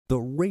The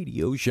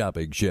Radio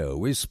Shopping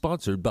Show is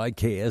sponsored by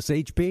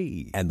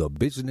KSHP and the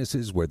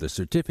businesses where the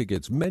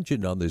certificates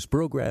mentioned on this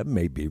program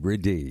may be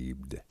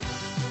redeemed.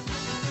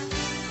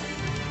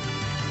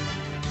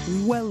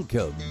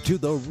 Welcome to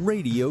the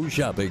Radio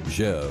Shopping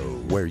Show,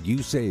 where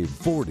you save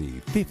 40,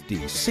 50,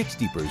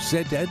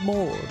 60% and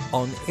more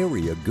on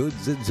area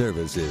goods and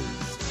services.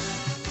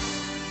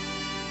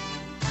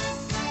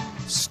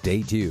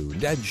 Stay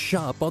tuned and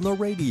shop on the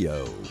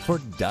radio for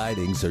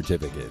dining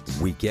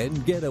certificates,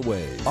 weekend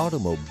getaway,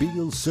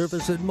 automobile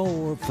service, and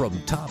more from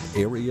top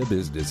area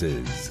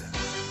businesses.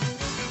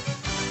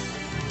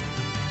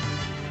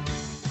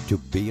 To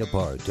be a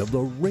part of the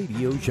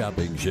Radio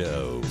Shopping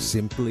Show,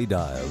 simply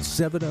dial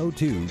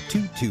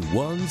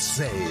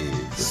 702-221-SAVE,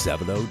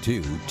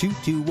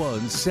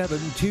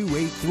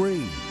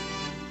 702-221-7283.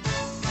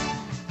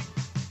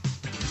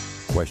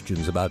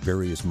 Questions about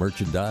various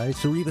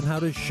merchandise or even how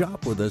to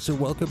shop with us are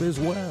welcome as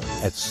well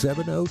at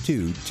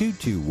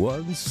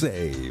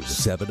 702-221-SAVE,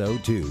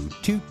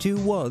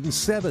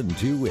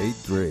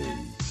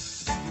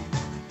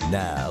 702-221-7283.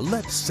 Now,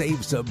 let's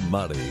save some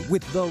money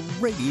with the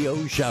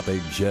Radio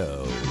Shopping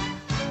Show.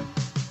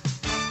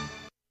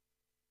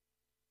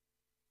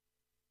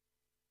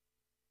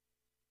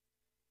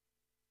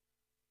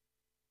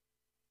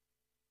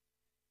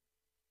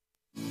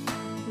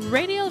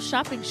 Radio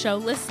Shopping Show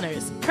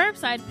listeners,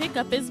 curbside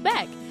pickup is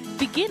back.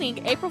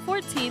 Beginning April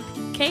 14th,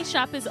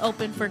 K-Shop is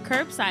open for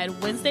curbside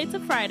Wednesday to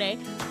Friday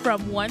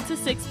from 1 to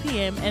 6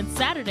 p.m. and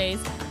Saturdays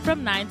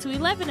from 9 to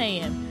 11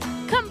 a.m.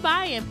 Come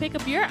by and pick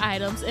up your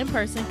items in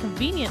person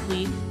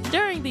conveniently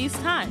during these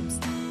times.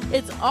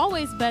 It's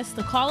always best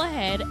to call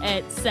ahead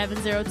at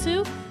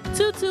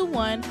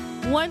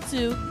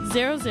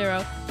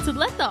 702-221-1200 to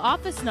let the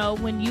office know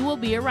when you will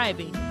be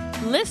arriving.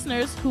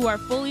 Listeners who are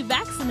fully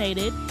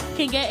vaccinated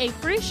can get a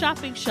free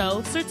shopping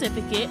show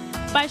certificate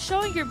by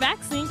showing your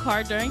vaccine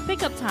card during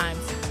pickup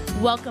times.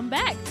 Welcome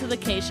back to the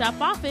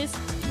K-Shop office.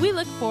 We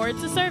look forward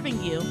to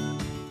serving you.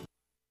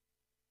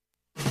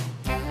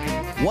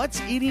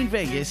 What's Eating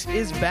Vegas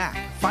is back.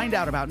 Find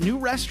out about new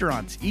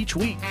restaurants each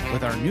week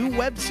with our new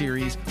web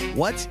series,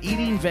 What's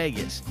Eating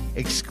Vegas,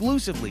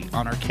 exclusively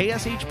on our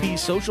KSHP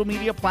social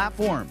media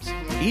platforms.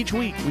 Each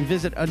week, we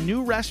visit a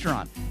new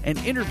restaurant and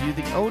interview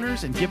the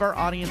owners and give our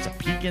audience a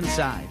peek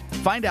inside.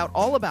 Find out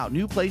all about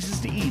new places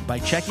to eat by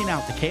checking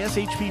out the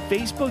KSHP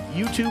Facebook,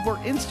 YouTube, or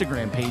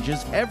Instagram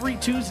pages every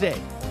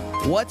Tuesday.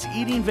 What's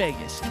Eating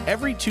Vegas,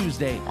 every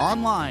Tuesday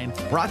online,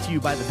 brought to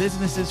you by the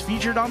businesses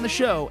featured on the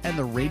show and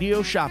the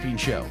Radio Shopping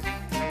Show.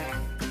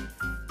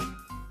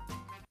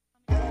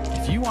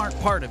 If you aren't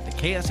part of the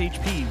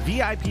KSHP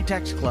VIP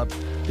Text Club,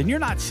 then you're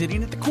not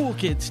sitting at the cool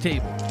kids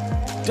table.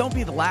 Don't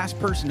be the last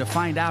person to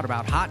find out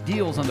about hot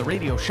deals on the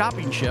Radio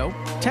Shopping Show.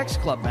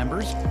 Text Club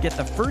members get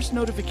the first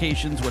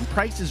notifications when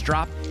prices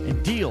drop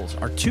and deals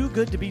are too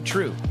good to be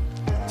true.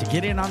 To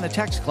get in on the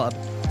Text Club,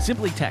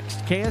 simply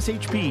text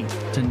KSHP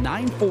to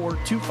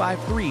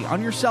 94253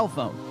 on your cell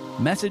phone.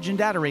 Message and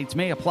data rates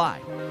may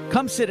apply.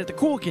 Come sit at the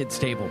cool kids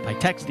table by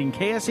texting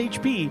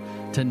KSHP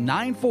to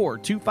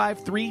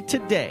 94253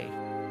 today.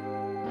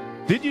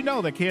 Did you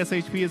know that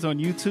KSHP is on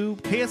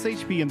YouTube?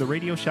 KSHP and the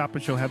Radio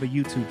Shopping Show have a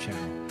YouTube channel.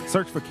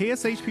 Search for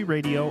KSHP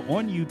Radio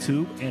on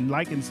YouTube and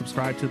like and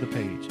subscribe to the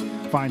page.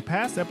 Find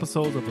past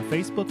episodes of the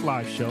Facebook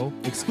Live show,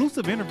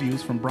 exclusive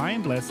interviews from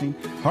Brian Blessing,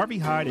 Harvey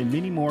Hyde, and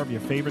many more of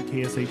your favorite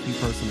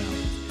KSHP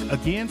personalities.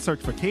 Again,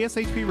 search for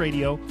KSHP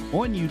Radio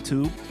on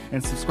YouTube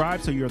and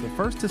subscribe so you're the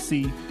first to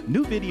see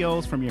new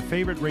videos from your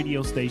favorite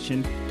radio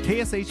station,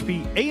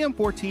 KSHP AM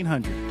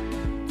 1400.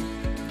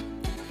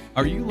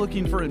 Are you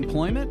looking for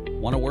employment?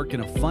 Want to work in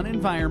a fun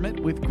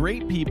environment with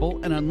great people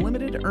and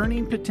unlimited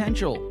earning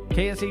potential?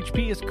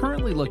 KSHP is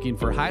currently looking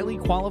for highly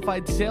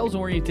qualified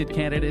sales-oriented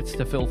candidates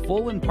to fill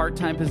full and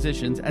part-time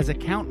positions as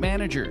account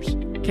managers.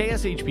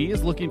 KSHP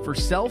is looking for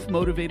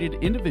self-motivated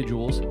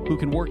individuals who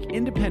can work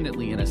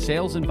independently in a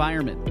sales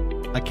environment.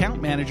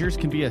 Account managers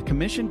can be a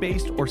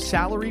commission-based or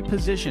salary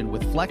position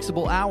with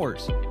flexible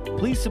hours.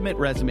 Please submit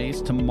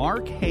resumes to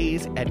Mark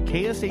Hayes at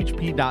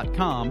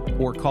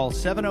kshp.com or call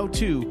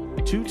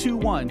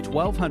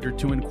 702-221-1200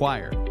 to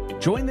inquire.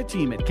 Join the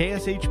team at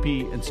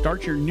KSHP and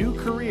start your new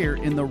career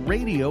in the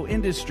radio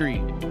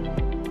industry.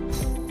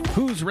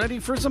 Who's ready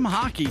for some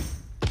hockey?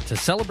 To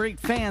celebrate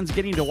fans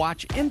getting to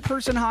watch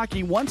in-person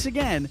hockey once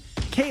again,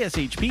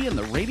 KSHP and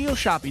the Radio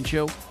Shopping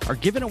Show are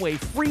giving away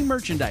free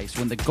merchandise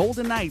when the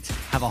Golden Knights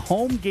have a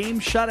home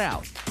game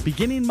shutout.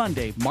 Beginning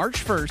Monday,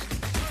 March 1st,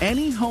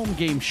 any home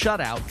game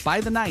shutout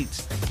by the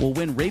Knights will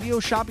win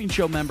Radio Shopping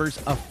Show members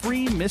a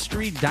free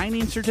mystery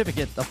dining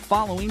certificate the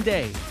following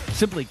day.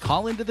 Simply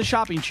call into the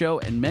shopping show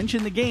and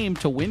mention the game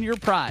to win your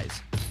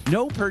prize.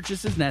 No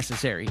purchase is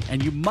necessary,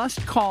 and you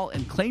must call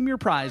and claim your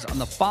prize on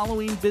the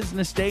following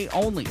business day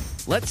only.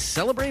 Let's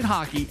celebrate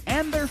hockey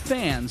and their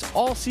fans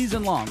all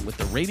season long with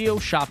the Radio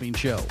Shopping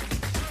Show.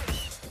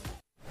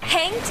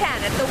 Hang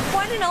 10 at the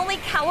one and only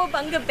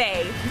Cowabunga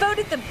Bay,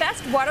 voted the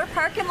best water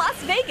park in Las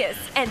Vegas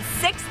and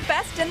 6th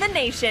best in the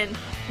nation.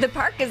 The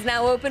park is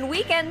now open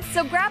weekends,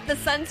 so grab the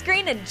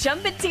sunscreen and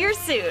jump into your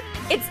suit.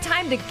 It's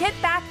time to get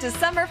back to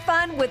summer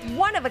fun with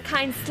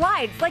one-of-a-kind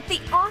slides like the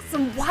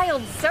awesome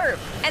Wild Surf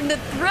and the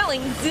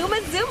thrilling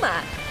Zuma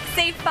Zuma.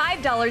 Save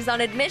 $5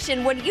 on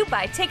admission when you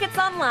buy tickets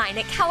online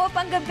at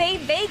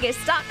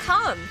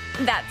CowabungaBayVegas.com.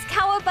 That's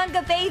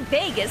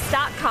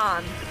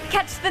CowabungaBayVegas.com.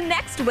 Catch the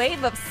next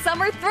wave of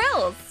summer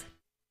thrills.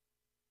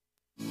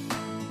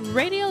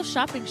 Radio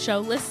Shopping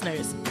Show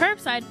listeners,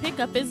 curbside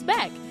pickup is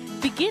back.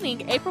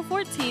 Beginning April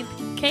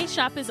 14th,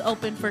 K-Shop is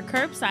open for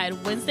curbside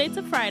Wednesday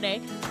to Friday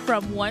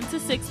from 1 to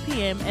 6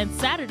 p.m. and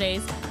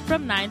Saturdays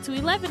from 9 to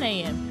 11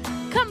 a.m.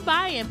 Come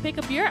by and pick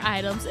up your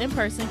items in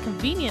person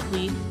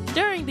conveniently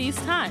during these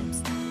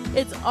times.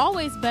 It's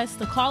always best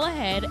to call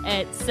ahead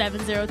at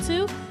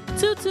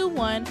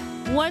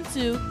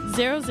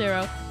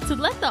 702-221-1200 to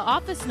let the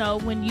office know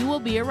when you will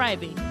be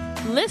arriving.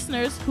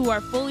 Listeners who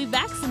are fully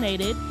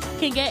vaccinated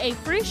can get a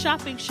free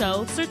shopping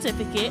show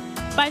certificate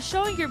by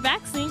showing your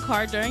vaccine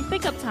card during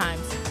pickup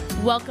times.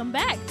 Welcome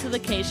back to the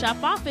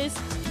K-Shop office.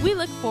 We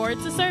look forward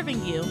to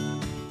serving you.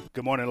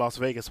 Good morning, Las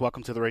Vegas.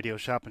 Welcome to the Radio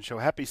Shopping Show.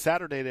 Happy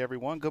Saturday to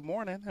everyone. Good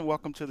morning and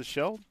welcome to the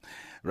show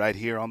right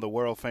here on the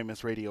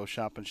world-famous Radio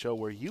Shopping Show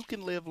where you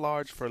can live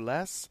large for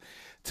less.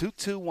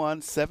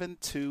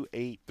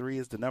 221-7283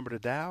 is the number to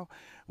dial.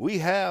 We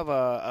have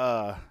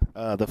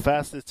the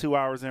fastest 2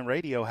 hours in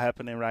radio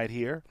happening right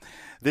here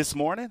this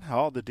morning.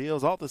 All the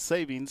deals, all the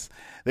savings,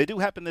 they do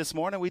happen this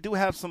morning. We do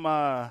have some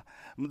the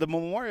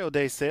Memorial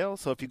Day sale.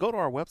 So if you go to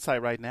our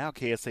website right now,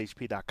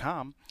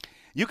 kshp.com,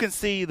 you can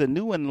see the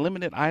new and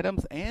limited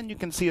items, and you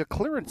can see a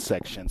clearance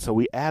section. So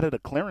we added a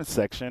clearance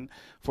section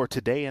for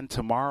today and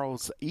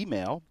tomorrow's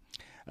email.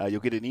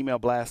 You'll get an email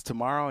blast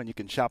tomorrow, and you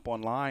can shop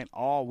online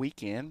all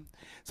weekend.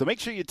 So make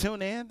sure you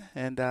tune in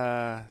and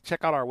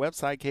check out our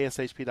website,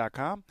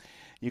 kshp.com.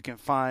 You can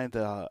find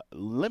the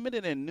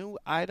limited and new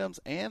items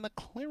and the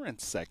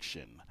clearance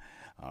section.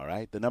 All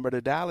right, the number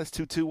to dial is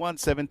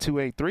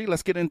 221-7283.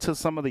 Let's get into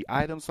some of the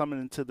items, some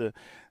into the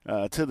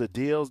to the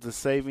deals, the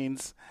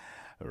savings,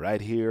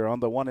 right here on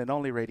the one and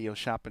only Radio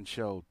Shopping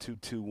Show,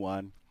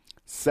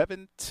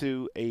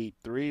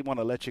 221-7283. Want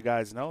to let you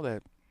guys know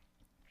that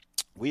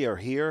we are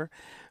here.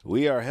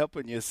 We are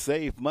helping you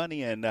save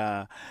money and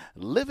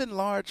living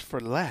large for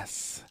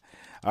less.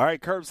 All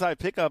right, curbside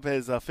pickup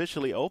is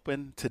officially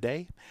open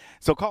today.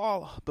 So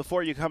call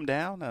before you come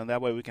down, and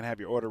that way we can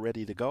have your order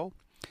ready to go.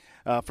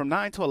 From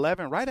 9 to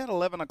 11, right at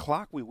 11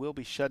 o'clock, we will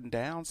be shutting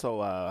down.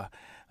 So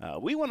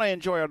we want to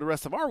enjoy the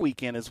rest of our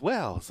weekend as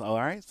well. So, all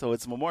right, so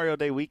it's Memorial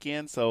Day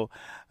weekend. So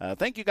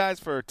thank you guys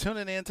for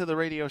tuning in to the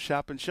Radio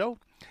Shopping Show.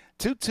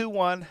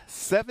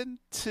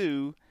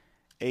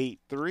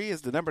 221-7283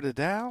 is the number to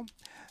dial.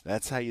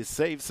 That's how you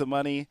save some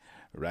money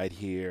right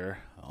here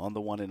on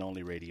the one and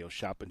only Radio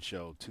Shopping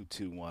Show,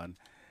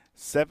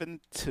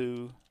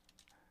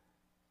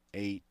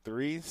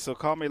 221-7283. So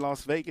call me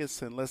Las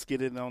Vegas and let's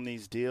get in on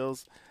these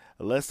deals.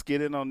 Let's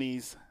get in on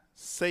these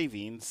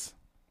savings.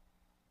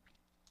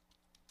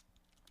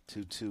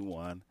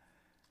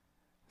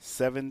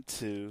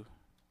 221-7283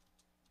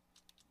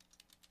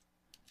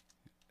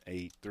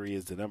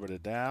 is the number to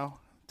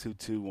dial.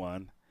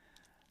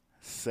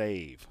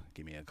 221-SAVE.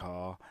 Give me a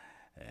call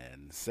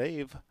and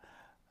save.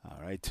 All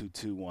right,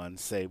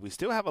 221-SAVE. We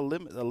still have a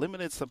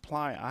limited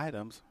supply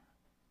items.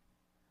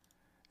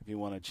 If you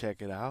want to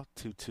check it out,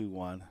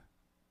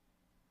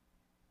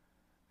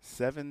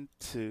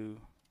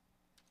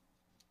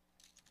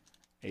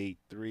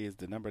 221-7283 is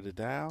the number to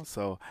dial.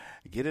 So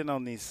get in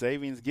on these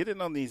savings, get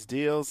in on these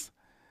deals.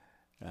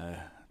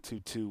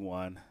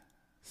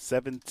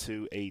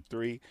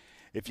 221-7283.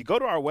 If you go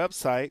to our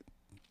website,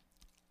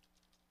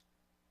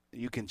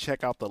 you can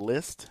check out the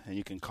list and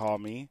you can call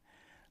me.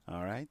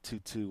 All right,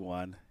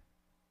 221-7283.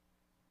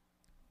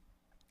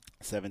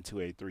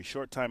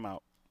 Short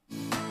timeout.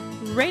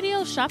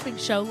 Radio Shopping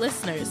Show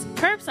listeners,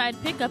 curbside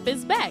pickup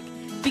is back.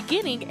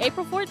 Beginning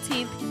April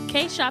 14th,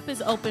 K-Shop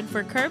is open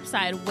for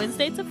curbside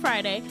Wednesday to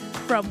Friday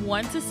from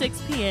 1 to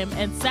 6 p.m.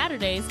 and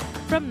Saturdays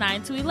from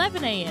 9 to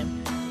 11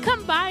 a.m.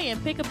 Come by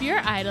and pick up your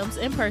items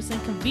in person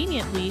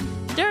conveniently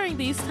during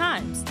these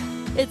times.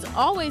 It's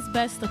always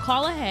best to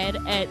call ahead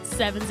at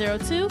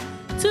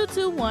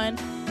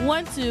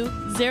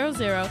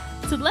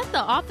 702-221-1200 to let the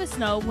office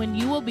know when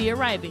you will be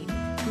arriving.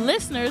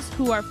 Listeners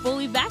who are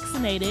fully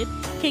vaccinated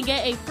can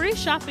get a free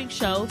shopping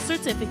show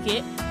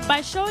certificate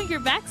by showing your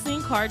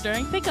vaccine card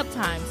during pickup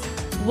times.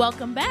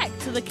 Welcome back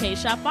to the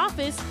K-Shop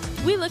office.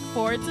 We look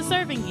forward to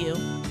serving you.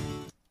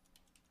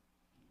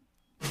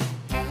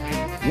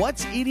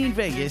 What's Eating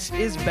Vegas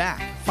is back.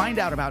 Find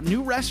out about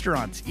new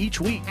restaurants each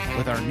week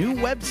with our new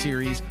web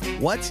series,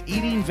 What's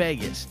Eating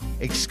Vegas,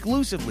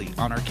 exclusively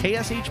on our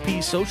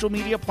KSHP social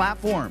media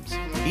platforms.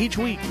 Each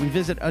week, we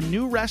visit a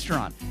new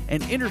restaurant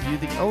and interview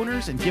the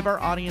owners and give our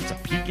audience a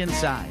peek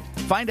inside.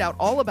 Find out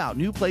all about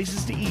new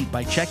places to eat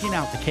by checking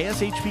out the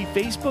KSHP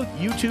Facebook,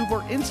 YouTube,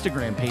 or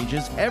Instagram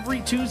pages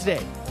every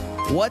Tuesday.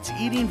 What's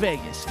Eating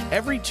Vegas,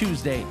 every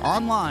Tuesday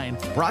online,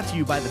 brought to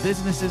you by the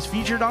businesses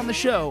featured on the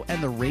show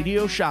and the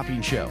Radio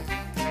Shopping Show.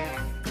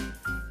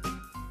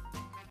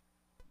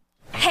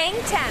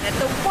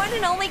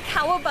 only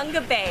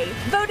Cowabunga Bay,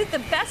 voted the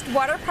best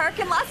water park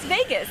in Las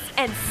Vegas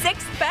and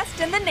 6th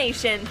best in the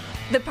nation.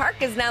 The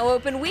park is now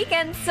open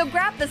weekends, so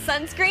grab the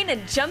sunscreen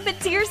and jump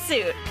into your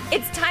suit.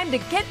 It's time to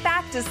get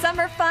back to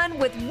summer fun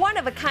with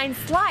one-of-a-kind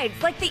slides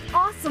like the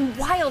awesome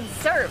Wild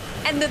Surf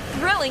and the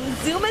thrilling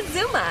Zuma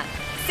Zuma.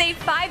 Save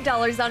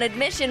 $5 on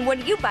admission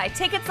when you buy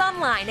tickets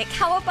online at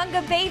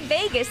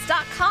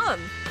CowabungaBayVegas.com.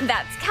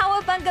 That's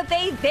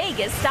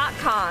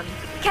CowabungaBayVegas.com.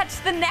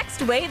 Catch the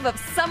next wave of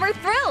summer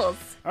thrills.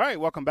 All right,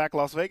 welcome back,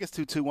 Las Vegas,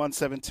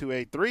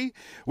 221-7283.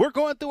 We're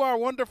going through our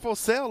wonderful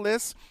sale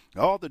list.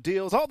 All the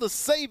deals, all the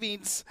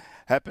savings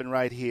happen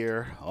right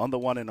here on the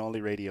one and only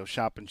radio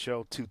shopping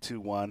show.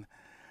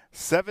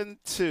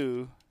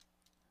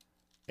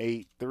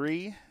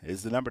 221-7283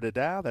 is the number to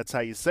dial. That's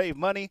how you save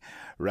money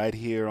right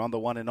here on the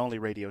one and only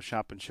radio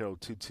shopping show.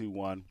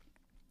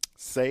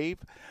 221-SAVE.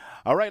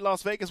 All right,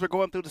 Las Vegas, we're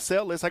going through the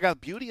sale list. I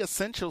got Beauty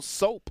Essentials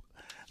Soap.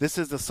 This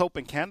is the soap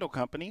and candle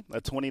company, a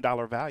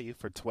 $20 value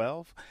for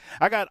 $12.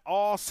 I got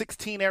all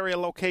 16 area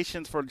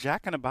locations for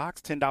Jack in the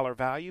Box, $10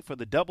 value for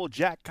the Double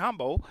Jack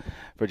Combo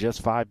for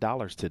just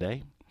 $5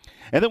 today.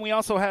 And then we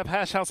also have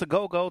Hash House A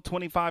Go-Go,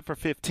 25 for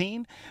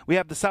 $15. We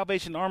have the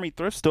Salvation Army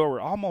Thrift Store. We're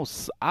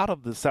almost out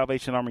of the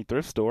Salvation Army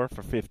Thrift Store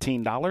for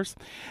 $15.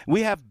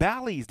 We have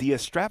Bally's, the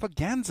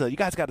Extravaganza. You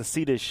guys got to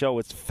see this show.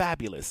 It's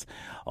fabulous.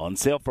 On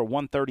sale for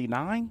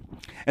 $139.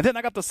 And then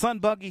I got the Sun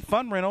Buggy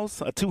Fun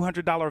Rentals, a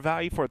 $200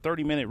 value for a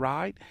 30-minute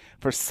ride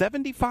for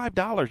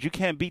 $75. You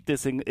can't beat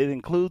this. It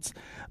includes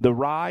the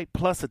ride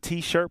plus a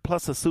T-shirt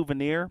plus a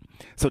souvenir.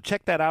 So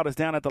check that out. It's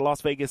down at the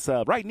Las Vegas,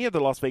 right near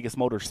the Las Vegas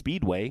Motor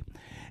Speedway.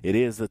 It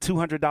is a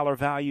 $200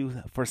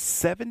 value for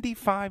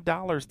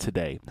 $75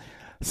 today.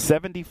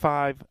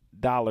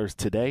 $75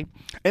 today.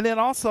 And then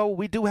also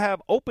we do have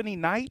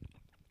opening night.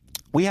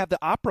 We have the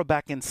opera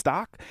back in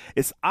stock.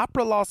 It's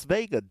Opera Las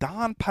Vegas.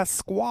 Don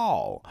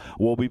Pasquale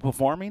will be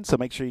performing, so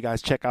make sure you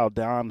guys check out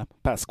Don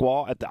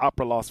Pasquale at the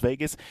Opera Las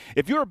Vegas.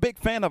 If you're a big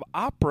fan of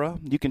opera,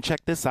 you can check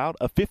this out,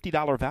 a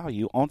 $50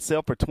 value on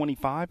sale for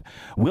 $25.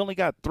 We only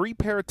got 3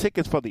 pair of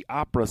tickets for the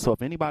opera, so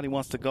if anybody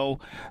wants to go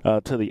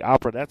to the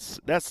opera, that's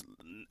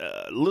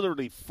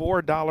literally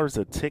 $4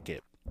 a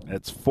ticket.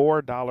 That's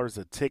 $4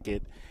 a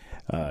ticket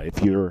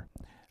if you're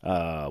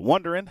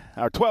wondering,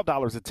 or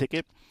 $12 a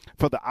ticket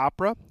for the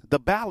opera. The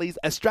Bally's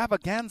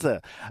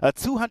Extravaganza, a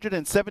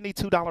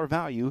 $272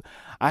 value.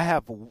 I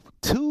have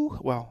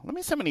let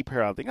me see how many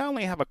pair. I think I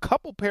only have a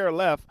couple pair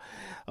left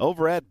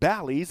over at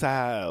Bally's.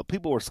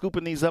 People were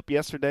scooping these up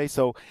yesterday.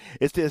 So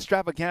it's the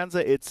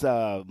Extravaganza. It's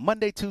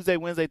Monday, Tuesday,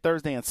 Wednesday,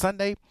 Thursday, and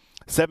Sunday.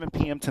 7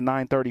 p.m. to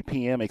 9:30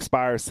 p.m.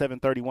 expires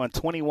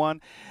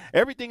 7/31/21.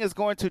 Everything is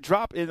going to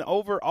drop in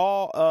over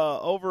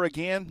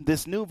again.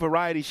 This new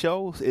variety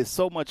show is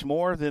so much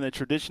more than a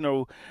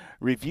traditional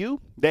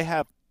review. They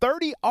have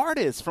 30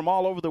 artists from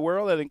all over the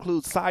world. That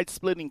includes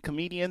side-splitting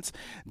comedians,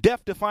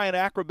 death-defying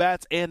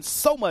acrobats, and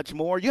so much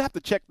more. You have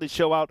to check this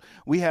show out.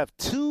 We have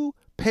 2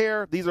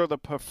 pair. These are the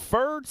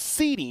preferred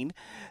seating.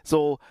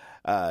 So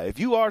if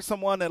you are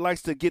someone that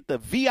likes to get the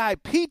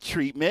VIP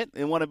treatment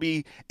and want to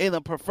be in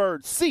a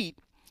preferred seat,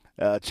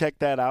 check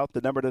that out.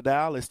 The number to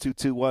dial is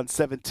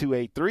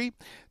 221-7283.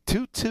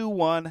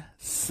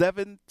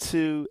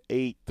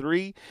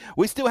 221-7283.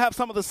 We still have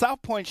some of the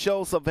South Point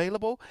shows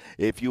available.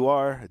 If you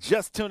are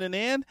just tuning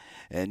in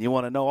and you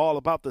want to know all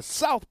about the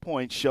South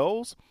Point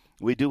shows,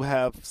 we do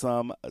have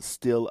some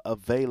still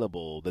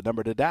available. The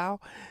number to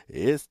dial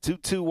is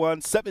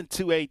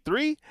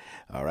 221-7283.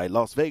 All right,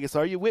 Las Vegas,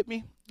 are you with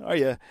me? Are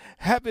you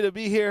happy to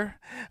be here?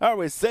 Are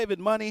we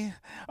saving money?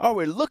 Are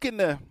we looking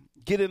to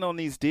get in on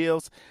these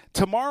deals?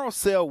 Tomorrow's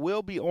sale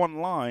will be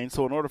online,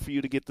 so in order for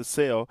you to get the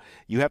sale,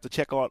 you have to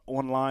check out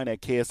online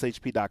at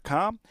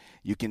kshp.com.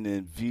 You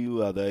can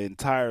view the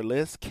entire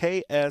list,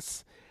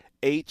 kshp.com.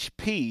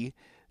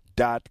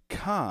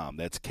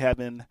 That's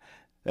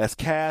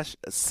cash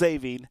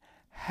saving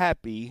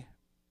happy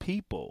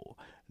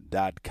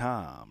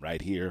people.com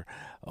right here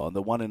on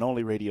the one and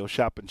only radio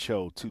shopping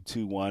show.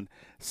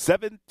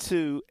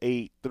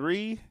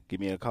 221-7283. Give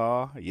me a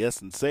call,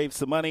 yes, and save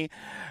some money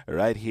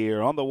right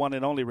here on the one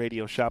and only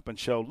radio shopping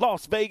show.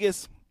 Las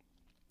Vegas,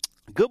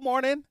 good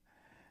morning,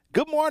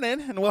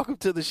 and welcome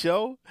to the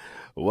show.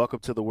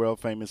 Welcome to the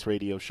world famous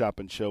radio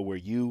shopping show where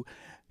you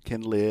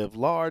can live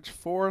large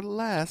for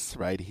less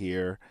right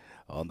here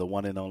on the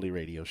one and only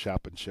radio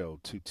shopping show.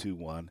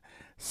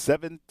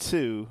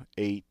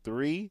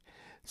 221-7283.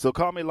 So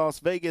call me Las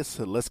Vegas.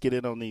 Let's get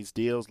in on these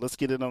deals. Let's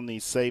get in on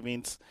these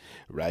savings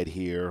right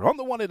here on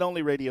the one and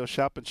only radio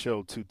shopping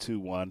show.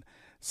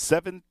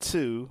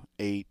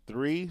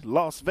 221-7283.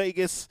 Las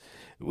Vegas.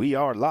 We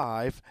are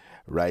live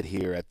right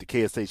here at the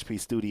KSHP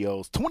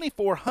Studios,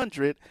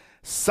 2400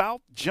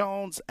 South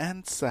Jones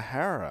and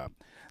Sahara.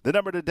 The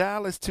number to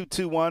dial is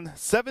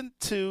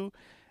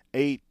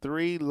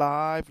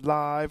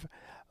 221-7283.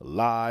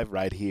 Live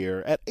right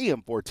here at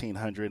AM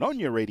 1400 on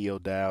your radio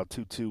dial.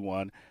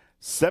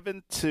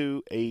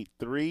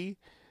 221-7283.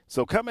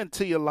 So coming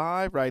to you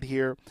live right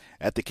here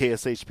at the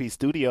KSHP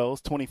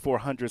Studios,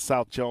 2400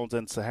 South Jones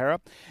and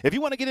Sahara. If you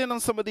want to get in on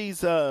some of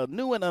these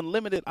new and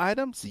unlimited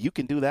items, you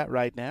can do that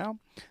right now.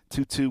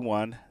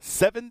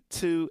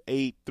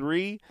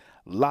 221-7283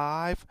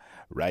 live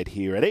right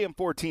here at AM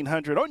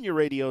 1400 on your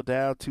radio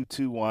dial.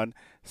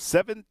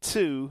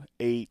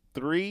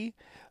 221-7283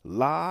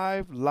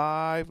 live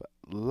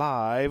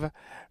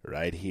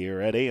right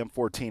here at AM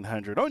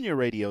 1400 on your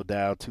radio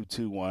dial.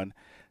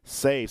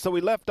 221-SAVE. So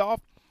we left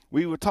off.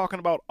 We were talking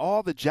about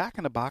all the Jack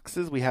in the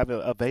Boxes we have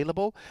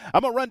available.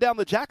 I'm going to run down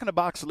the Jack in the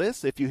Box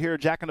list. If you hear a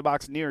Jack in the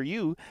Box near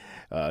you,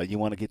 you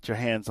want to get your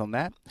hands on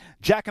that.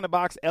 Jack in the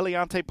Box,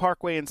 Eliante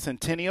Parkway in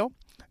Centennial.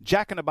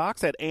 Jack in the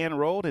Box at Ann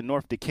Road in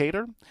North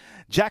Decatur.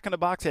 Jack in the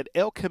Box at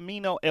El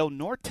Camino El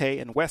Norte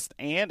in West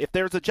Ann. If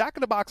there's a Jack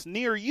in the Box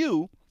near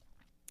you,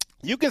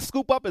 you can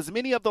scoop up as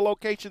many of the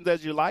locations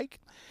as you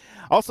like.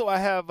 Also, I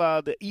have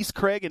the East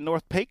Craig and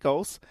North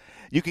Pecos.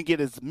 You can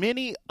get as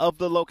many of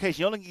the locations.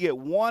 You only can get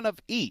one of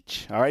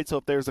each. All right, so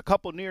if there's a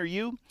couple near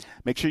you,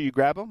 make sure you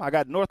grab them. I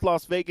got North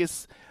Las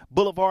Vegas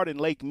Boulevard in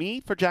Lake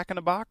Mead for Jack in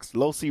the Box,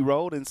 Losee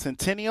Road in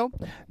Centennial,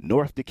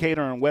 North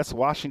Decatur and West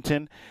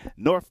Washington,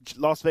 North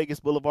Las Vegas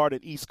Boulevard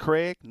in East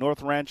Craig,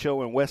 North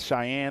Rancho and West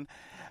Cheyenne,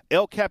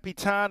 El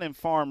Capitan and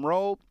Farm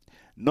Road,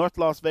 North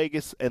Las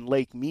Vegas and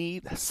Lake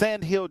Mead,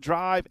 Sand Hill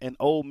Drive and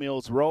Old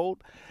Mills Road.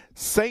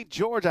 St.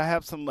 George, I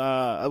have some,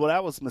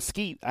 that was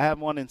Mesquite. I have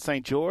one in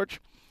St. George.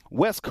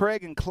 West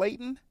Craig and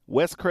Clayton,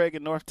 West Craig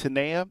and North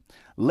Tenaya,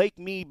 Lake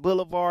Mead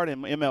Boulevard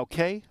in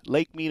MLK,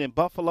 Lake Mead in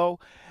Buffalo,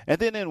 and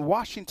then in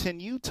Washington,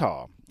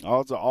 Utah.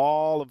 Those are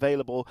all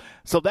available.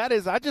 So that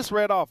is, I just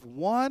read off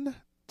 1,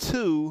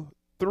 2,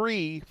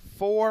 3,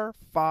 4,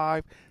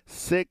 5,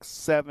 6,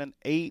 7,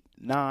 8,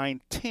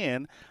 9,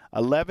 10,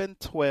 11,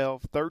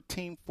 12,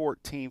 13,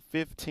 14,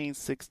 15,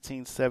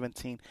 16,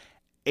 17,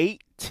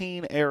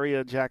 18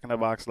 area Jack in the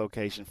Box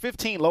location,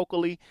 15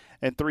 locally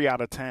and 3 out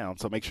of town.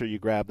 So make sure you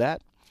grab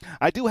that.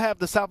 I do have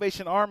the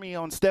Salvation Army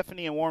on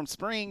Stephanie and Warm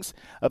Springs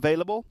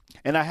available,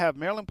 and I have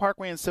Maryland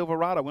Parkway and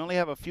Silverado. We only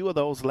have a few of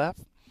those left.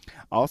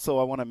 Also,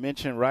 I want to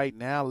mention right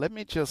now, let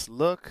me just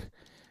look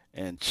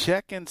and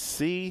check and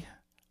see.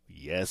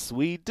 Yes,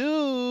 we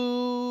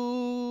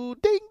do.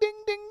 Ding,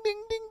 ding, ding,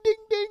 ding, ding, ding,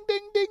 ding,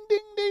 ding, ding,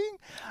 ding, ding.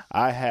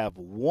 I have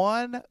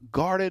one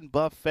garden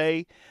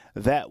buffet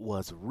that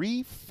was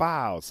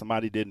refiled.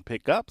 Somebody didn't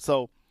pick up.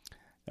 So,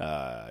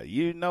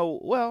 you know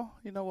what?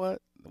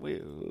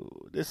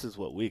 This is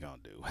what we're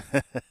going to do.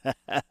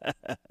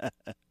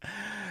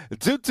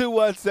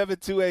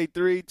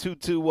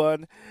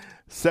 221-7283,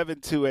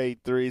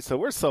 221-7283. So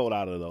we're sold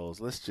out of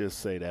those. Let's just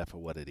say that for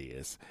what it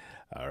is.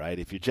 All right.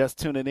 If you're just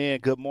tuning in,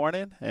 good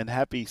morning and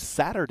happy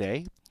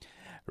Saturday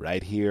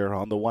right here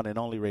on the one and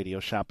only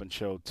Radio Shopping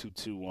Show.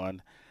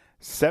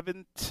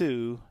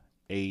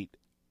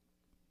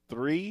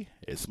 221-7283.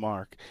 It's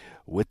Mark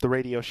with the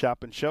Radio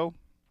Shopping Show.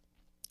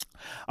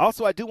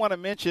 Also, I do want to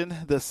mention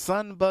the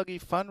Sun Buggy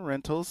Fun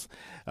Rentals.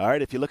 All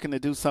right, if you're looking to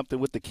do something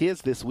with the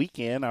kids this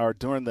weekend or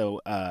during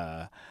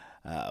the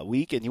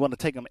week and you want to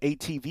take them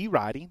ATV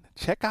riding,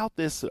 check out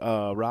this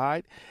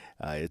ride.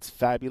 It's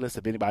fabulous.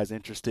 If anybody's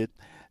interested,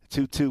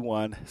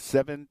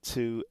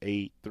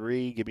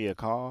 221-7283. Give me a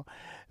call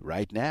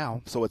right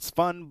now. So it's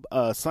Sun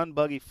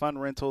Buggy Fun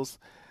Rentals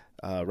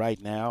right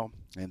now,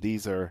 and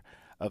these are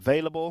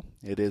available.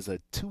 It is a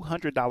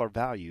 $200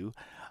 value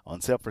on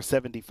sale for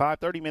 $75.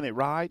 30-minute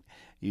ride.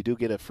 You do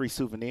get a free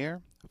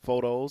souvenir,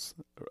 photos,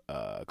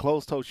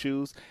 closed-toe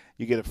shoes.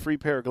 You get a free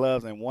pair of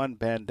gloves and one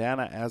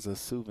bandana as a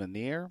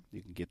souvenir.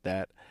 You can get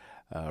that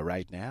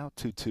right now.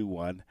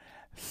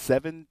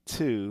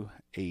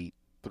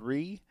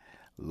 221-7283.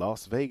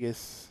 Las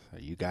Vegas. Are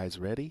you guys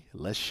ready?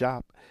 Let's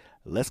shop.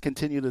 Let's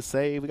continue to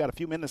save. We got a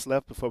few minutes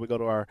left before we go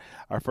to our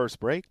first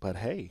break. But,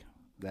 hey,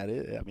 we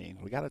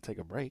got to take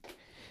a break.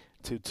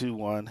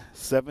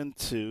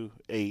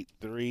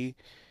 221-7283.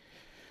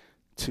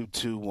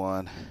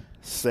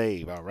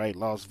 221-SAVE. All right,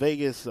 Las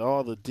Vegas,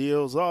 all the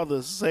deals, all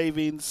the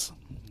savings,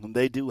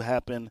 they do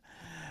happen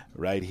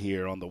right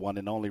here on the one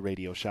and only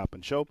Radio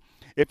Shopping Show.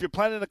 If you're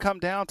planning to come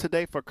down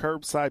today for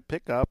curbside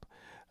pickup,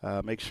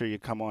 make sure you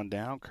come on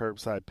down.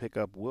 Curbside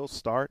pickup will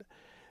start,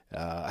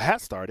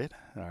 has started.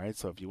 All right,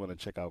 so if you want to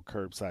check out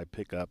curbside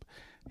pickup,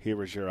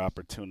 here is your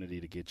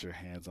opportunity to get your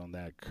hands on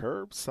that.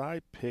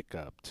 Curbside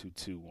pickup,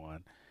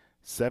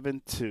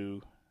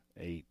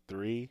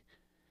 221-7283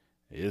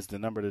 is the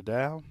number to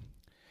dial.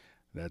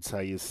 That's how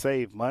you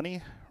save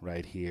money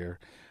right here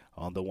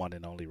on the one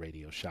and only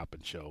Radio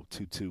Shopping Show.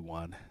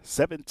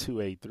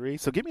 221-7283.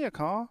 So give me a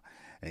call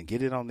and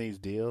get in on these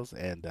deals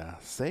and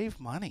save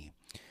money.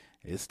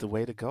 It's the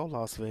way to go,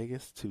 Las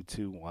Vegas.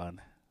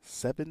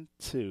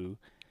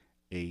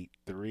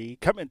 221-7283.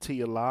 Coming to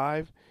you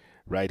live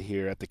right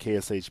here at the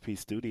KSHP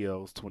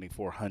Studios,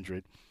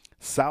 2400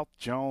 South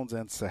Jones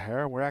and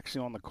Sahara. We're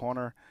actually on the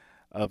corner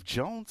of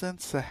Jones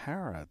and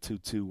Sahara.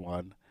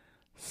 221-7283.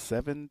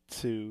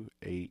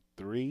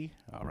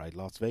 All right,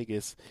 Las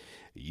Vegas,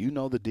 you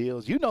know the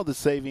deals. You know the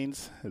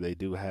savings. They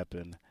do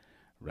happen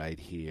right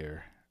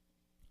here,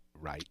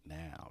 right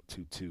now.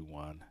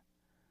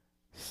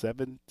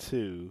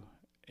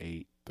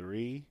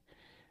 221-7283.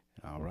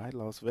 All right,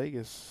 Las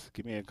Vegas,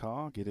 give me a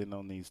call. Get in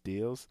on these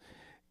deals.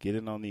 Get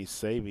in on these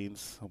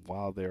savings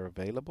while they're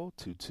available.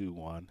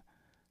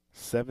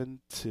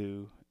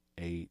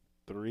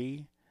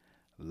 221-7283.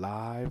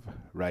 Live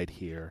right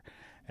here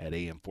at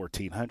AM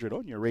 1400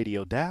 on your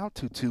radio dial.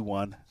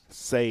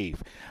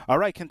 221-SAVE. All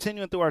right,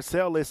 continuing through our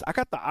sale list, I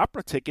got the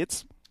opera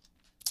tickets.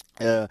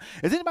 Is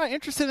anybody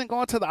interested in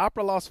going to the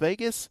Opera Las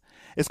Vegas?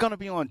 It's going to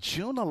be on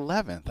June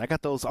 11th. I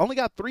got those. Only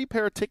got 3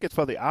 pair of tickets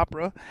for the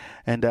opera.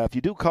 And if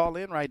you do call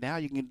in right now,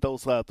 you can get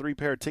those 3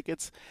 pair of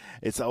tickets.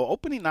 It's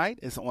opening night.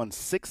 It's on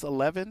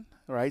 6/11,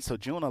 right? So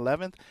June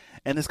 11th.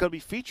 And it's going to be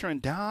featuring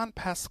Don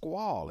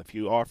Pasquale, if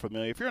you are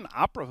familiar. If you're an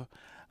opera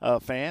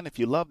fan, if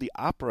you love the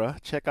opera,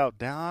 check out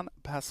Don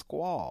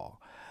Pasquale.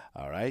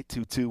 All right,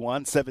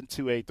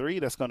 221-7283.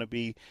 That's going to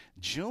be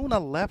June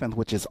 11th,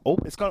 which is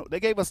open.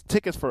 They gave us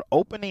tickets for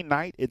opening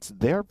night. It's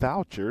their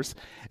vouchers.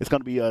 It's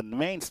going to be a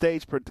main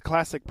stage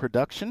classic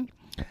production.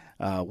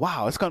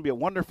 Wow, it's going to be a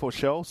wonderful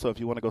show. So if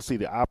you want to go see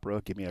the opera,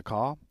 give me a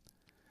call.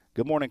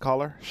 Good morning,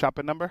 caller.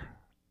 Shopping number?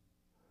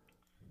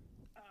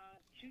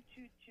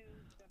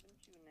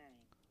 222729.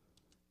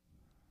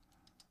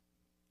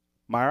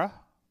 Myra?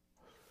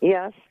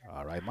 Yes.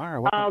 All right, Myra.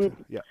 Welcome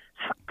yeah.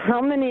 How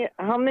many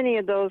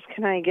of those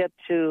can I get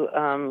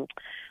to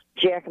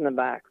Jack in the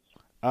Box?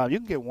 You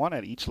can get one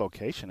at each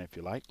location if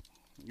you like.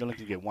 You only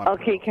can get one.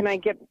 Okay, can I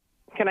get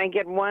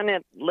one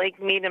at Lake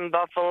Mead in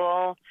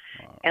Buffalo,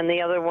 and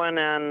the other one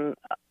on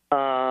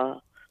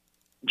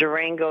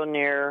Durango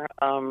near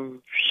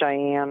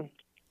Cheyenne?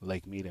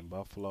 Lake Mead in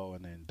Buffalo,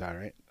 and then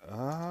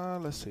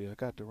let's see. I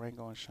got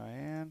Durango and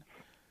Cheyenne.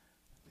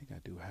 I think I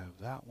do have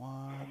that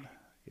one.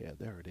 Yeah,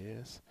 there it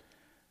is.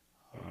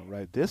 All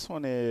right, this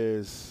one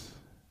is.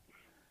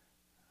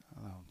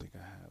 I don't think I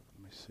have.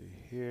 Let me see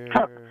here.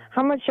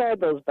 How much are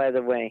those, by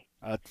the way?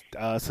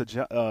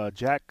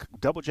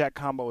 Double Jack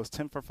combo is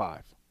 10 for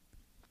 $5.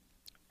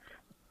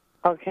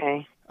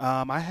 Okay.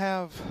 I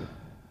have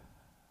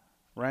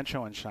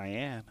Rancho and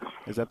Cheyenne.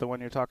 Is that the one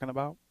you're talking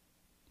about?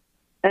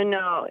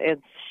 No,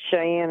 it's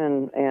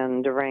Cheyenne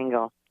and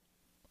Durango.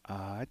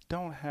 I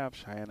don't have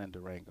Cheyenne and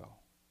Durango.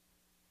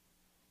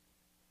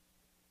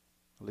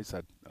 At least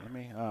let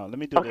me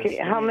do this. Okay,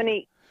 how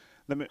many?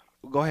 Let me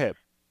go ahead.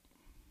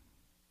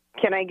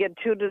 Can I get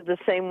 2 to the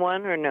same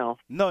one or no?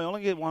 No, you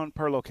only get 1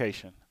 per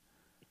location.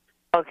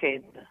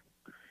 Okay.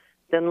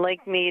 Then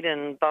Lake Mead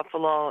and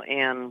Buffalo,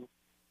 and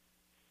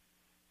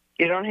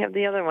you don't have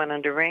the other one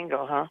on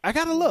Durango, huh? I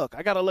gotta look.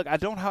 I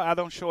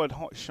don't show it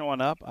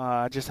showing up.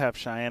 I just have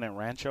Cheyenne and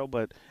Rancho.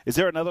 But is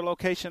there another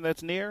location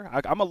that's near?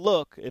 I'm gonna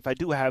look. If I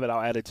do have it,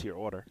 I'll add it to your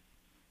order.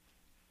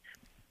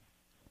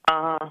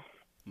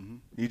 Mm-hmm.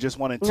 You just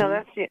wanted 2? No,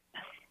 that's it.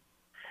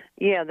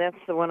 Yeah, that's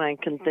the one I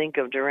can think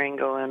of,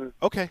 Durango and.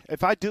 Okay,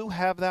 if I do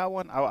have that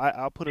one,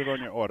 I'll put it on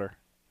your order.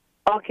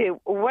 Okay,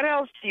 what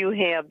else do you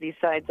have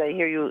besides? I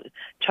hear you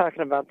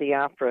talking about the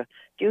opera.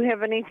 Do you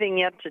have anything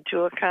yet to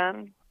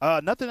Tuacahn?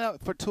 Nothing else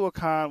for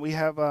Tuacahn. We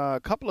have a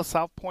couple of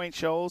South Point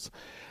shows.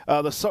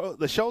 The shows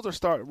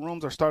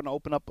rooms are starting to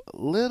open up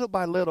little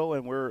by little,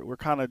 and we're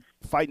kind of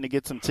fighting to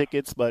get some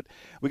tickets. But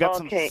we got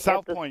some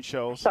South Point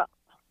shows.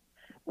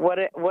 What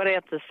at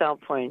the South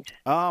Point?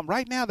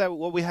 Right now,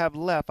 what we have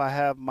left, I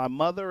have My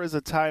Mother is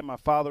Italian, My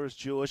Father is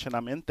Jewish, and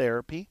I'm in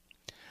therapy.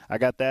 I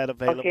got that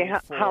available. Okay,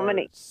 how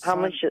much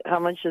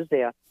is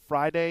that?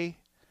 Friday,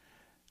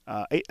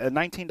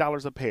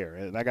 $19 a pair,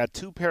 and I got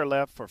 2 pair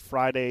left for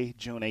Friday,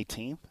 June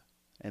 18th,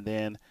 and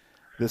then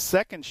the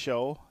second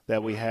show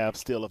that we have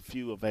still a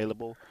few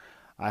available.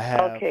 I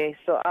have. Okay,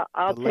 so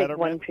I'll take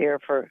 1 pair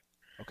for.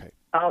 Okay.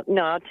 I'll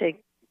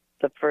take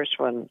the first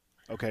one.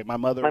 Okay, my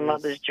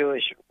mother's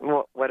Jewish,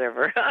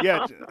 whatever.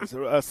 Yeah,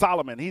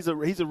 Solomon. It's a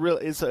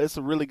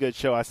really good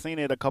show. I seen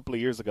it a couple of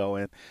years ago,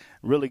 and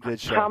really good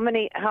show. How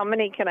many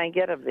can I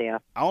get of there?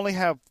 I only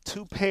have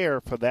 2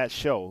 pair for that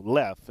show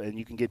left, and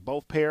you can get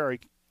both pair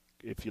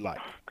if you like.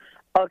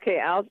 Okay,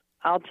 I'll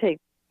take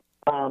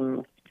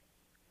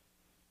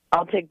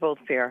both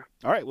pair.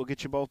 All right, we'll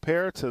get you both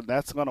pair. So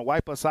that's going to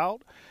wipe us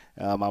out.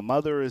 My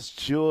mother is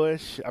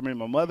Jewish. My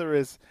mother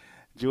is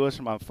Jewish.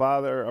 My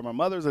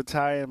mother's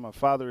Italian. My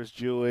father is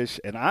Jewish,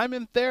 and I'm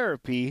in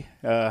therapy.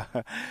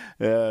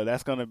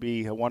 That's going to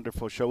be a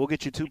wonderful show. We'll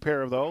get you 2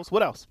 pair of those.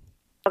 What else?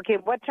 Okay,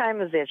 what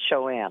time is that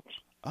show at?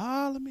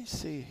 Let me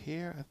see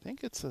here. I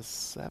think it's a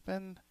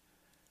 7.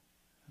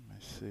 Let me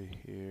see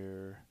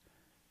here.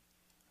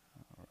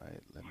 All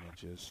right, let me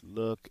just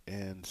look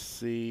and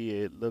see.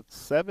 It looks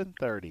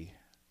 7:30.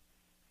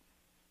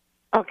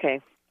 Okay.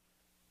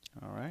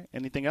 All right.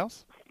 Anything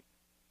else?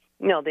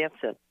 No, that's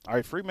it. All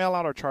right, free mail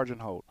out or charge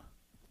and hold?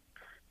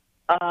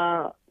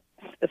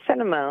 Send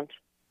them out.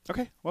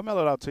 Okay, we'll mail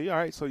it out to you. All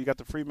right, so you got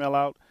the free mail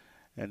out,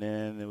 and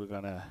then we're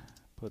going to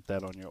put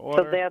that on your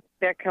order. So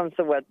that comes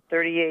to what,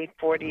 $38,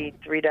 $43?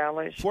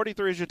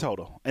 $43 is your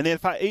total. And then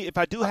if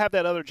I do have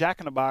that other Jack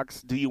in the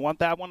Box, do you want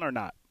that one or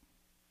not?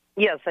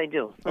 Yes, I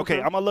do. Okay,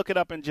 I'm going to look it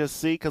up and just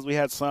see, because we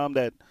had some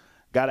that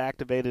got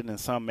activated and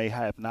some may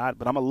have not.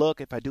 But I'm going to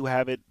look. If I do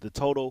have it, the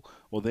total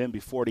will then be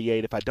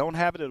 48. If I don't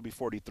have it, it'll be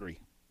 43.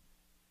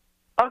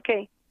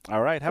 Okay.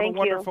 All right. Have Thank a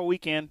wonderful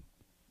weekend.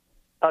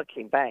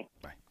 Okay, bye.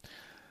 Bye.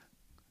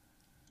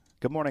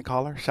 Good morning,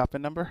 caller.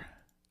 Shopping number?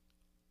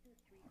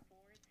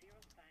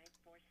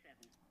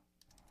 234-0547.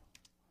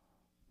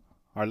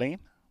 Arlene?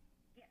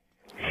 Yes.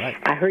 All right.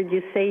 I heard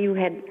you say you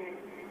had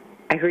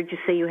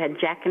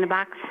Jack in the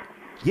Box.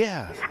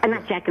 Yeah.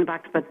 Not Jack in the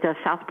Box, but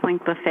South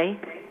Point Buffet.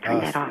 Turn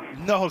that off.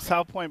 No,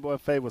 South Point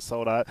Buffet was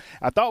sold out.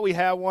 I thought we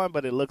had one,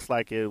 but it looks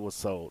like it was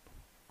sold.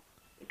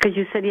 Because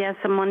you said,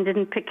 someone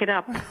didn't pick it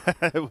up.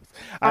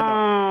 I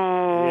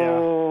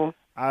know. Yeah.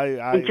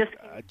 I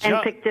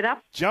picked it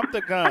up? Jumped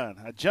the gun.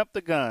 I jumped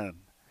the gun.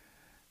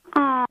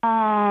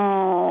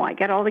 Oh, I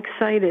got all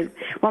excited.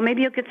 Well,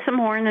 maybe you'll get some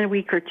more in a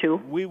week or two.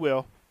 We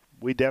will.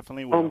 We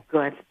definitely will. Oh,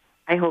 good.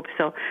 I hope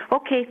so.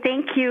 Okay,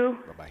 thank you.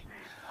 Bye-bye.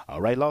 All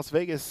right, Las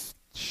Vegas,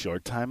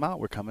 short time out.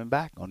 We're coming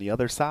back on the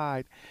other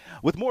side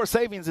with more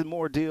savings and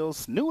more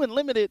deals, new and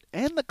limited,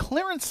 and the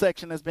clearance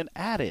section has been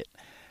added.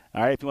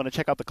 All right, if you want to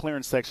check out the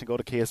clearance section, go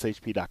to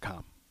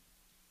kshp.com.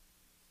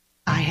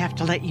 I have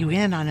to let you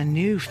in on a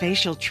new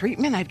facial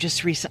treatment I've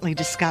just recently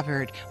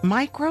discovered.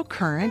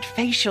 Microcurrent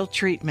facial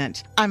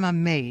treatment. I'm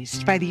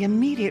amazed by the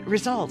immediate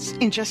results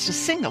in just a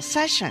single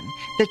session.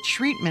 The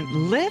treatment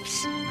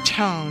lifts,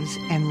 tones,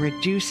 and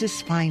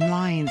reduces fine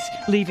lines,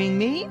 leaving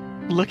me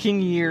looking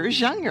years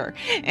younger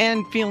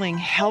and feeling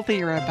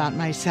healthier about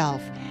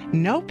myself.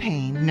 No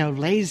pain, no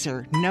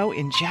laser, no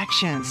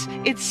injections.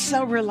 It's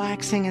so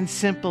relaxing and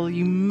simple.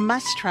 You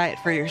must try it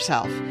for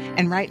yourself.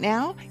 And right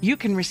now, you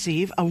can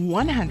receive a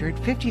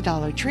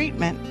 $150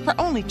 treatment for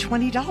only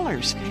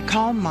 $20.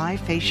 Call My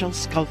Facial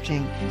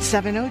Sculpting,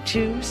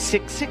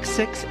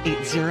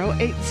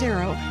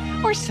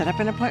 702-666-8080, or set up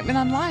an appointment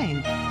online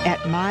at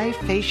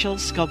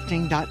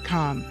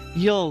myfacialsculpting.com.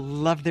 You'll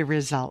love the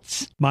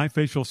results. My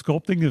Facial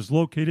Sculpting is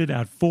located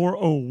at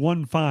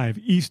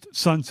 4015 East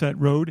Sunset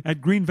Road at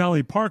Green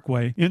Valley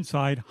Parkway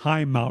inside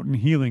High Mountain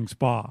Healing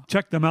Spa.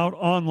 Check them out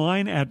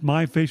online at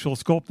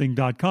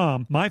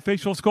myfacialsculpting.com. My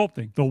Facial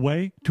Sculpting, the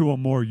way to a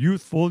more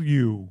youthful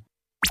you.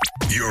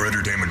 Your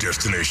entertainment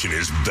destination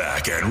is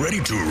back and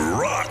ready to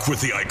rock with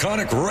the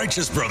iconic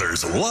Righteous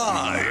Brothers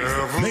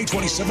live. May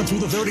 27th through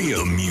the 30th.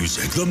 The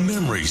music, the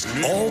memories,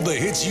 all the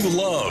hits you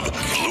love.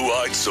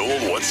 Blue-Eyed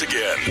Soul once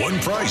again. One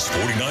price,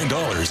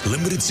 $49.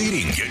 Limited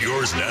seating. Get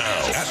yours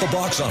now. At the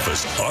box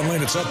office.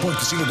 Online at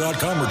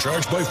SouthPointCasino.com or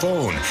charged by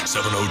phone.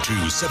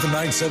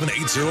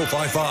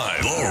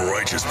 702-797-8055. The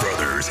Righteous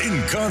Brothers in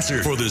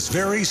concert for this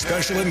very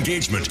special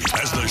engagement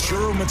as the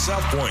showroom at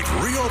South Point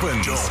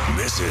reopens. Don't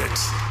miss it.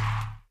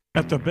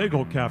 At the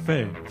Bagel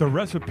Cafe, the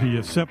recipe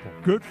is simple,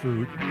 good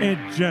food,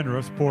 and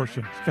generous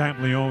portions.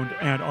 Family owned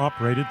and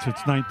operated since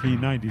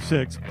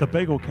 1996, the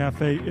Bagel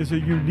Cafe is a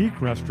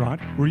unique restaurant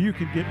where you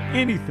can get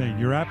anything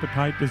your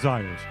appetite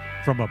desires.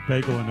 From a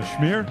bagel and a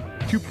schmear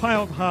to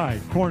piled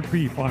high corned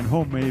beef on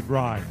homemade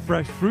rye,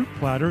 fresh fruit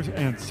platters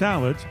and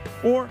salads,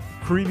 or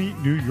creamy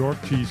New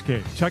York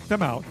cheesecake. Check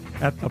them out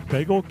at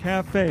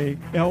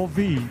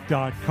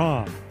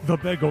thebagelcafelv.com. The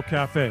Bagel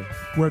Cafe,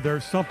 where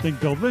there's something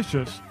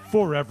delicious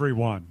for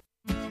everyone.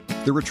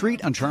 The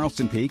Retreat on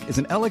Charleston Peak is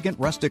an elegant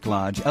rustic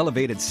lodge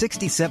elevated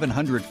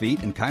 6,700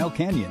 feet in Kyle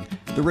Canyon.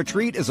 The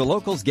Retreat is a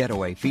locals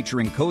getaway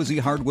featuring cozy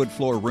hardwood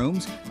floor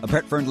rooms, a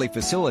pet-friendly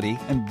facility,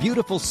 and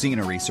beautiful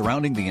scenery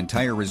surrounding the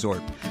entire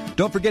resort.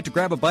 Don't forget to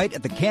grab a bite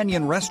at the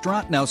Canyon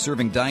Restaurant, now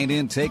serving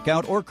dine-in,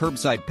 takeout, or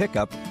curbside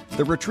pickup.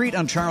 The Retreat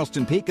on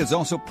Charleston Peak is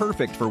also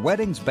perfect for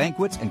weddings,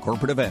 banquets, and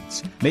corporate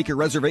events. Make your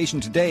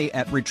reservation today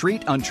at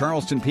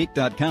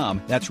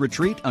retreatoncharlestonpeak.com. That's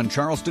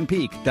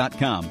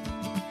retreatoncharlestonpeak.com.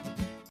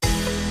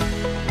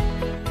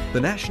 The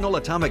National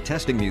Atomic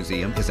Testing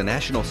Museum is a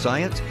national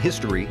science,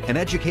 history, and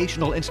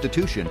educational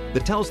institution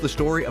that tells the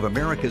story of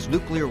America's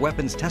nuclear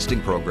weapons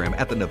testing program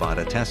at the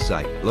Nevada test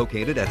site.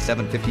 Located at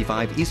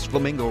 755 East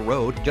Flamingo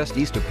Road, just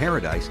east of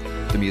Paradise,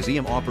 the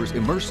museum offers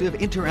immersive,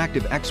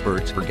 interactive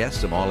experts for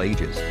guests of all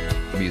ages.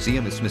 The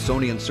museum is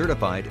Smithsonian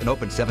certified and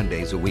open 7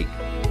 days a week.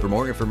 For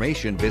more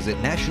information, visit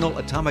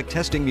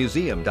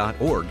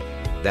nationalatomictestingmuseum.org.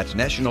 That's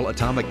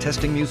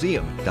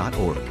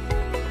nationalatomictestingmuseum.org.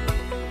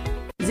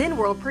 Zen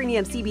World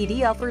Premium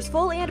CBD offers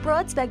full and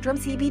broad spectrum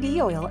CBD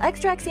oil,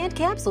 extracts, and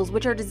capsules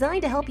which are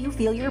designed to help you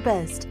feel your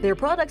best. Their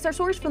products are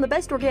sourced from the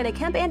best organic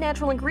hemp and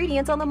natural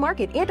ingredients on the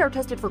market and are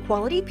tested for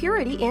quality,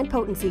 purity, and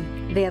potency.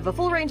 They have a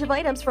full range of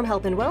items from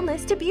health and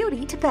wellness to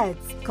beauty to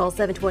pets. Call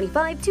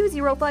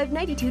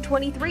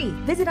 725-205-9223.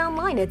 Visit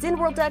online at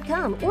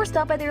zenworld.com or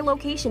stop by their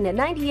location at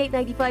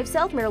 9895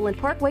 South Maryland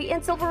Parkway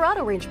and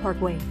Silverado Range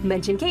Parkway.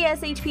 Mention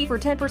KSHP for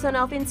 10%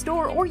 off in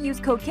store or use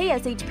code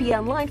KSHP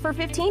online for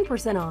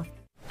 15% off.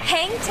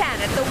 Hang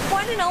 10 at the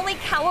one and only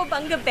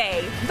Cowabunga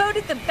Bay,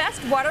 voted the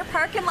best water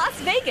park in Las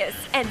Vegas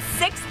and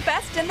 6th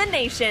best in the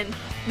nation.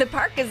 The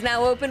park is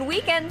now open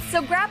weekends,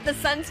 so grab the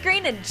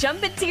sunscreen and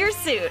jump into your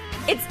suit.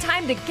 It's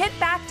time to get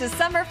back to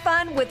summer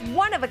fun with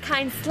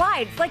one-of-a-kind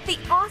slides like the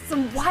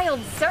awesome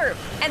Wild Surf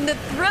and the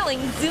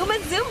thrilling Zuma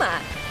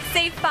Zuma.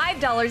 Save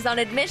 $5 on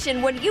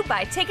admission when you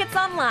buy tickets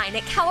online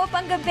at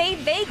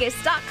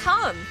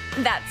CowabungaBayVegas.com.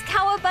 That's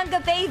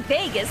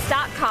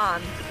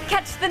CowabungaBayVegas.com.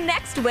 Catch the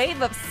next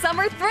wave of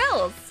summer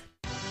thrills.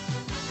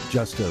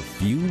 Just a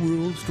few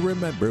rules to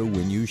remember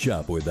when you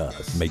shop with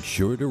us. Make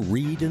sure to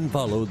read and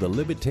follow the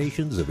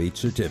limitations of each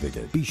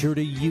certificate. Be sure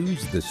to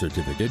use the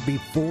certificate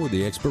before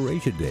the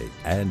expiration date.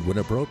 And when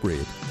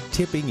appropriate,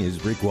 tipping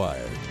is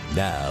required.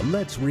 Now,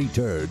 let's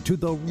return to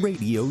the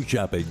Radio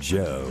Shopping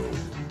Show.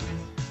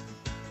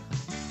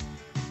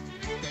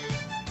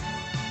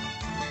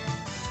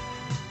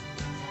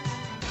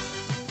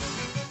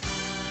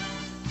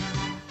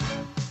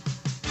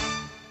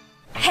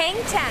 Hang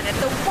 10 at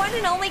the one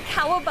and only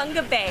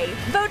Cowabunga Bay,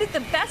 voted the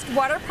best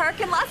water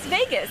park in Las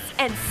Vegas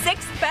and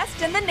 6th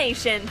best in the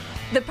nation.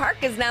 The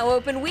park is now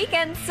open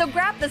weekends, so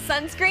grab the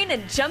sunscreen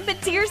and jump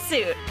into your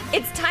suit.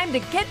 It's time to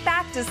get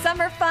back to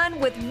summer fun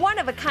with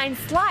one-of-a-kind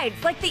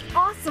slides like the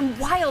awesome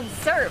Wild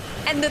Surf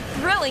and the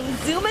thrilling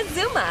Zuma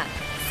Zuma.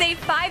 Save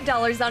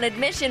 $5 on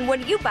admission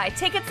when you buy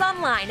tickets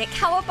online at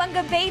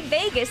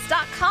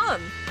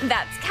CowabungaBayVegas.com.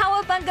 That's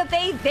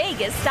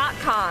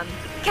CowabungaBayVegas.com.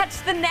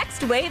 Catch the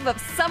next wave of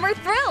summer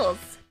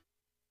thrills.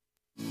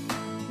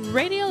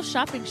 Radio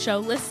Shopping Show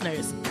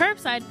listeners,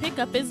 curbside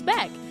pickup is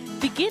back.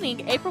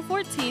 Beginning April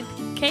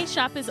 14th,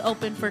 K-Shop is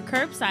open for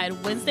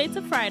curbside Wednesday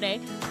to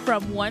Friday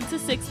from 1 to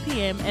 6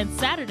 p.m. and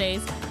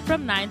Saturdays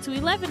from 9 to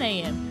 11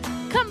 a.m.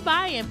 Come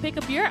by and pick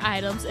up your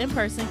items in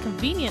person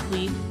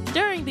conveniently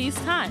during these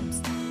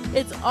times.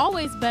 It's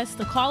always best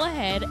to call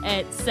ahead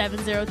at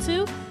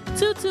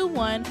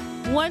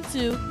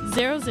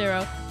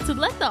 702-221-1200 to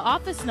let the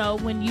office know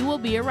when you will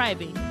be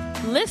arriving.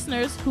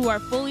 Listeners who are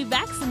fully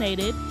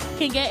vaccinated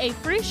can get a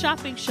free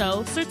shopping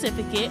show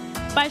certificate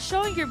by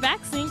showing your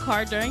vaccine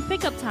card during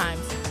pickup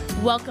times.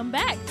 Welcome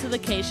back to the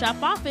K-Shop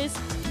office.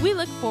 We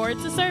look forward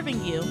to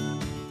serving you.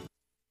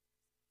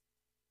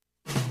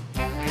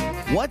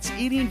 What's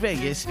Eating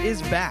Vegas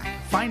is back.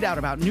 Find out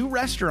about new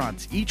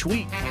restaurants each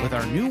week with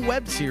our new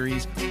web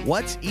series,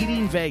 What's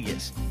Eating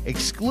Vegas,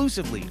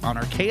 exclusively on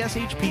our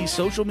KSHP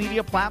social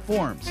media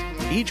platforms.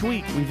 Each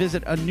week, we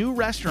visit a new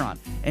restaurant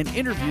and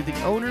interview the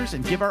owners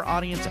and give our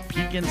audience a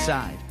peek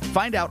inside.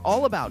 Find out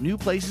all about new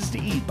places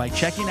to eat by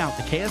checking out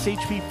the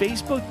KSHP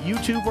Facebook,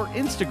 YouTube, or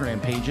Instagram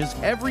pages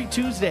every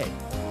Tuesday.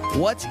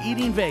 What's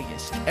Eating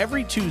Vegas,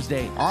 every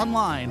Tuesday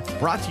online,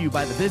 brought to you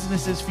by the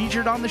businesses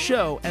featured on the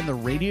show and the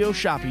Radio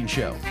Shopping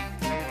Show.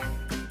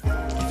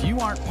 If you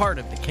aren't part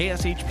of the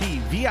KSHP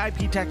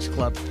VIP Text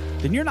Club,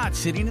 then you're not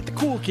sitting at the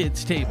cool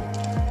kids table.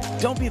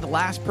 Don't be the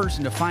last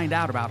person to find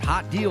out about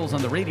hot deals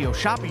on the Radio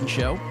Shopping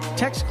Show.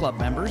 Text Club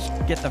members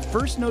get the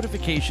first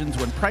notifications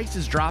when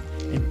prices drop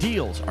and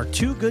deals are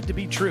too good to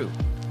be true.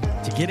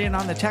 To get in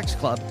on the Text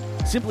Club,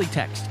 simply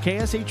text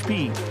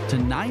KSHP to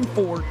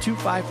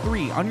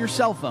 94253 on your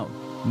cell phone.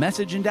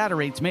 Message and data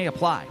rates may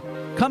apply.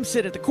 Come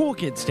sit at the cool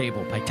kids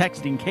table by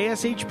texting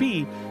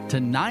KSHP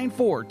to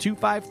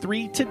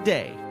 94253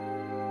 today.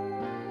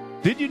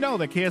 Did you know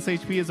that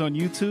KSHP is on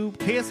YouTube?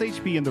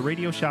 KSHP and the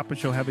Radio Shopping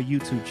Show have a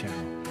YouTube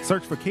channel.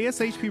 Search for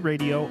KSHP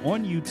Radio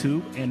on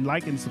YouTube and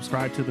like and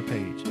subscribe to the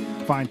page.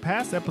 Find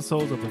past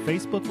episodes of the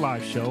Facebook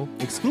Live show,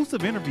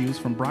 exclusive interviews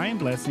from Brian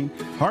Blessing,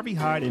 Harvey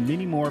Hyde, and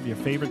many more of your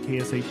favorite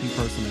KSHP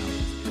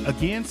personalities.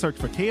 Again, search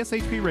for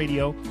KSHP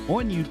Radio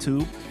on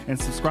YouTube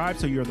and subscribe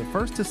so you're the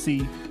first to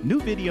see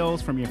new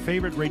videos from your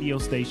favorite radio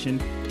station,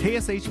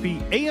 KSHP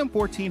AM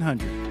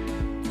 1400.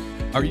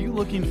 Are you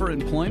looking for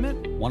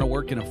employment? Want to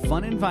work in a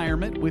fun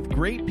environment with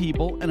great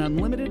people and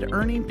unlimited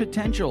earning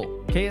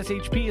potential?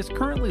 KSHP is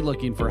currently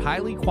looking for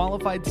highly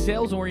qualified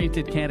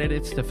sales-oriented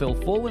candidates to fill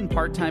full and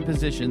part-time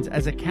positions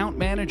as account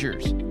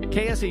managers.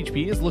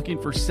 KSHP is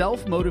looking for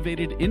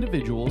self-motivated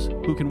individuals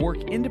who can work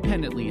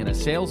independently in a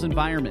sales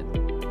environment.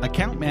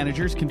 Account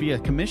managers can be a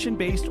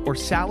commission-based or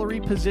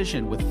salary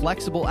position with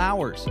flexible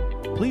hours.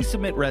 Please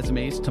submit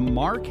resumes to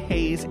Mark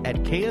Hayes at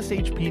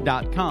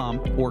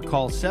kshp.com or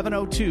call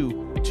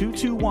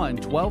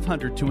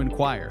 702-221-1200 to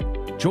inquire.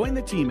 Join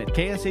the team at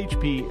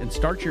KSHP and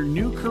start your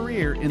new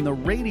career in the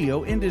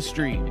radio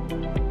industry.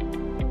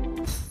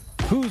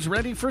 Who's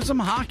ready for some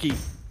hockey?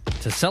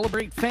 To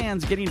celebrate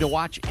fans getting to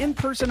watch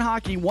in-person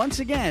hockey once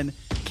again,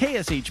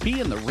 KSHP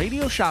and the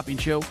Radio Shopping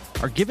Show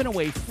are giving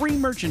away free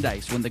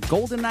merchandise when the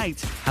Golden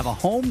Knights have a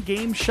home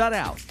game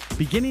shutout.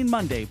 Beginning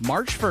Monday,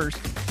 March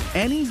 1st,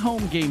 any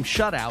home game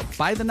shutout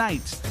by the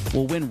Knights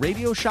will win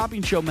Radio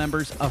Shopping Show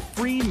members a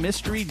free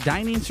mystery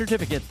dining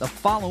certificate the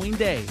following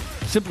day.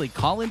 Simply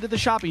call into the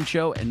shopping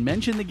show and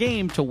mention the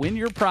game to win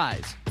your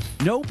prize.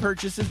 No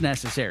purchase is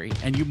necessary,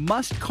 and you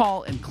must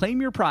call and claim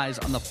your prize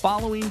on the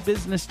following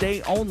business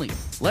day only.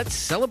 Let's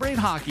celebrate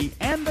hockey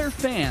and their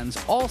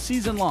fans all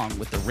season long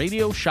with the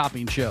Radio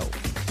Shopping Show.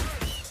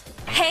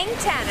 Hang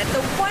 10 at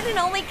the one and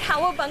only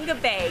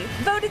Cowabunga Bay,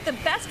 voted the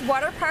best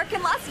water park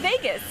in Las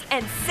Vegas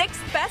and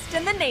 6th best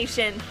in the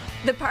nation.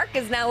 The park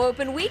is now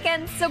open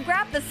weekends, so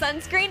grab the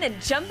sunscreen and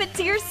jump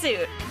into your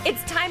suit.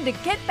 It's time to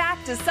get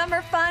back to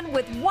summer fun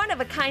with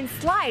one-of-a-kind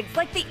slides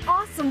like the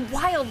awesome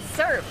Wild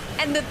Surf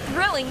and the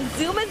thrilling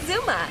Zuma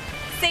Zuma.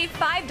 Save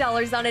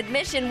 $5 on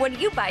admission when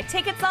you buy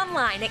tickets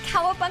online at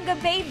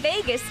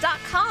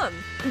CowabungaBayVegas.com.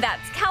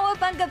 That's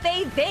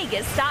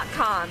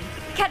CowabungaBayVegas.com.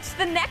 Catch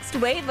the next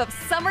wave of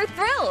summer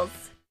thrills.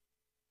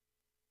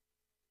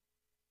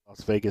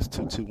 Las Vegas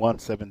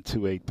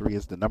 221-7283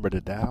 is the number to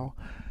dial.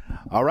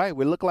 All right,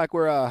 we look like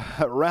we're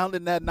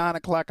rounding that 9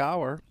 o'clock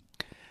hour.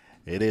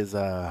 It is,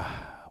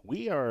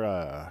 we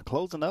are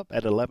closing up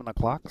at 11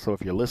 o'clock, so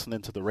if you're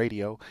listening to the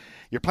radio,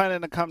 you're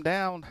planning to come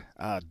down,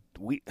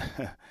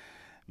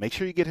 make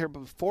sure you get here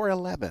before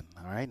 11,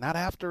 all right? Not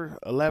after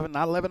 11,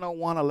 not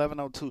 11:01,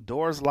 11:02.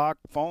 Doors locked,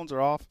 phones are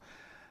off.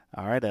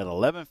 All right, at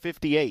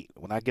 11:58,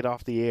 when I get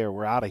off the air,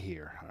 we're out of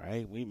here, all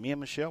right? Me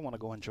and Michelle want to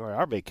go enjoy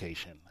our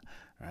vacation,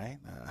 all right?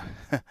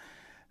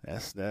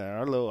 That's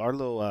our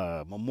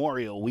little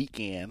Memorial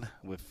weekend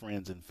with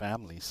friends and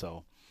family.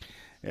 So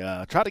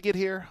try to get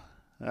here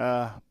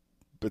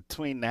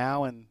between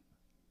now and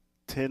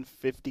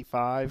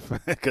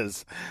 10:55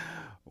 because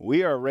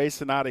we are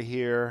racing out of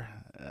here.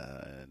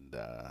 I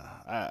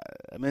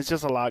mean, it's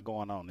just a lot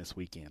going on this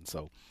weekend.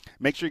 So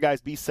make sure you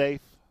guys be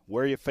safe.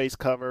 Wear your face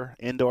cover,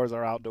 indoors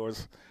or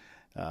outdoors.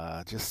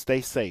 Just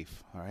stay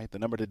safe, all right? The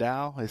number to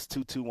dial is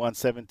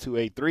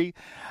 221-7283.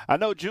 I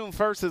know June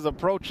 1st is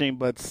approaching,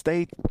 but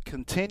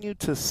continue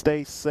to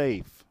stay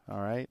safe,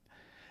 all right?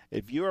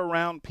 If you're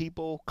around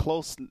people,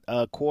 close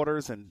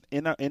quarters, and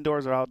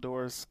indoors or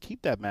outdoors,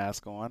 keep that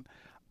mask on.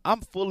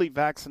 I'm fully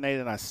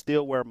vaccinated, and I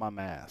still wear my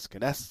mask,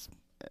 and that's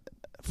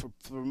for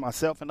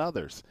myself and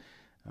others,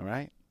 all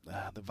right?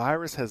 The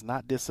virus has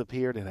not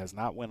disappeared. It has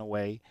not went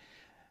away.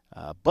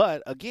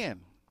 But,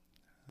 again,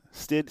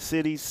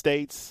 cities,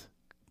 states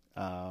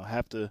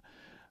have to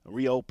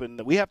reopen.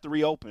 We have to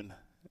reopen,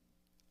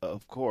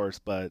 of course,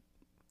 but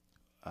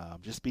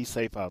just be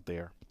safe out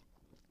there.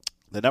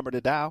 The number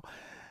to dial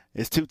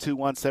is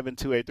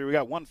 221-7283. We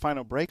got one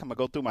final break. I'm going to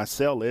go through my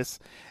sale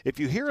list. If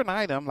you hear an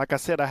item, like I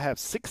said, I have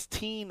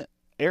 16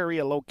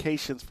 area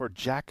locations for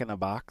Jack in the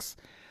Box.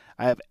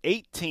 I have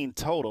 19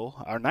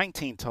 total. A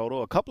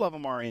couple of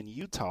them are in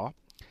Utah.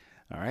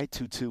 All right,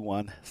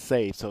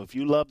 221-SAVE. So if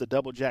you love the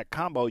Double Jack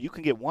combo, you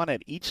can get one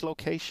at each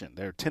location.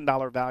 They're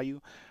 $10 value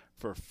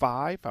for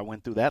 $5. I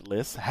went through that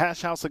list.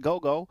 Hash House A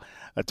Go-Go,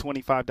 a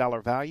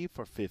 $25 value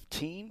for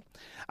 $15.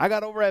 I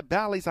got over at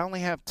Bally's. I only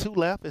have 2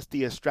 left. It's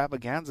the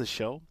Extravaganza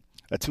Show,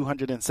 a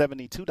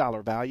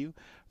 $272 value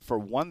for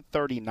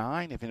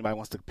 $139 if anybody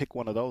wants to pick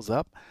one of those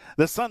up.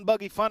 The Sun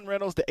Buggy Fun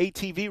Rentals, the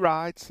ATV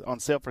rides, on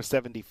sale for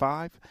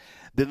 $75.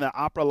 Then the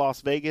Opera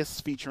Las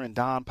Vegas featuring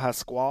Don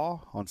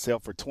Pasquale on sale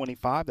for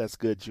 $25. That's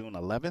good June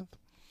 11th.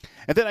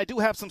 And then I do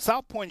have some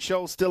South Point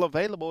shows still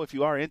available if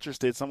you are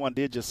interested. Someone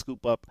did just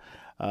scoop up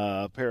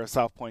a pair of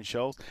South Point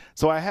shows.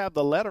 So I have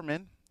the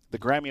Letterman, the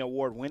Grammy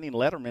Award-winning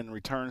Letterman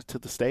returns to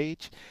the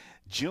stage.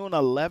 June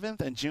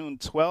 11th and June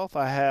 12th,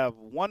 I have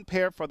one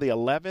pair for the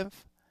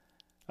 11th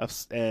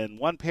and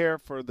one pair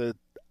for the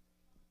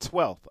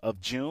 12th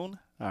of June.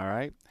 All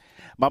right.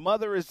 My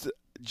mother is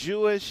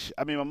Jewish.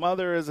 My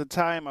mother is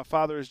Italian. My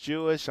father is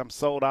Jewish. I'm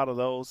sold out of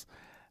those,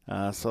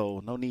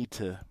 so no need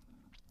to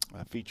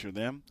feature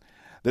them.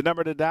 The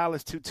number to dial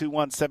is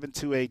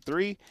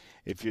 221-7283.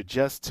 If you're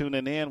just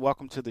tuning in,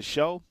 welcome to the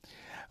show.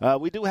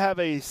 We do have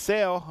a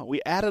sale.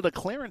 We added a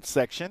clearance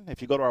section.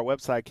 If you go to our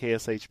website,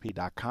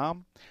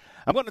 kshp.com.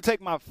 I'm going to take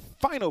my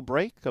final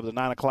break of the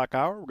 9 o'clock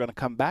hour. We're going to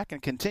come back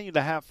and continue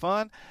to have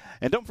fun.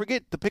 And don't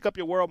forget to pick up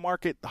your World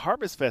Market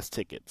Harvest Fest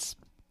tickets.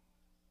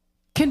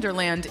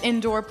 Kinderland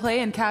Indoor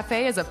Play and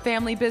Cafe is a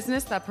family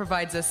business that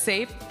provides a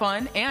safe,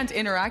 fun, and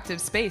interactive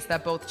space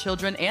that both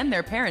children and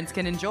their parents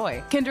can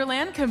enjoy.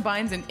 Kinderland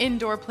combines an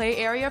indoor play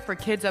area for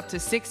kids up to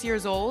 6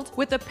 years old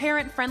with a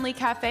parent-friendly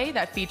cafe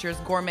that features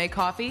gourmet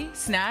coffee,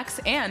 snacks,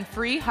 and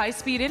free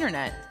high-speed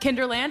internet.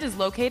 Kinderland is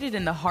located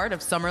in the heart of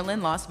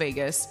Summerlin, Las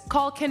Vegas.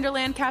 Call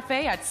Kinderland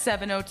Cafe at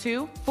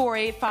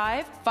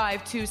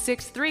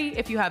 702-485-5263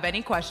 if you have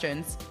any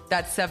questions.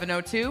 That's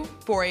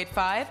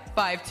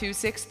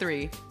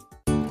 702-485-5263.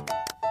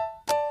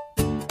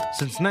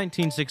 Since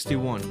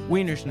 1961,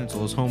 Wiener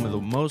Schnitzel is home of the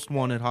most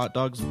wanted hot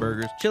dogs,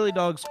 burgers, chili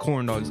dogs,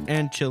 corn dogs,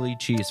 and chili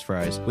cheese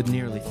fries. With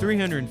nearly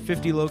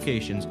 350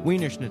 locations,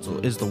 Wiener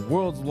Schnitzel is the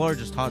world's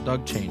largest hot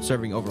dog chain,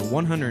 serving over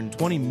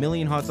 120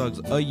 million hot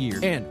dogs a year.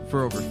 And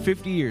for over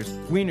 50 years,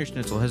 Wiener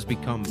Schnitzel has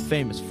become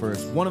famous for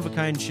its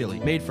one-of-a-kind chili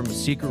made from a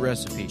secret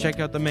recipe. Check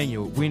out the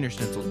menu at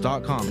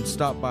wienerschnitzel.com and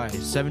stop by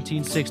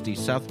 1760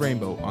 South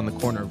Rainbow on the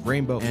corner of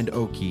Rainbow and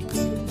Oakey.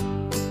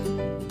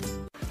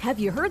 Have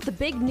you heard the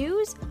big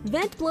news?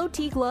 Vent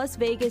Blotique Las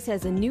Vegas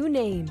has a new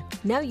name.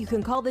 Now you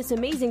can call this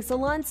amazing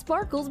salon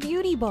Sparkles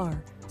Beauty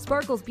Bar.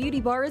 Sparkles Beauty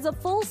Bar is a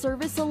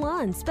full-service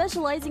salon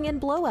specializing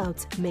in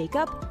blowouts,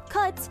 makeup,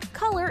 cuts,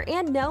 color,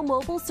 and now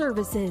mobile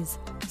services.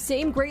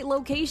 Same great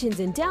locations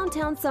in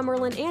downtown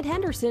Summerlin and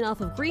Henderson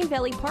off of Green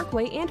Valley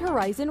Parkway and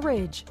Horizon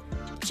Ridge.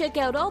 Check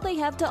out all they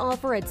have to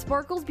offer at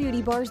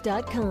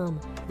sparklesbeautybars.com.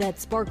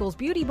 That's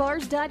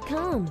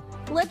sparklesbeautybars.com.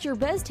 Let your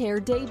best hair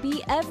day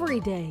be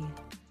every day.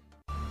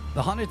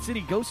 The Haunted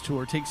City Ghost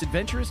Tour takes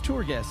adventurous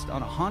tour guests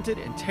on a haunted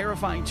and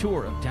terrifying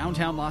tour of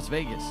downtown Las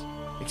Vegas.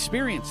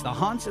 Experience the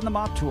Haunts and the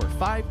Mob Tour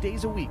 5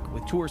 days a week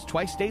with tours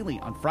twice daily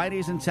on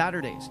Fridays and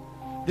Saturdays.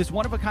 This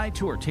one-of-a-kind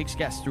tour takes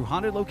guests through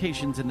haunted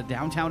locations in the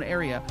downtown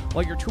area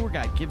while your tour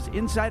guide gives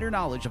insider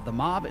knowledge of the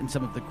mob and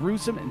some of the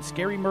gruesome and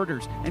scary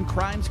murders and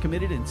crimes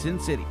committed in Sin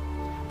City.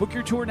 Book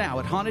your tour now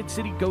at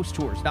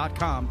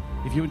HauntedCityGhostTours.com.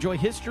 If you enjoy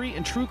history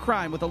and true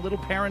crime with a little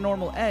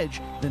paranormal edge,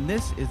 then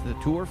this is the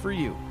tour for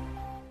you.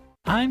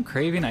 I'm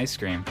craving ice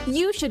cream.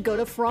 You should go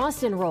to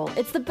Frost & Roll.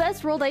 It's the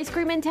best rolled ice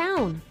cream in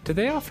town. Do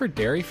they offer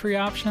dairy-free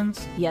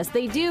options? Yes,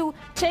 they do.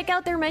 Check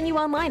out their menu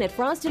online at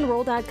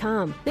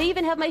frostandroll.com. They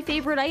even have my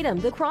favorite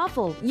item, the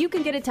Croffle. You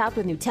can get it topped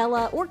with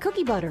Nutella or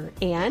cookie butter.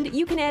 And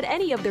you can add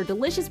any of their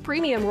delicious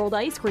premium rolled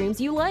ice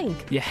creams you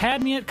like. You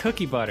had me at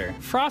cookie butter.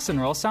 Frost &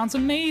 Roll sounds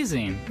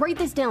amazing. Write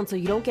this down so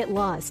you don't get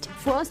lost.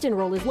 Frost &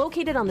 Roll is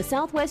located on the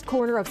southwest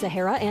corner of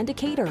Sahara and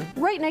Decatur,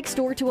 right next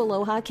door to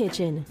Aloha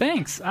Kitchen.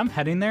 Thanks. I'm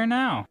heading there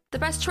now. The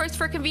best choice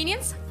for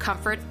convenience,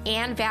 comfort,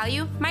 and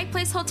value, My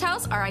Place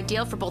hotels are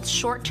ideal for both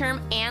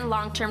short-term and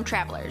long-term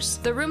travelers.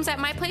 The rooms at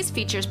My Place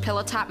features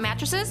pillow-top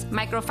mattresses,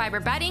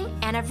 microfiber bedding,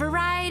 and a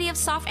variety of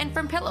soft and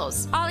firm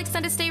pillows. All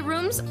extended stay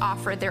rooms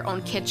offer their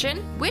own kitchen,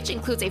 which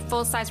includes a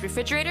full-size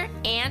refrigerator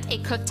and a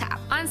cooktop.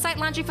 On-site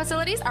laundry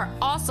facilities are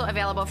also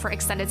available for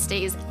extended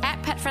stays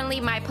at pet-friendly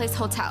My Place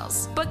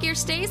hotels. Book your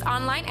stays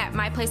online at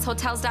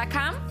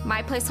myplacehotels.com.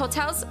 My Place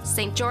Hotels,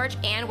 St. George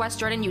and West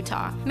Jordan,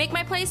 Utah. Make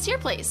My Place your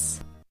place.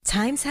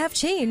 Times have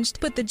changed,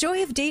 but the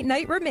joy of date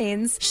night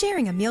remains.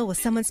 Sharing a meal with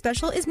someone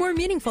special is more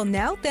meaningful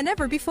now than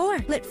ever before.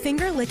 Let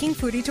Finger Licking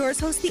Foodie Tours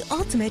host the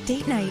ultimate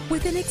date night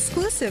with an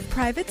exclusive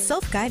private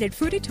self-guided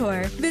foodie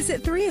tour.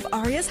 Visit 3 of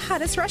Aria's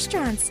hottest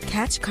restaurants.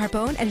 Catch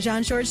Carbone and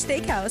Jean-Georges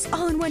Steakhouse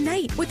all in one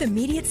night with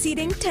immediate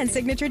seating, 10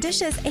 signature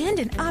dishes, and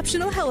an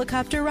optional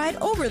helicopter ride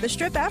over the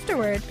strip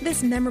afterward.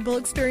 This memorable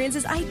experience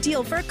is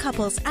ideal for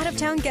couples,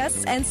 out-of-town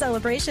guests, and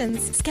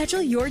celebrations.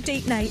 Schedule your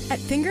date night at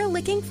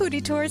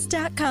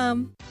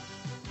fingerlickingfoodietours.com.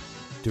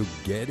 To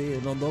get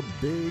in on the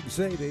big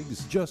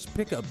savings, just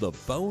pick up the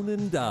phone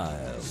and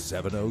dial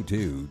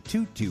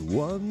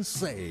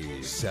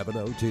 702-221-SAVE,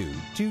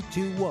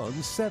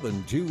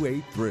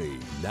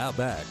 702-221-7283. Now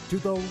back to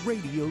the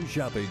Radio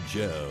Shopping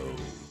Show.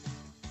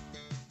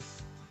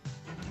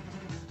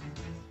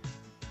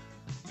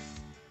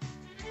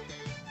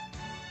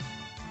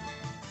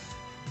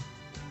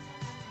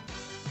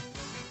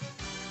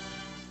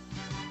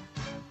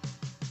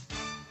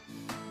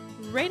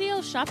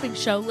 Radio Shopping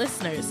Show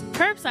listeners,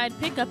 curbside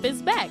pickup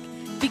is back.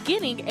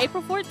 Beginning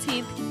April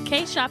 14th,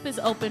 K-Shop is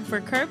open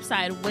for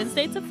curbside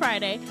Wednesday to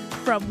Friday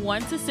from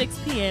 1 to 6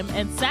 p.m.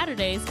 and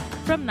Saturdays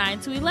from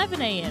 9 to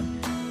 11 a.m.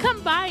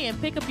 Come by and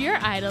pick up your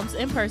items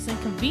in person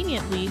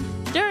conveniently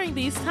during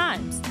these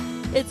times.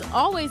 It's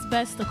always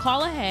best to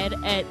call ahead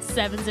at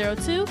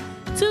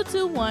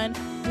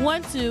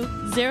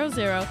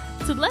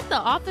 702-221-1200 to let the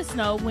office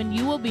know when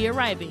you will be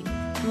arriving.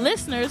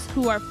 Listeners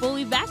who are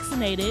fully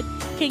vaccinated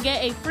can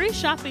get a free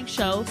shopping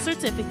show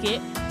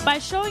certificate by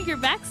showing your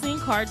vaccine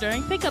card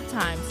during pickup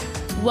times.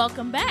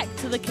 Welcome back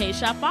to the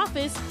K-Shop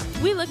office.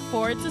 We look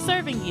forward to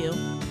serving you.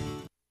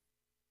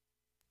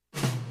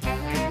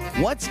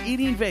 What's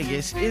Eating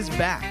Vegas is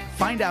back.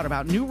 Find out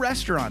about new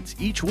restaurants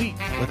each week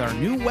with our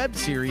new web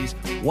series,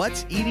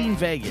 What's Eating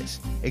Vegas,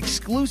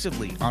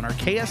 exclusively on our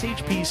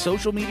KSHP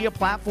social media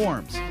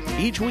platforms.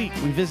 Each week,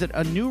 we visit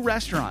a new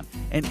restaurant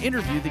and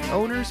interview the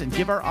owners and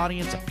give our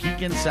audience a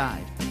peek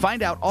inside.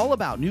 Find out all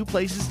about new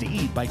places to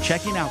eat by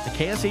checking out the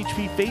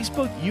KSHP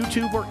Facebook,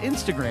 YouTube, or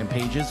Instagram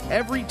pages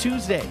every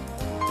Tuesday.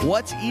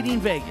 What's Eating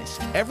Vegas,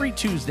 every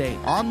Tuesday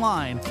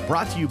online,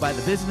 brought to you by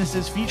the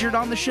businesses featured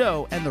on the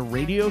show and the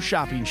Radio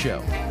Shopping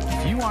Show.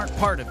 If you aren't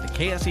part of the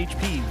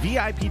KSHP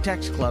VIP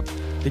Text Club,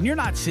 then you're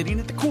not sitting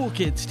at the cool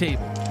kids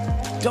table.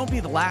 Don't be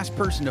the last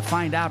person to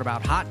find out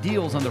about hot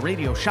deals on the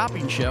Radio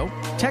Shopping Show.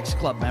 Text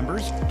Club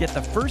members get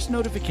the first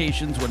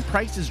notifications when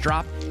prices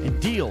drop and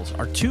deals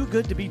are too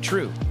good to be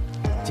true.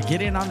 To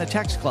get in on the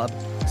Text Club,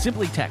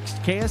 simply text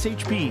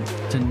KSHP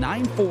to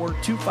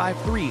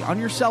 94253 on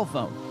your cell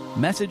phone.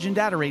 Message and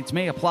data rates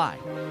may apply.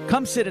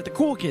 Come sit at the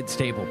cool kids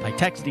table by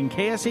texting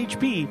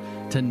KSHP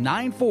to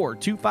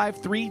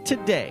 94253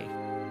 today.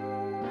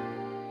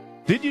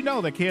 Did you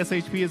know that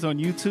KSHP is on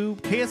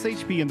YouTube?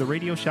 KSHP and the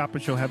Radio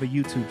Shopping Show have a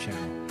YouTube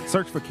channel.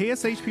 Search for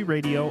KSHP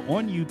Radio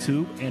on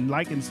YouTube and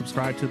like and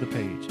subscribe to the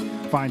page.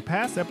 Find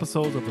past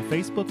episodes of the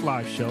Facebook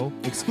Live show,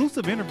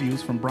 exclusive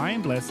interviews from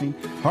Brian Blessing,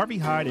 Harvey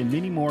Hyde, and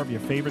many more of your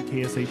favorite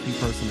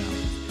KSHP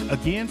personalities.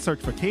 Again,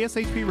 search for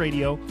KSHP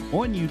Radio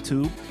on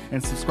YouTube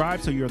and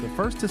subscribe so you're the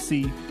first to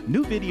see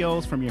new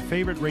videos from your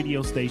favorite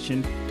radio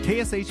station,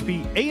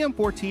 KSHP AM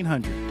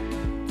 1400.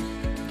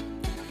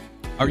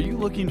 Are you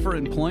looking for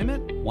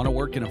employment? Want to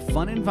work in a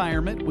fun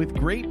environment with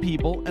great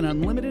people and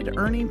unlimited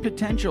earning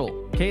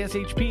potential?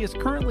 KSHP is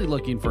currently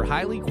looking for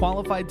highly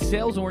qualified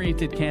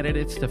sales-oriented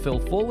candidates to fill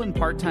full and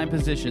part-time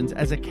positions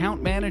as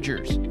account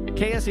managers.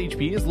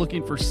 KSHP is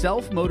looking for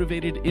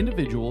self-motivated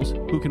individuals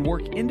who can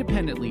work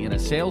independently in a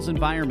sales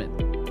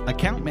environment.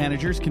 Account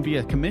managers can be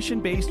a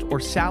commission-based or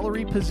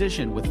salary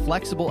position with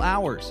flexible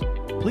hours.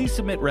 Please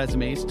submit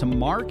resumes to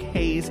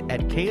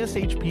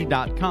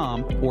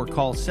markhayes@kshp.com or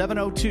call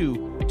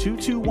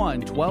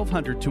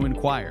 702-221-1200 to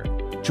inquire.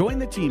 Join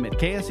the team at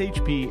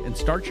KSHP and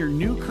start your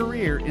new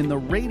career in the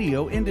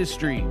radio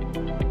industry.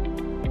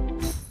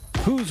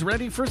 Who's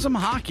ready for some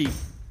hockey?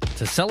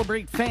 To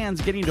celebrate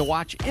fans getting to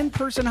watch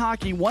in-person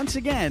hockey once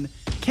again,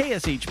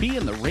 KSHP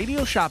and the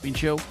Radio Shopping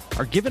Show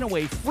are giving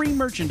away free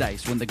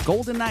merchandise when the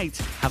Golden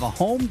Knights have a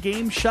home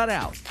game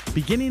shutout.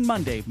 Beginning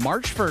Monday,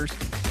 March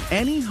 1st,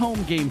 any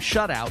home game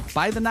shutout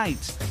by the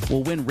Knights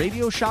will win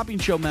Radio Shopping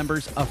Show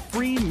members a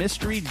free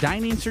mystery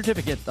dining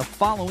certificate the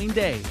following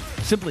day.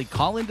 Simply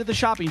call into the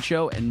shopping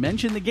show and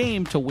mention the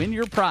game to win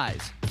your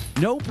prize.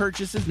 No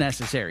purchase is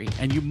necessary,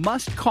 and you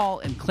must call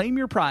and claim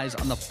your prize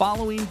on the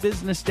following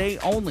business day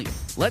only.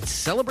 Let's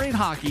celebrate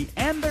hockey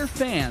and their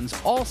fans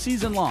all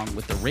season long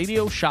with the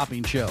Radio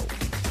Shopping Show.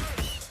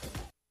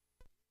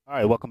 All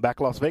right, welcome back,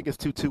 Las Vegas,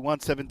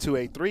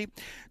 221-7283.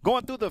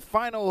 Going through the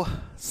final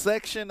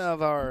section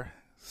of our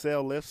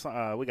sale list.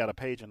 We got a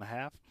page and a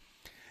half.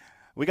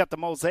 We got the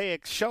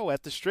Mosaic show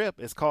at the Strip.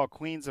 It's called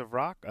Queens of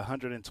Rock,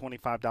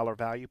 $125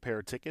 value pair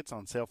of tickets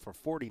on sale for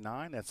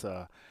 $49. That's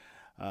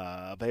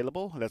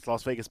available. That's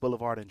Las Vegas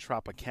Boulevard in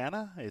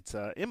Tropicana. It's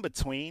in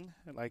between,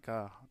 like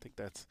I think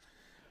that's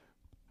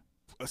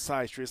a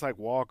side street. It's like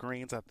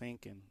Walgreens, I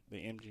think, and the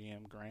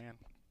MGM Grand.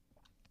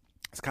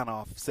 It's kind of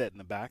offset in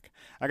the back.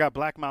 I got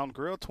Black Mountain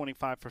Grill,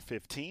 25 for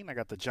 $15. I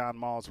got the John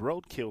Malls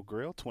Roadkill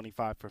Grill,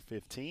 25 for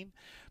 $15.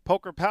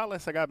 Poker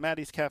Palace, I got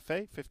Maddie's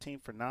Cafe, 15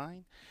 for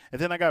 $9.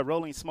 And then I got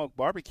Rolling Smoke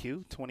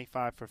Barbecue,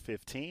 25 for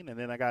 $15. And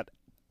then I got,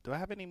 do I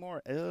have any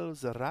more? El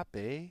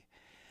Zarape.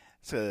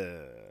 It's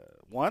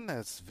one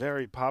that's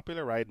very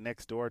popular right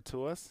next door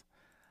to us.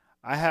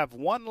 I have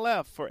one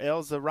left for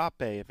El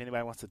Zarape if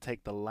anybody wants to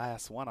take the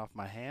last one off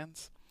my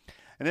hands.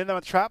 And then in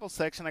the travel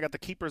section, I got the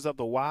Keepers of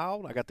the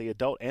Wild. I got the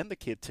adult and the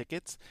kid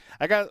tickets.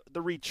 I got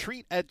the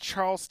Retreat at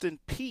Charleston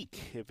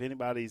Peak. If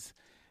anybody's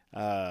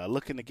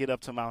looking to get up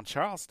to Mount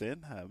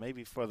Charleston,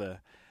 maybe for the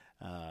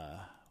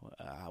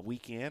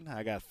weekend,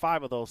 I got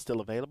 5 of those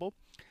still available.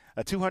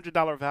 A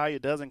 $200 value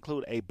does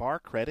include a bar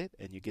credit,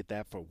 and you get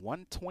that for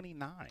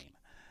 $129.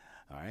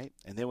 All right,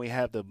 and then we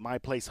have the My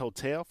Place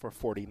Hotel for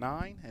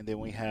 $49, and then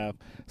we have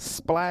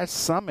Splash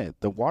Summit,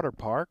 the water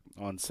park,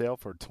 on sale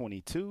for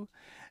 $22,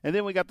 and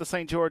then we got the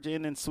St. George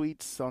Inn and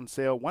Suites on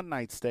sale, one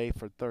night stay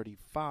for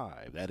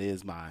 $35. That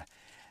is my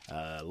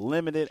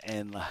limited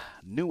and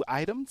new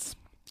items.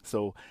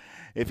 So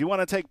if you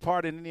want to take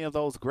part in any of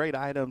those great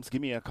items,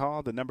 give me a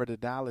call. The number to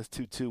dial is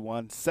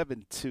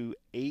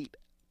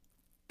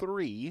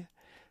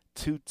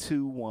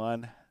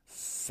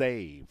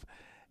 221-7283-221-SAVE.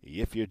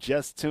 If you're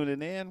just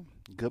tuning in,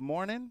 good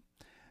morning.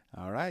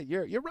 All right,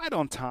 you're right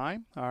on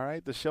time. All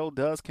right, the show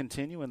does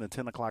continue in the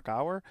 10 o'clock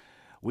hour.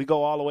 We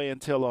go all the way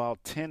until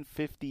about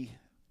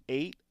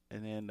 10:58,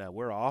 and then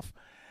we're off.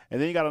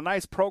 And then you got a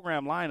nice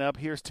program lineup.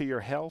 Here's to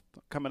Your Health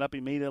coming up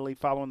immediately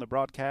following the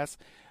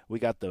broadcast. We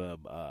got the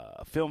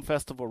Film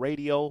Festival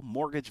Radio,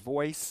 Mortgage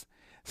Voice,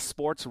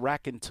 Sports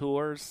Rack and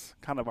Tours,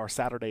 kind of our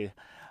Saturday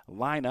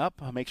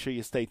lineup. Make sure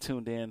you stay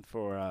tuned in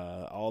for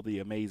all the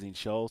amazing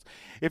shows.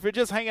 If you're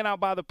just hanging out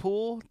by the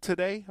pool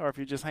today, or if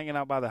you're just hanging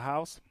out by the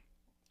house,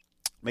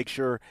 make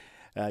sure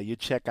you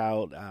check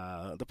out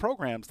the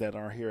programs that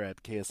are here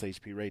at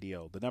KSHP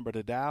Radio. The number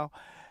to dial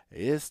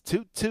is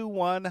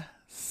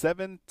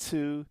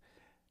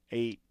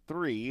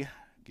 221-7283.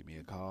 Give me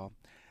a call.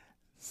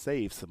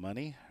 Save some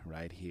money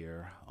right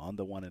here on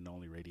the one and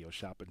only Radio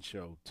Shopping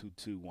Show,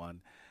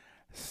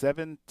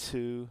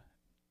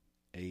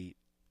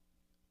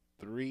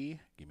 221-7283.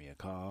 Give me a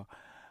call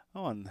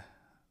on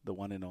the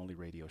one and only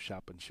Radio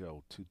Shopping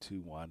Show,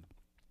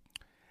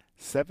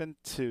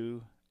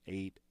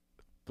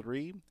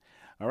 221-7283.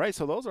 All right,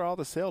 so those are all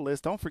the sale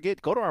lists. Don't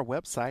forget, go to our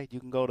website. You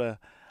can go to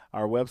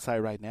our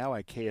website right now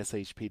at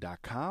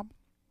kshp.com.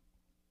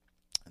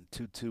 And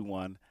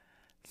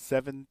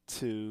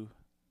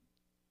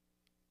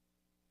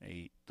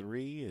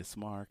 221-7283 is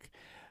Mark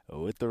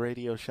with the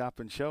Radio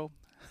Shopping Show.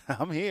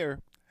 I'm here.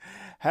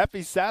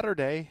 Happy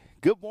Saturday.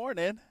 Good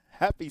morning.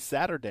 Happy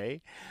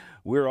Saturday.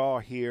 We're all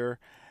here.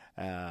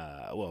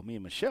 Well, me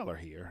and Michelle are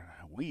here.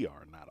 We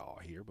are not all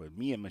here, but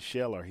me and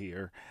Michelle are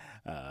here.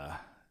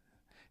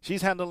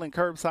 She's handling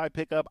curbside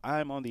pickup.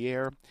 I'm on the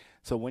air.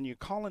 So when you're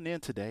calling in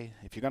today,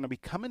 if you're going to be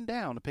coming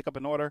down to pick up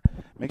an order,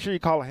 make sure you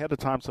call ahead of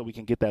time so we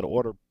can get that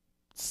order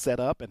set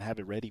up and have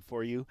it ready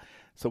for you.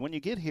 So when you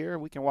get here,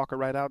 we can walk it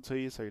right out to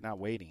you so you're not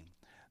waiting.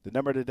 The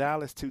number to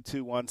dial is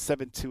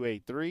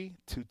 221-7283,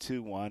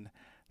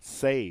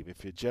 221-SAVE.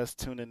 If you're just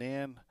tuning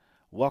in,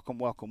 welcome,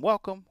 welcome,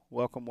 welcome,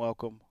 welcome,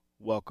 welcome,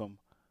 welcome,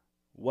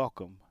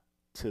 welcome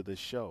to the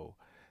show.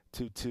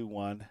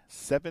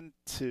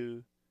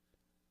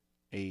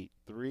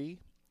 221-7283.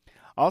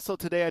 Also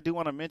today, I do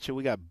want to mention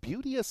we got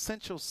Beauty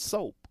Essential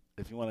Soap.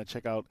 If you want to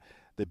check out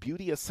the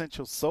Beauty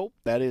Essential Soap,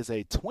 that is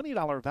a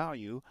 $20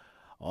 value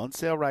on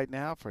sale right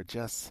now for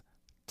just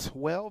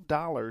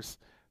 $12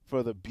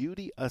 for the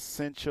Beauty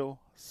Essential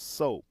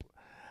Soap.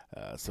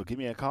 So give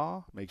me a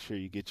call. Make sure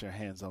you get your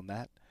hands on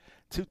that.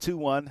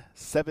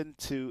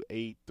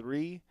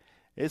 221-7283.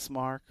 It's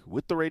Mark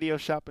with the Radio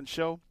Shopping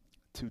Show.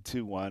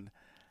 221-7283.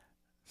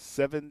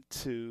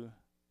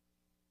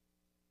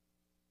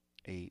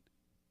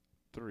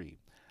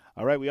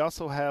 All right, we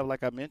also have,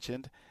 like I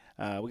mentioned,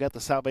 we got the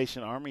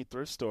Salvation Army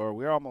thrift store.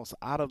 We're almost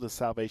out of the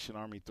Salvation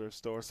Army thrift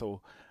store,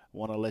 so I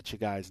want to let you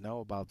guys know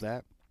about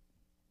that.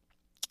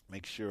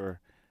 Make sure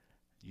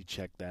you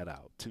check that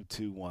out.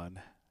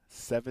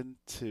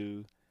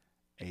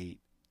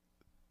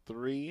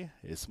 221-7283.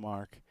 It's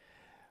Mark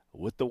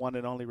with the one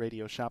and only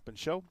Radio Shopping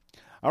Show.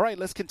 All right,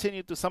 let's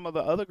continue to some of the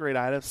other great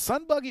items.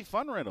 Sun Buggy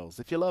Fun Rentals.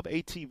 If you love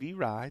ATV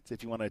rides,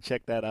 if you want to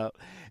check that out.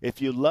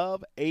 If you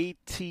love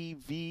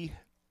ATV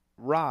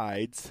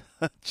rides,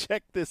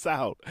 check this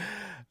out.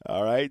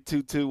 All right,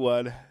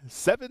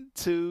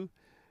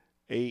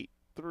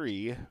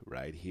 221-7283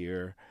 right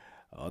here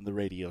on the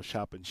Radio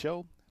Shopping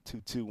Show.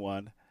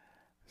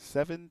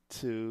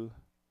 221-7283.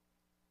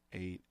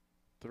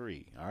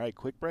 All right,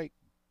 quick break.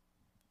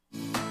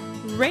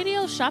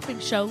 Radio Shopping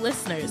Show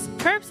listeners,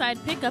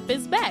 curbside pickup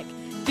is back.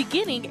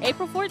 Beginning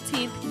April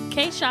 14th,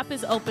 K-Shop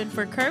is open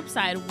for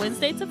curbside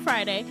Wednesday to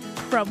Friday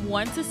from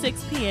 1 to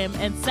 6 p.m.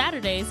 and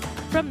Saturdays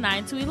from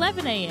 9 to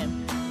 11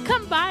 a.m.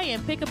 Come by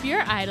and pick up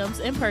your items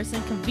in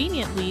person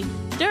conveniently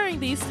during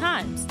these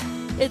times.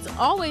 It's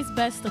always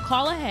best to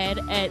call ahead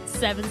at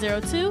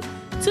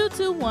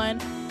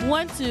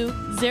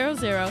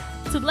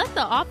 702-221-1200 to let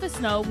the office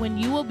know when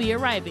you will be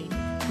arriving.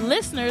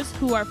 Listeners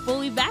who are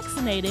fully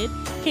vaccinated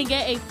can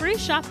get a free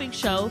shopping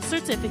show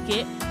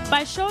certificate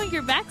by showing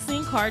your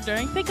vaccine card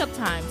during pickup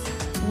times.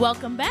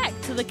 Welcome back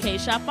to the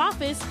K-Shop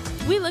office.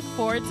 We look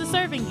forward to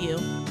serving you.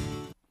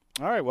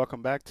 All right,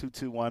 welcome back,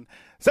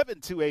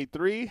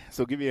 221-7283.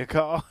 So give me a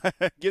call.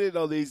 Get in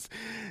on these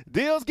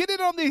deals. Get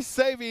in on these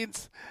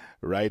savings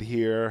right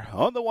here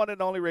on the one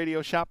and only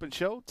Radio Shopping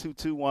Show,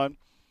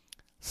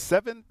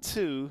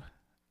 221-7283.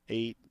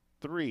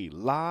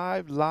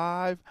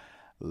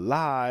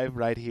 Live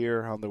right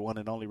here on the one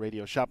and only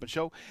Radio Shopping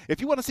Show. If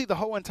you want to see the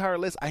whole entire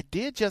list, I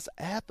did just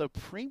add the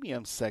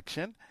premium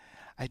section.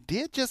 I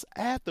did just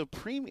add the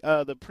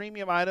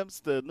premium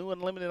items, the new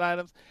unlimited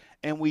items,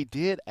 and we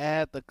did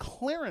add the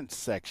clearance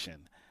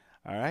section.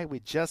 All right, we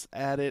just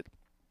added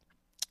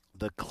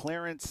the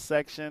clearance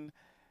section.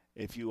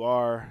 If you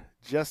are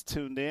just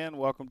tuned in,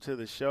 welcome to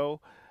the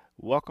show.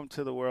 Welcome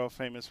to the world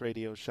famous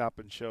Radio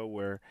Shopping Show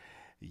where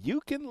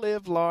you can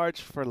live large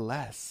for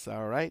less.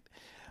 All right.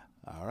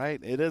 All right,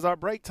 it is our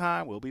break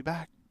time. We'll be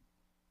back.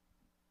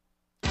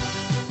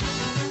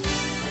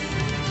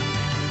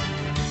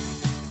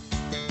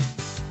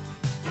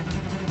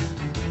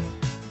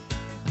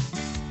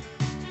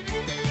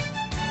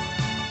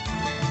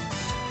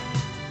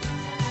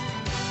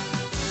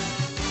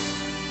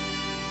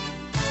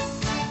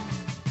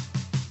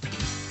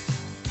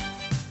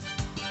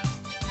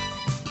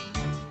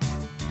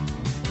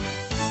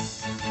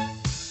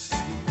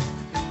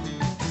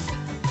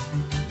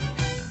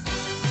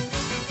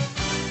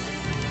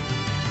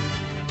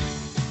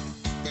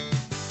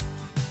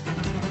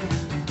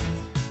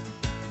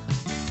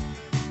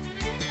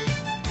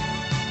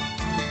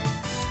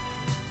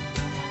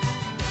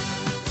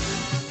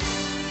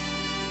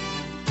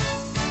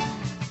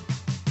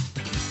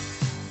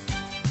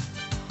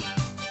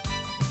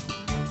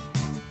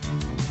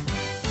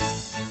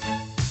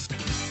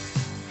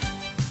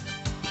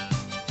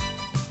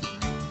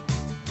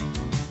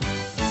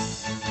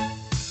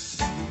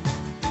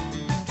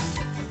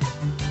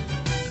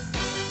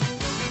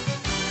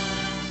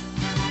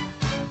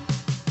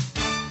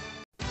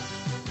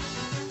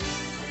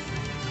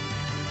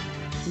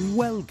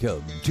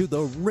 Welcome to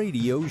the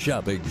Radio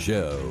Shopping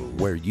Show,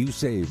 where you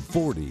save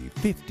 40,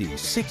 50,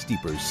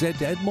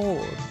 60% and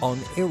more on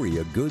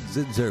area goods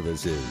and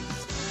services.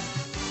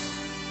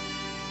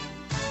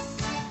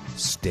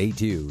 Stay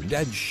tuned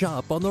and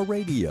shop on the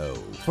radio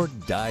for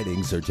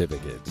dining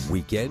certificates,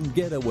 weekend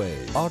getaway,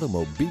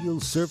 automobile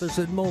service,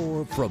 and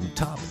more from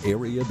top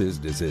area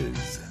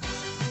businesses.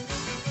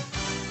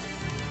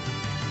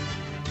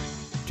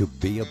 To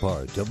be a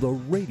part of the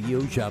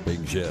Radio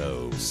Shopping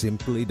Show,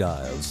 simply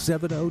dial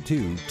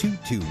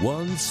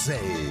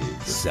 702-221-SAVE,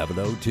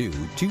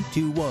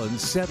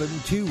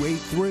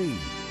 702-221-7283.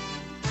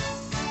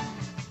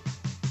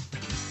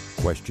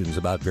 Questions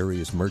about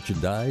various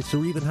merchandise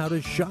or even how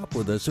to shop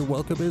with us are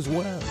welcome as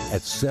well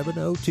at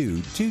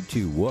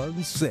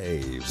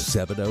 702-221-SAVE,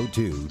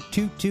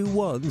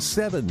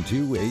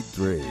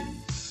 702-221-7283.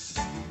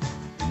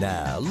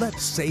 Now,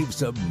 let's save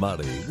some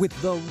money with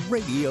the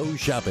Radio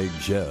Shopping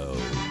Show.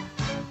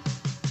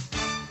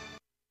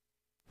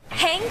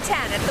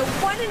 Hangtown at the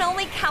one and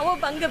only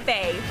Cowabunga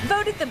Bay,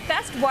 voted the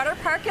best water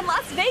park in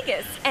Las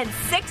Vegas and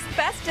 6th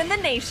best in the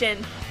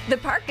nation. The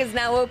park is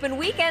now open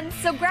weekends,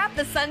 so grab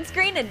the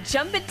sunscreen and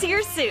jump into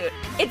your suit.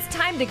 It's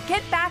time to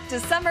get back to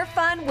summer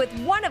fun with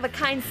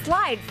one-of-a-kind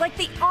slides like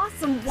the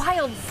awesome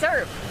Wild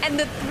Surf and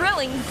the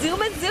thrilling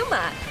Zuma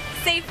Zuma.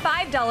 Save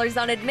 $5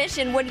 on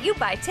admission when you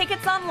buy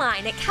tickets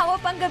online at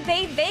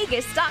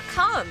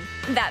CowabungaBayVegas.com.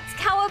 That's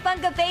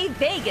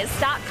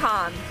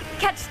CowabungaBayVegas.com.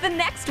 Catch the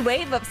next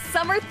wave of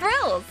summer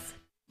thrills.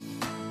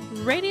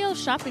 Radio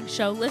Shopping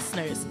Show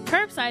listeners,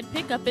 curbside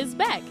pickup is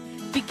back.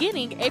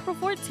 Beginning April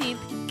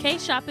 14th,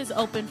 K-Shop is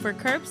open for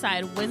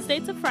curbside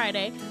Wednesday to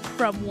Friday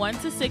from 1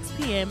 to 6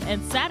 p.m.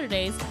 and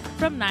Saturdays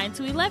from 9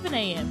 to 11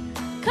 a.m.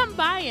 Come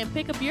by and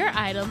pick up your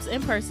items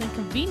in person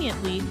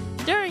conveniently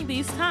during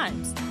these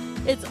times.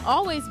 It's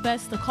always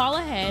best to call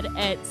ahead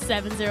at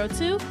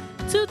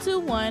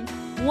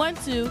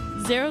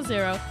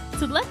 702-221-1200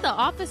 to let the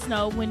office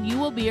know when you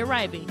will be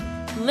arriving.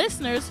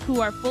 Listeners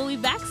who are fully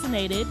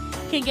vaccinated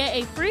can get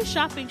a free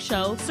shopping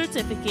show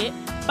certificate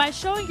by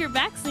showing your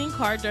vaccine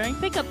card during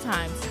pickup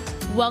times.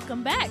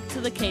 Welcome back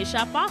to the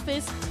K-Shop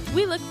office.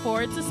 We look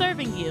forward to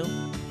serving you.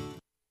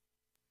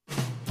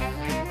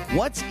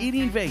 What's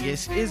Eating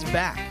Vegas is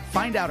back.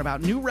 Find out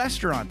about new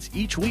restaurants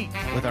each week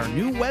with our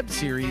new web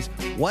series,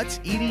 What's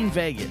Eating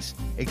Vegas,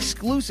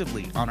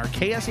 exclusively on our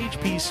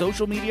KSHP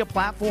social media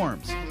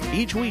platforms.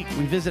 Each week,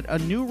 we visit a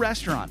new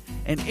restaurant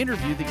and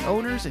interview the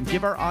owners and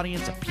give our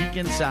audience a peek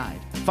inside.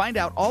 Find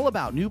out all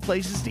about new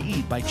places to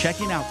eat by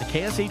checking out the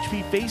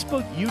KSHP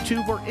Facebook,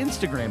 YouTube, or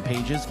Instagram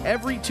pages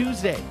every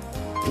Tuesday.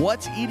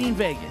 What's Eating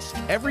Vegas,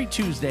 every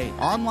Tuesday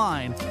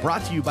online,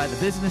 brought to you by the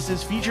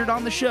businesses featured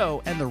on the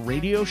show and the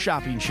Radio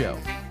Shopping Show.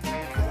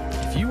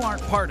 If you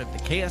aren't part of the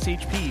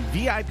KSHP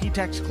VIP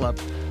Text Club,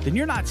 then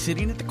you're not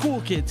sitting at the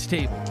cool kids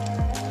table.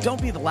 Don't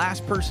be the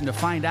last person to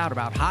find out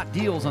about hot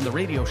deals on the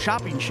Radio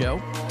Shopping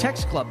Show.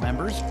 Text Club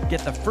members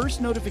get the first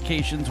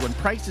notifications when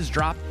prices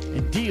drop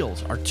and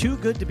deals are too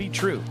good to be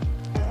true.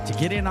 To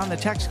get in on the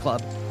Text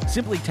Club,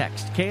 simply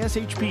text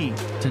KSHP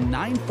to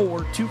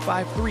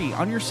 94253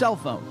 on your cell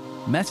phone.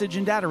 Message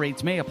and data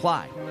rates may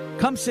apply.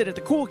 Come sit at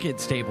the cool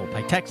kids table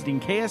by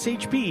texting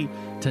KSHP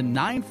to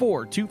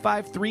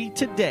 94253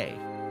 today.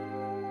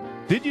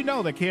 Did you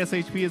know that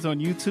KSHP is on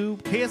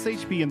YouTube?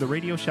 KSHP and the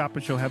Radio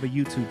Shopping Show have a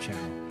YouTube channel.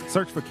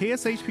 Search for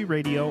KSHP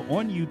Radio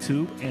on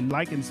YouTube and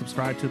like and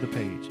subscribe to the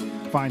page.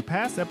 Find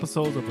past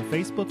episodes of the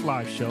Facebook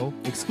Live show,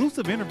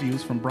 exclusive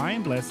interviews from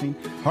Brian Blessing,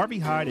 Harvey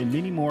Hyde, and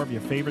many more of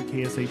your favorite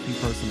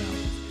KSHP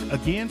personalities.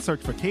 Again,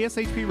 search for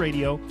KSHP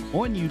Radio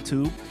on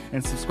YouTube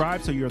and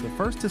subscribe so you're the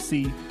first to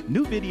see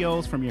new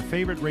videos from your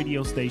favorite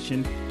radio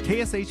station,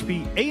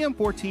 KSHP AM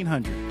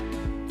 1400.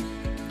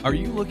 Are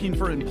you looking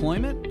for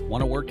employment?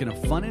 Want to work in a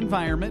fun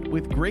environment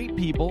with great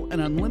people and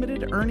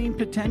unlimited earning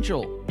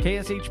potential?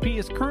 KSHP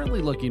is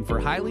currently looking for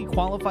highly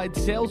qualified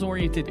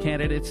sales-oriented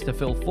candidates to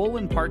fill full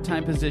and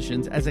part-time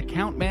positions as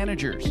account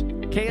managers.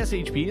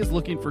 KSHP is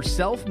looking for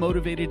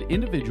self-motivated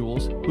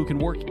individuals who can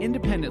work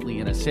independently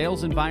in a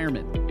sales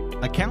environment.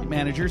 Account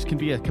managers can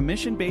be a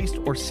commission-based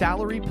or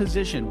salary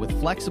position with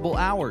flexible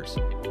hours.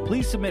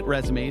 Please submit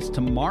resumes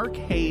to Mark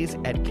Hayes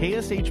at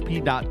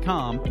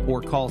kshp.com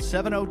or call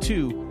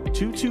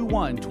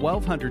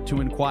 702-221-1200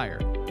 to inquire.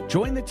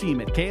 Join the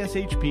team at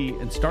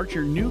KSHP and start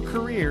your new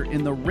career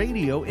in the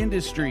radio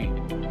industry.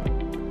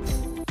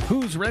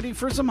 Who's ready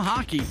for some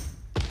hockey?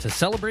 To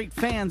celebrate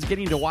fans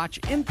getting to watch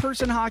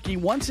in-person hockey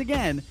once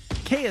again,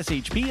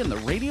 KSHP and the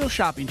Radio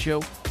Shopping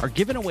Show are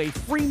giving away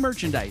free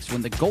merchandise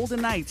when the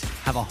Golden Knights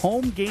have a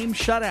home game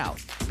shutout.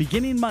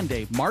 Beginning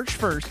Monday, March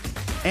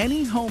 1st,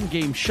 any home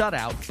game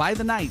shutout by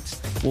the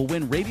Knights will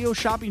win Radio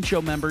Shopping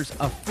Show members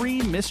a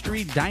free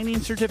mystery dining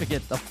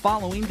certificate the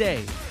following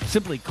day.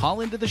 Simply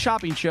call into the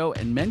shopping show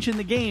and mention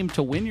the game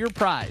to win your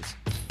prize.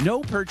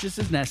 No purchase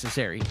is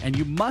necessary, and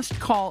you must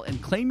call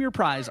and claim your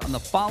prize on the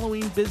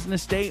following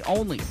business day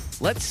only.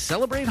 Let's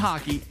celebrate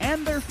hockey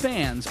and their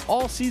fans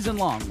all season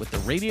long with the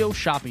Radio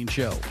Shopping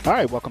Show. All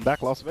right, welcome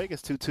back, Las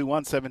Vegas,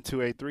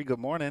 221-7283. Good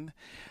morning.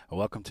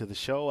 Welcome to the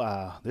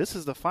show. This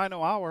is the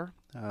final hour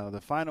of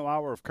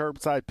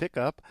Curbside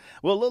Pickup.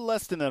 Well, a little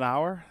less than an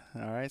hour.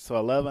 All right, so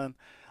a little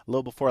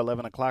before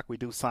 11 o'clock, we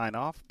do sign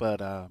off,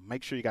 but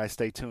make sure you guys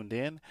stay tuned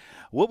in.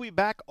 We'll be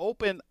back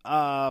open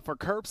for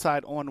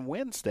Curbside on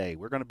Wednesday.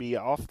 We're going to be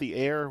off the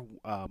air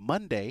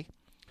Monday.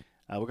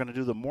 We're going to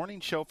do the morning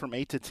show from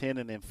 8 to 10,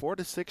 and then 4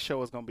 to 6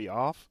 show is going to be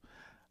off.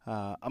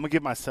 I'm going to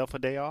give myself a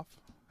day off.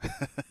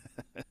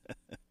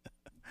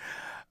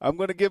 I'm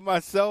going to give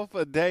myself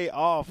a day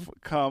off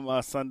come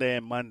Sunday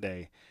and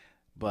Monday,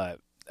 but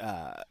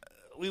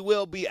we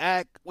will be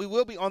on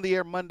the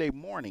air Monday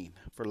morning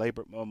for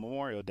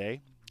Memorial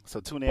Day. So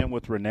tune in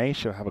with Renee.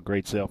 She'll have a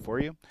great sale for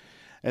you.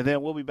 And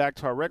then we'll be back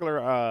to our regular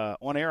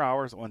on-air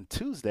hours on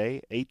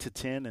Tuesday, 8 to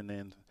 10, and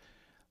then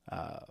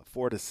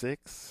 4 to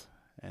 6,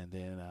 and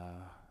then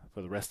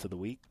for the rest of the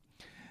week.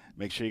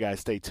 Make sure you guys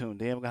stay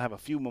tuned in. We're going to have a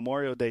few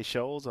Memorial Day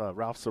shows.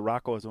 Ralph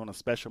Sirocco is doing a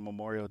special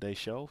Memorial Day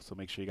show, so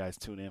make sure you guys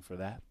tune in for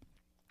that.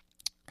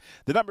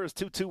 The number is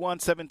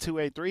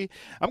 221-7283.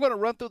 I'm going to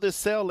run through this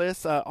sale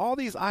list. All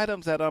these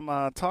items that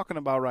I'm talking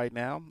about right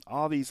now,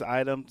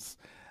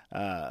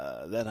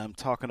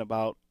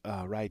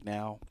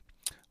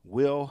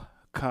 will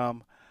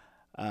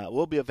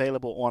be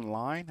available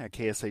online at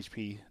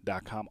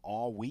kshp.com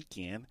all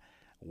weekend.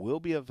 Will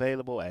be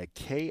available at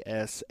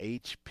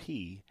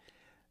kshp.com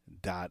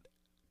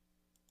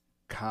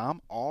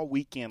all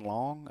weekend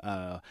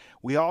long.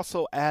 We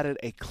also added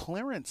a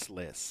clearance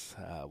list.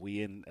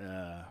 We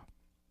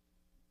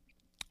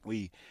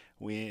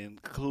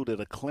included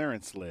a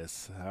clearance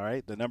list. All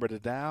right, the number to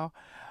dial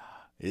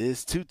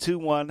is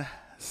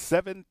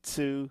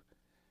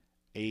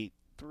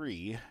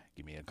 221-7283.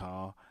 Give me a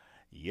call.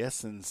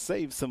 Yes, and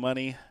save some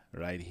money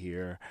right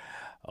here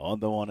on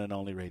the one and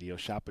only Radio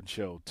Shopping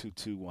Show,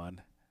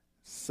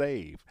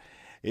 221-SAVE.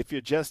 If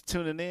you're just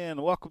tuning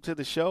in, welcome to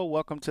the show.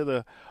 Welcome to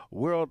the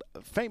world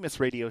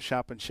famous Radio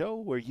Shopping Show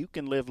where you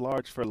can live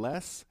large for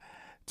less.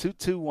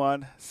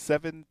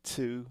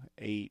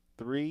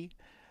 221-7283,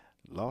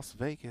 Las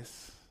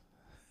Vegas.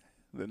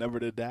 The number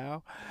to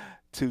dial,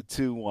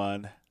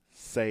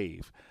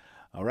 221-SAVE.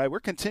 All right, we're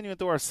continuing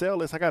through our sale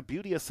list. I got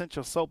Beauty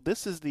Essential Soap.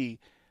 This is the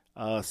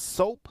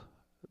soap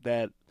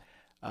that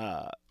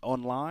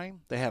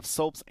online, they have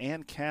soaps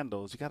and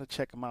candles. You got to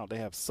check them out. They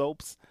have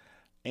soaps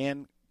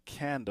and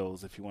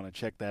candles if you want to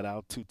check that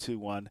out.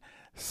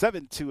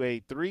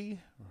 221-7283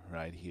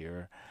 right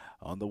here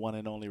on the one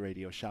and only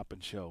Radio Shopping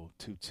Show,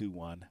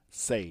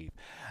 221-SAVE.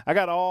 I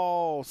got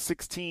all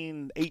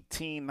 16,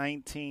 18,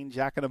 19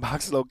 Jack in the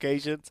Box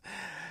locations.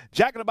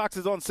 Jack in the Box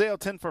is on sale,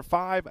 10 for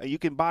 $5. You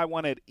can buy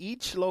one at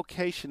each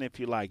location if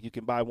you like. You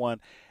can buy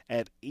one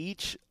at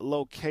each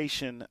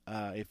location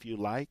if you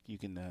like. You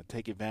can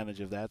take advantage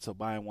of that. So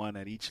buying one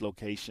at each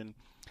location,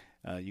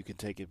 you can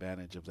take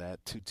advantage of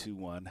that.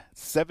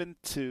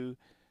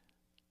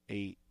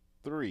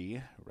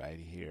 221-7283 right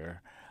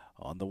here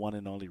on the one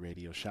and only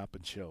Radio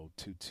Shopping Show,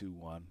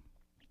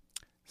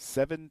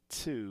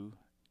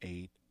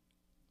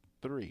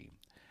 221-7283.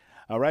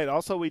 All right.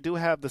 Also, we do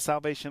have the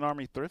Salvation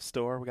Army Thrift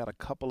Store. We got a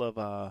couple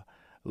of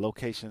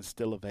locations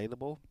still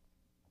available.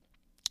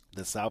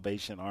 The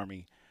Salvation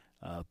Army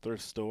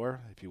Thrift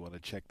Store, if you want to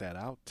check that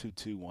out,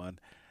 221-7283.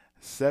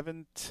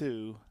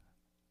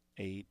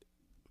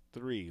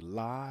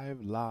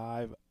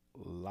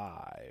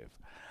 Live.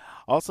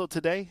 Also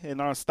today in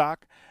our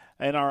stock,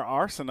 in our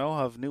arsenal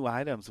of new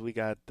items, we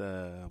got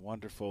the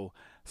wonderful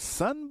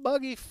Sun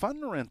Buggy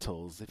Fun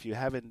Rentals. If you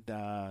haven't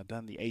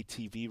done the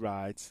ATV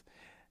rides,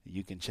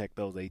 you can check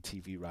those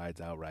ATV rides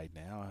out right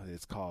now.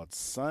 It's called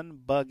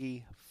Sun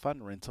Buggy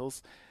Fun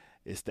Rentals.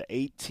 It's the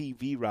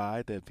ATV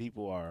ride that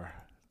people are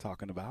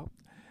talking about.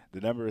 The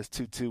number is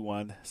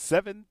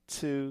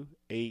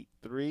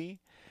 221-7283.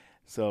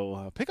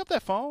 So pick up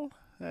that phone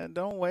and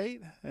don't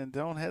wait and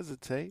don't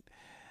hesitate.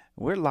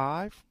 We're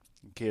live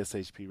on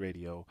KSHP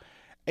Radio,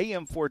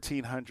 AM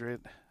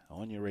 1400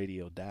 on your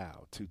radio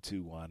dial,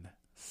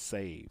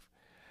 221-SAVE.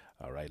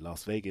 All right,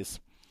 Las Vegas.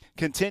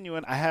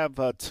 Continuing, I have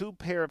 2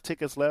 pair of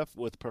tickets left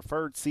with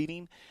preferred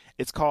seating.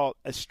 It's called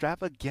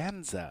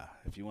Extravaganza.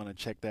 If you want to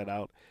check that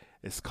out,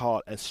 it's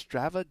called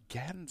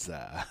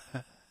Extravaganza.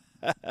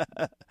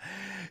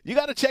 You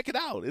got to check it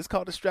out. It's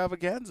called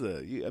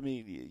Extravaganza.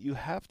 You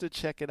have to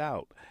check it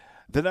out.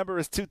 The number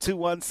is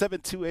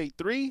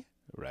 221-7283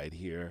 right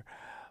here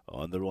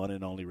on the one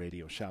and only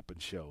Radio Shopping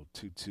Show,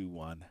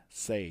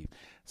 221-SAVE.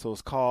 So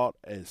it's called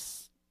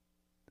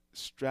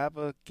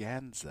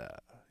Extravaganza.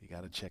 You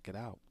got to check it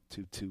out.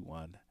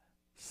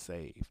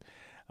 221-SAVE.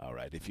 All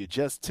right. If you're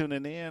just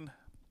tuning in,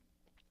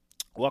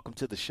 welcome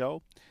to the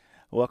show.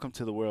 Welcome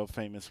to the world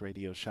famous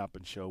Radio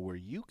Shopping Show where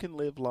you can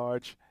live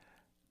large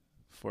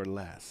for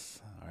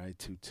less. All right.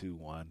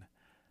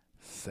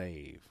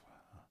 221-SAVE.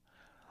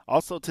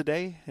 Also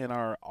today in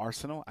our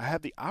arsenal, I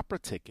have the opera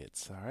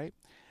tickets. All right.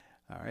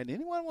 All right.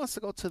 Anyone wants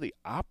to go to the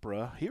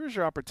opera? Here's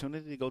your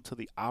opportunity to go to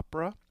the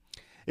opera.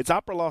 It's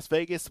Opera Las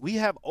Vegas. We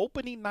have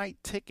opening night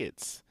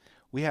tickets.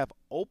 We have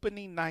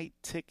opening night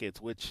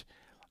tickets, which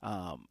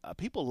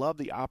people love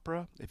the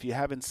opera. If you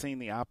haven't seen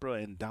the opera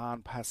in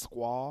Don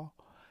Pasquale,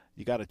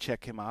 you got to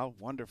check him out.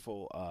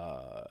 Wonderful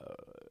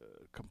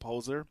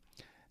composer.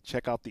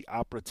 Check out the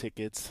opera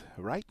tickets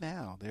right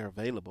now. They're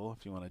available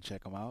if you want to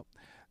check them out.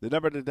 The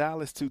number to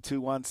dial is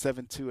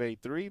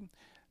 221-7283,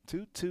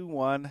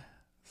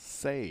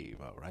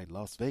 221-SAVE. All right,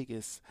 Las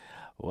Vegas.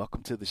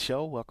 Welcome to the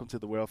show. Welcome to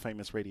the world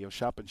famous Radio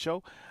Shopping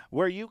Show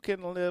where you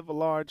can live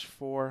large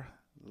for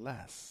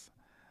less.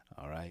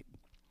 All right.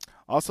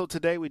 Also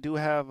today we do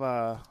have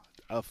I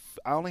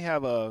only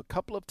have a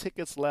couple of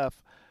tickets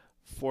left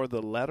for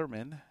the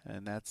Letterman,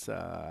 and that's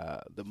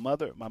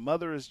my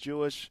mother is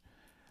Jewish.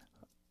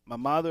 My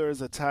mother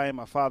is Italian,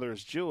 my father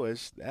is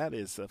Jewish. That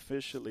is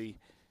officially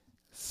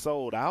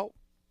sold out.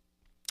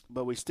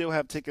 But we still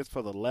have tickets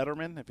for the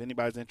Letterman. If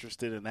anybody's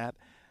interested in that,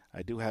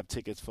 I do have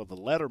tickets for the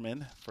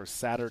Letterman for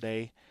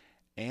Saturday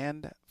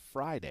and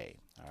Friday.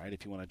 All right,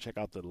 if you want to check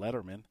out the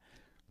Letterman,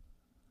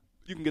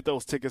 you can get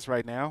those tickets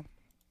right now.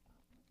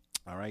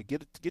 All right,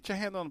 get your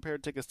hand on a pair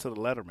of tickets to the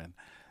Letterman.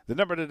 The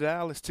number to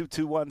dial is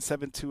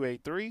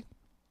 221-7283,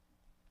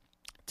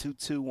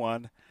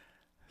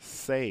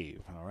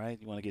 221-SAVE. All right,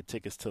 you want to get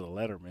tickets to the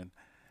Letterman,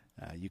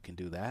 you can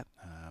do that.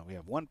 We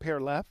have 1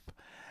 pair left.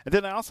 And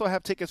then I also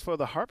have tickets for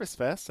the Harvest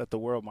Fest at the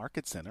World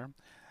Market Center.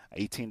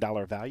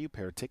 $18 value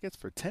pair of tickets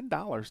for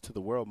 $10 to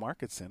the World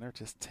Market Center.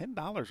 Just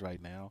 $10 right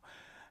now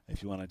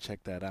if you want to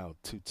check that out,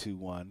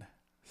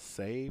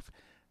 Save.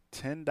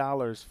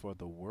 $10 for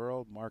the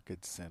World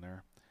Market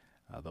Center.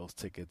 Those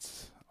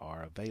tickets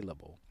are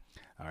available.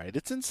 All right,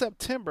 it's in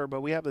September,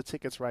 but we have the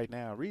tickets right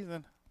now.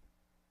 Reason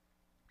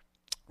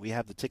we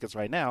have the tickets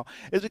right now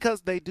is because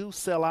they do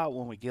sell out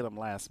when we get them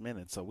last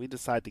minute. So we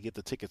decided to get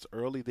the tickets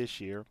early this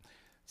year,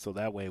 so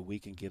that way we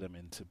can get them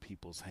into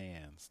people's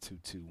hands.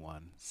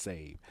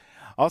 221-SAVE.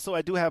 Also,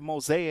 I do have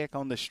Mosaic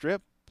on the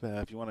Strip.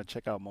 If you want to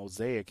check out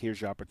Mosaic,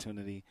 here's your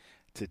opportunity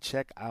to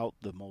check out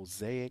the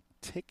Mosaic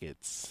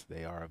tickets.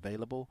 They are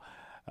available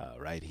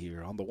right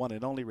here on the one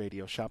and only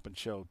Radio Shopping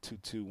Show.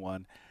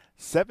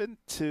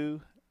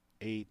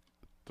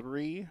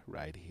 221-7283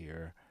 right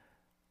here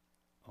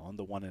on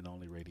the one and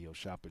only Radio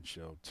Shopping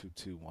Show.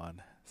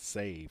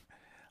 221-SAVE.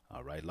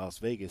 All right, Las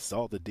Vegas,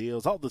 all the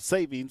deals, all the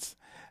savings,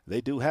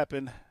 they do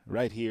happen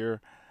right here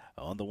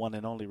on the one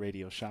and only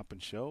Radio Shopping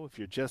Show. If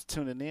you're just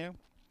tuning in,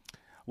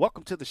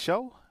 welcome to the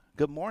show.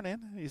 Good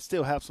morning. You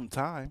still have some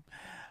time.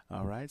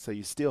 All right, so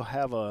you still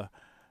have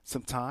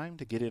some time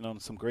to get in on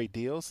some great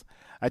deals.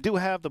 I do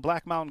have the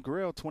Black Mountain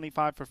Grill,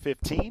 25 for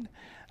 $15.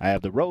 I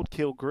have the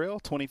Roadkill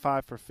Grill,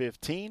 25 for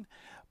 $15.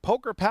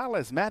 Poker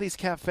Palace, Maddie's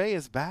Cafe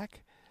is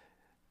back.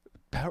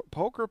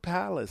 Poker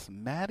Palace,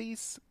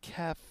 Maddie's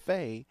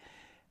Cafe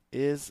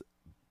is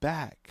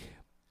back.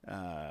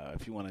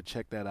 If you want to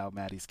check that out,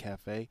 Maddie's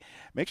Cafe,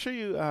 make sure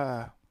you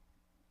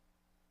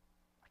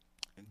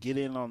get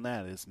in on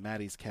that. It's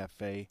Maddie's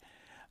Cafe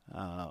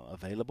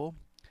available.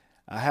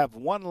 I have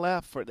one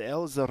left for the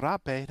El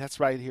Zarape. That's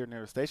right here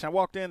near the station. I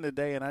walked in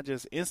today and I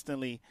just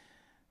instantly,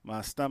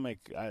 my stomach,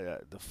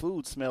 the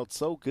food smelled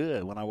so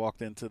good when I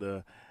walked into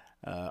the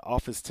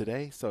office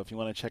today. So if you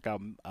want to check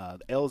out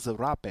El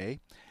Zarape,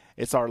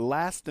 it's our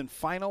last and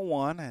final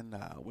one, and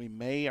we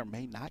may or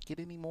may not get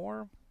any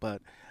more,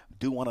 but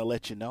do want to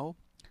let you know.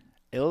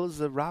 El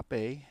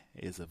Zarape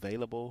is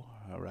available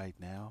right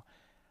now.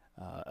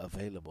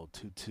 Available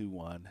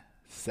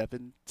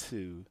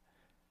 221-7283.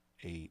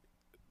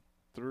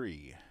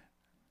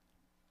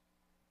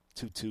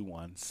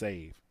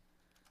 221-SAVE.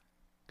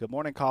 Good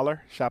morning,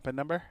 caller. Shopping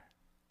number?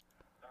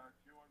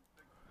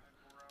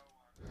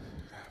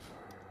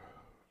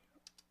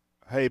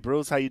 Hey,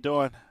 Bruce, how you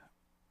doing?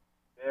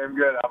 Yeah, I'm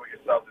good. How about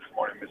yourself this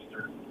morning,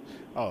 mister?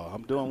 Oh,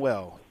 I'm doing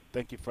well.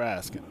 Thank you for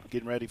asking.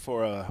 Getting ready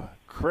for a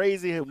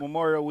crazy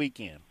Memorial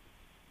weekend.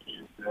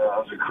 Yeah, it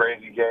was a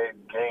crazy game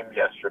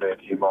yesterday at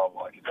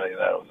T-Mobile. I can tell you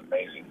that. It was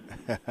amazing.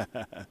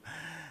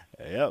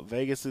 Yep,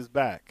 Vegas is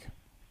back.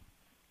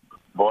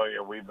 Boy,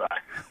 are we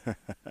back.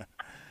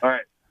 All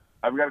right.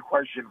 I've got a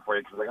question for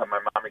you because I got my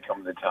mommy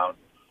coming to town.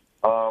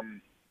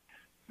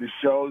 The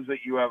shows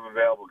that you have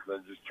available, because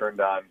I just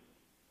turned on,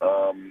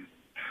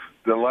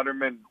 the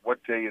Letterman,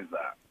 what day is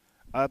that?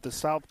 At the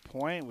South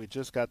Point, we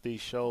just got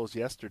these shows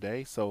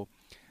yesterday. So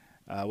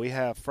we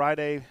have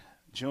Friday,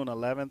 June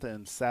 11th,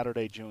 and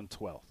Saturday, June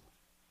 12th.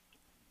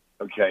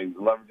 Okay,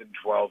 11th and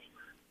 12th.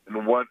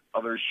 And what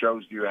other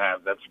shows do you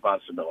have? That's a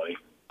possibility.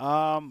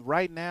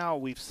 Right now,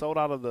 we've sold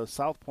out of the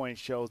South Point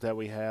shows that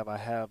we have. I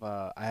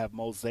have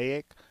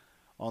Mosaic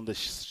on the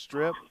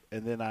Strip,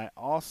 and then I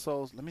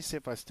also, let me see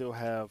if I still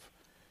have,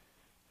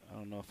 I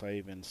don't know if I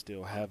even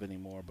still have any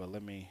more, but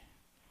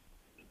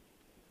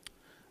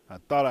I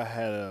thought I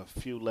had a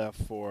few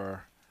left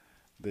for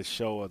the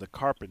show of the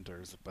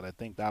Carpenters, but I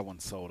think that one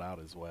sold out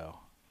as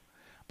well.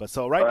 But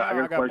so right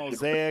now I got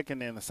Mosaic and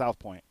then the South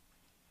Point.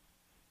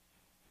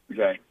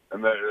 Okay,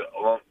 and then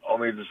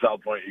only the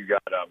South Point you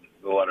got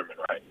the Letterman,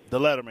 right? The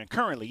Letterman,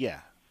 currently, yeah.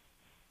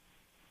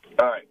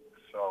 All right,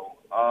 so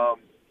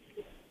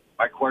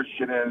my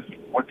question is,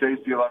 what day is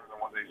the 11th and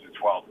what day is the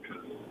 12th?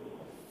 Because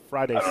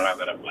Friday. I don't have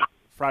that up.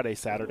 Friday,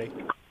 Saturday.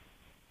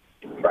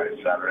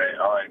 Friday, Saturday.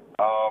 All right.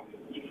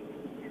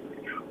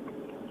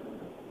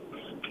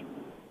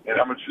 And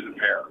how much is a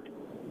pair?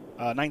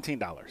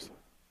 $19.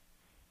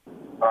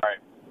 All right.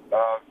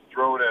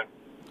 Throw it in.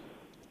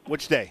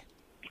 Which day?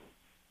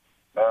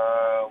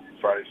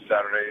 Friday,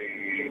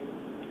 Saturday.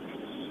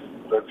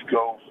 Let's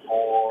go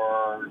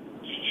for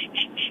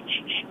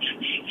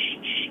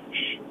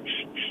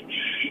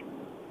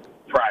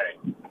Friday.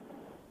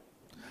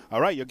 All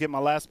right, you'll get my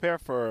last pair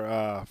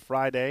for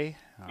Friday.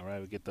 All right,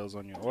 we'll get those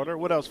on your order.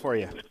 What else for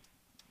you?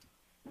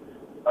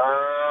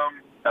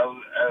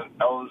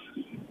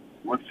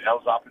 What's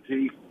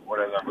Zapati?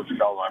 What's it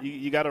called?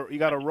 You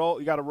gotta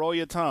roll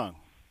your tongue.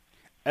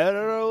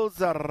 El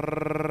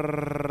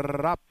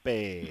Zarape.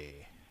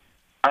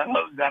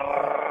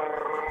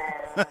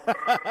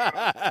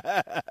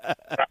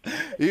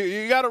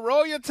 You gotta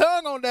roll your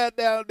tongue on that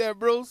down there,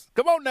 Bruce.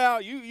 Come on now,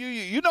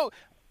 you know,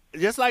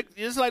 just like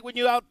when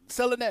you out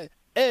selling that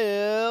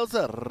El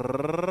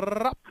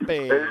Zarape.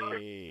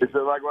 Is it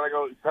like when I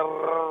go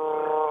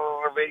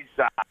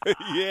cerveza?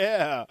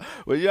 Yeah,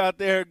 when you're out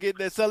there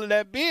selling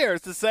that beer,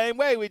 it's the same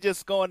way. We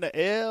just going to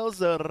El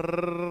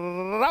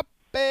Zarape.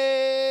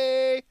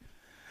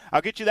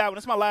 I'll get you that one.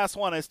 It's my last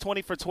one. It's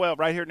 20 for 12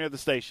 right here near the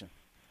station.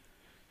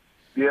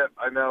 Yeah,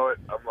 I know it.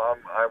 I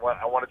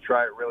want to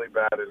try it really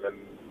bad, and then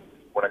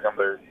when I come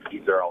there,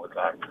 eat there all the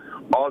time.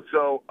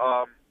 Also,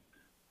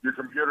 your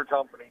computer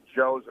company,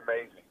 Joe's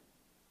amazing.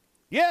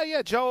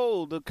 Yeah,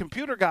 Joe, the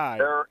computer guy.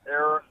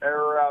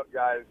 Error out,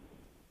 guys.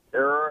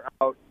 Error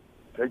out.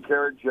 Take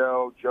care of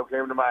Joe. Joe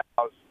came to my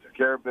house, took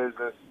care of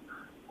business.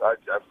 I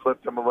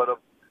flipped him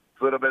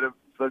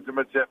flipped him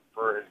a tip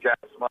for his gas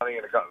money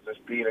and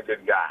just being a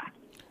good guy.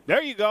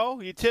 There you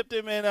go. You tipped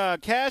him in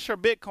cash or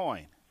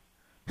Bitcoin?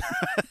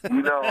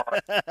 You know,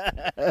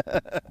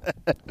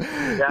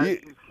 cash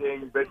is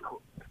king.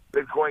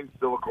 Bitcoin's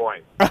still a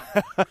coin.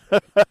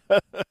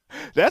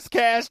 That's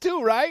cash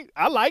too, right?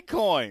 I like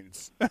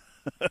coins.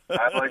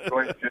 I like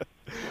coins too.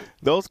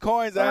 Those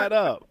coins add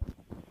up.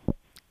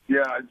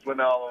 Yeah, I just want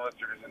all the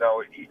listeners to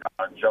know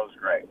Joe's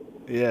great.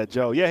 Yeah,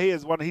 Joe. Yeah, he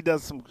is one. He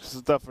does some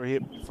stuff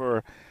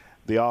for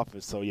the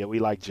office. So yeah, we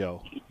like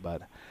Joe.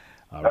 But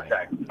all right.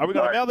 Okay. Are we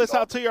gonna mail this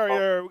out to you,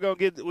 or are we gonna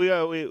get? We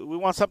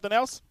want something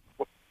else?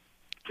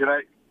 Do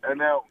I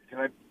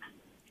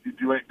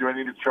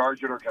need to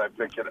charge it, or can I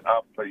pick it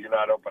up? But you're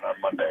not open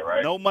on Monday,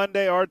 right? No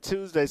Monday or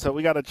Tuesday, so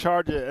we got to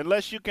charge it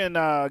unless you can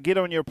get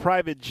on your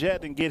private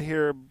jet and get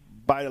here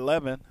by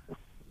 11.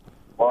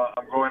 Well,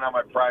 I'm going on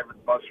my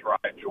private bus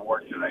ride to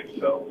work today,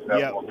 so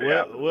that won't be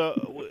happening. Well,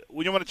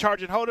 you want to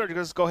charge and hold it, or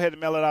just go ahead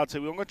and mail it out to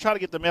you? We're going to try to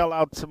get the mail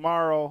out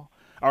tomorrow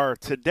or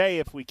today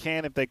if we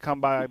can, if they come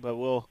by, but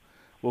we'll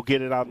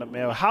get it out in the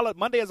mail.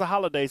 Monday is a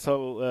holiday,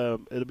 so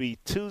it'll be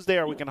Tuesday,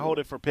 or we can hold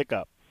it for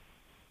pickup.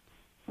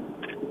 No,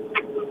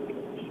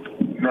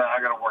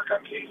 I got to work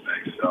on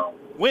Tuesday, so.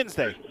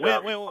 Wednesday,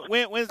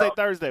 Wednesday,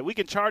 Thursday. We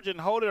can charge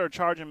and hold it or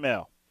charge and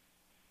mail.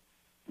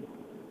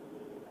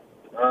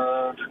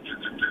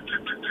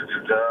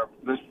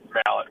 Just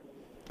mail it.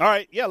 All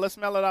right, yeah, let's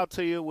mail it out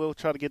to you. We'll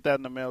try to get that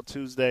in the mail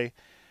Tuesday.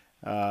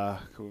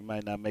 We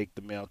might not make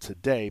the mail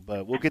today,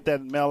 but we'll get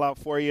that mail out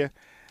for you.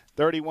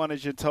 31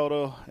 is your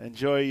total.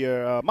 Enjoy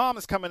your mom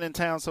is coming in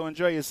town, so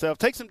enjoy yourself.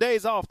 Take some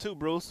days off too,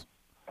 Bruce.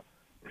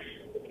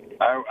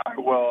 I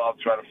will. I'll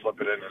try to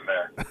flip it in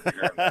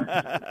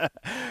there.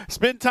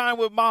 Spend time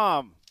with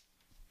mom.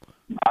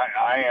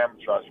 I am.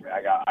 Trust me.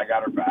 I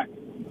got her back.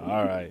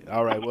 All right.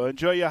 Well,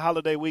 enjoy your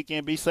holiday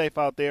weekend. Be safe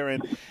out there.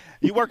 And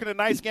you working a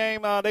nice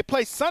game. They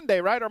play Sunday,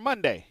 right, or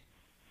Monday?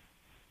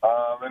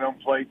 They don't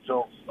play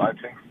till I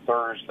think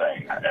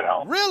Thursday at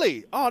home.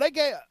 Really? Oh, they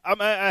get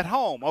at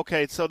home.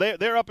 Okay, so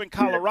they're up in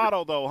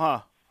Colorado though, huh?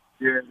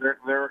 Yeah,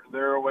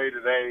 they're away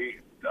today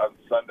on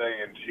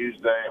Sunday and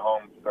Tuesday,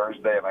 home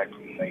Thursday, and I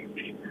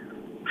think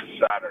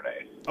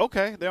Saturday.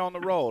 Okay, they're on the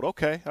road.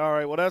 Okay, all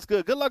right. Well, that's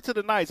good. Good luck to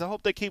the Knights. I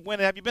hope they keep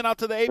winning. Have you been out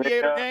to the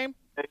Aviator game?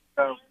 They've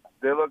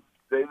been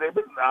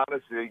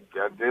honestly,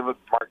 David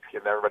Parks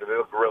and everybody. They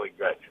look really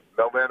good,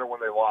 no matter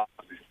when they lost.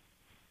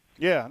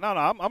 Yeah, no,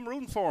 I'm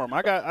rooting for them.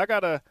 I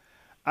got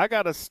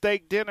a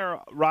steak dinner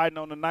riding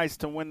on the Knights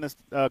to win this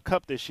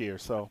cup this year.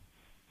 So.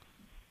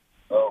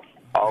 Oh,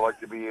 I'd like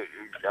to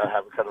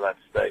have a cut of that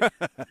steak.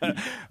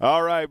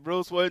 All right,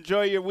 Bruce. Well,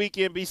 enjoy your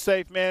weekend. Be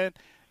safe, man,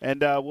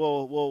 and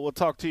we'll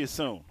talk to you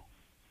soon.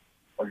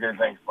 Okay,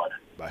 thanks, buddy.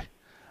 Bye.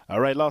 All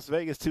right, Las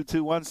Vegas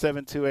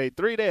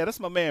 221-7283 there. That's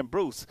my man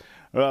Bruce.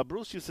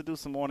 Bruce used to do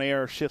some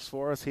on-air shifts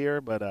for us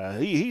here, but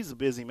he's a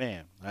busy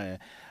man.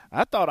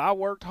 I thought I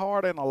worked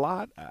hard and a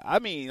lot. I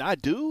mean, I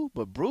do,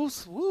 but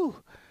Bruce,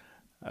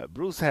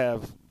 Bruce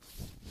have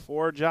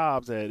 4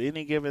 jobs at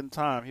any given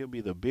time. He'll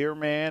be the beer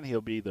man.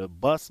 He'll be the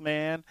bus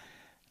man.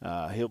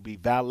 He'll be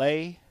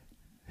valet.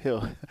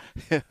 He'll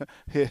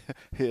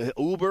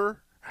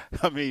Uber.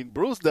 I mean,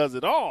 Bruce does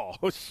it all.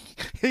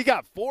 He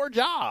got 4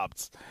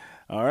 jobs.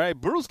 All right,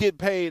 Bruce get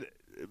paid,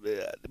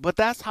 but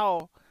that's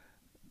how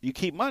you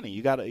keep money.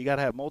 You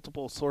gotta have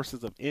multiple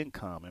sources of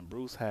income, and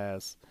Bruce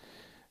has.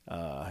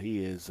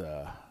 He is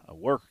a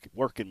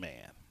working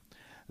man.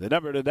 The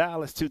number to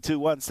dial is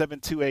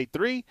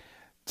 221-7283,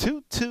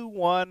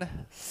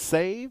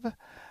 221-SAVE.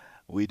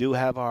 We do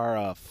have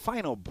our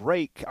final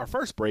break, our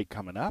first break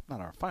coming up. Not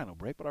our final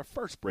break, but our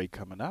first break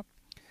coming up.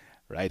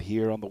 Right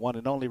here on the one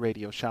and only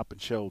Radio Shopping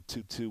Show,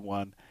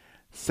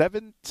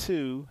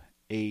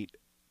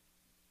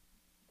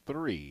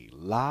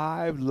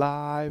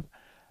 221-7283.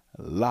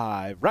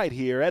 Live right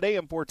here at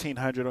AM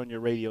 1400 on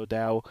your radio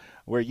dial,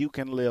 where you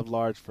can live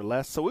large for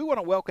less. So we want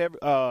to welcome,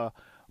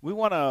 we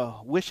want to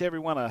wish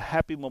everyone a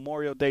happy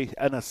Memorial Day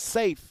and a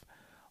safe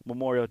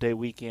Memorial Day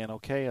weekend.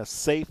 Okay, a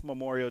safe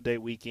Memorial Day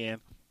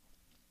weekend.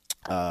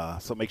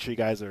 So make sure you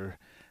guys are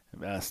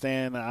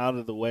staying out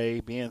of the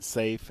way, being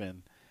safe,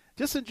 and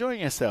just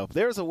enjoying yourself.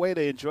 There's a way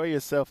to enjoy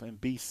yourself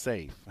and be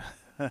safe.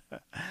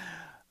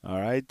 All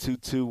right,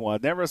 221.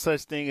 Never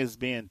such thing as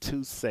being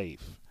too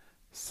safe.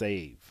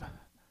 Save.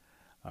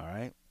 All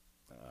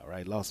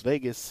right, Las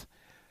Vegas.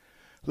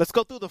 Let's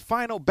go through the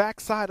final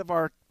backside of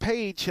our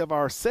page of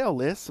our sale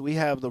list. We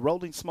have the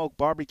Rolling Smoke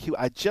Barbecue.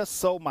 I just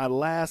sold my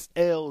last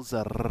El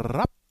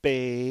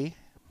Zarape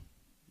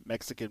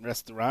Mexican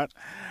restaurant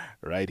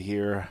right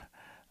here.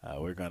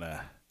 We're going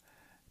to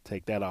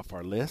take that off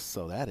our list.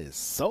 So that is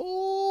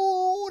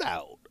sold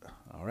out.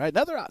 All right,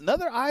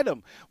 another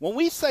item. When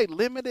we say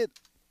limited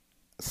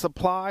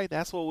supply,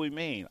 that's what we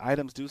mean.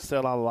 Items do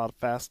sell out a lot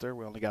faster.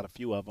 We only got a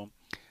few of them.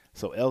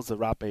 So El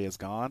Zarape is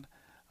gone.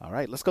 All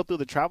right, let's go through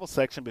the travel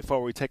section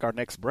before we take our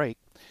next break.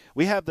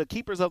 We have the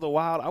Keepers of the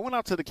Wild. I went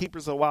out to the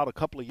Keepers of the Wild a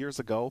couple of years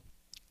ago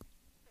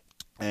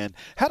and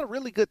had a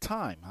really good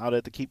time out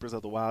at the Keepers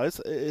of the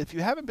Wild. If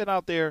you haven't been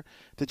out there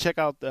to check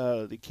out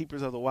the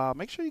Keepers of the Wild,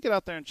 make sure you get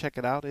out there and check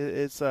it out.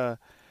 It's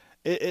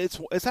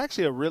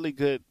actually a really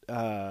good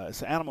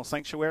it's an animal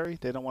sanctuary.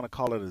 They don't want to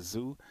call it a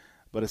zoo,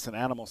 but it's an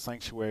animal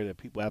sanctuary that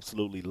people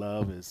absolutely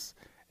love. It's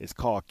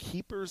called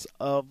Keepers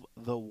of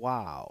the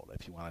Wild,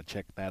 if you want to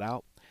check that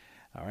out.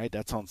 All right,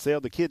 that's on sale.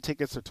 The kid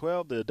tickets are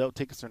 $12. The adult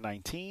tickets are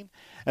 $19.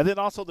 And then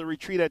also the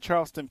retreat at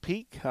Charleston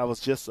Peak. I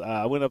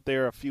went up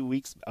there a few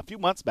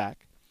months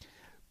back.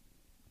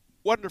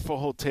 Wonderful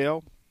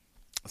hotel.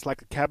 It's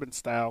like a cabin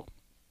style.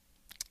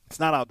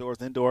 It's not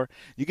outdoors, indoor.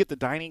 You get the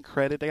dining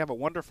credit. They have a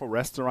wonderful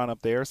restaurant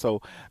up there.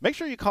 So make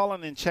sure you call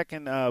in and check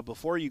in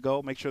before you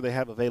go. Make sure they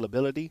have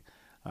availability.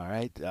 All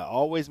right.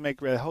 Always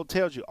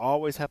hotels. You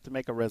always have to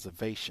make a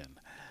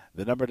reservation.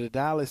 The number to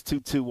dial is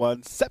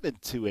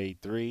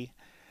 221-7283.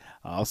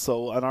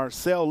 Also on our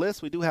sale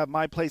list, we do have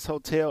My Place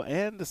Hotel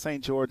and the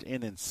St. George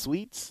Inn and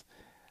Suites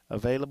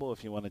available.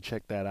 If you want to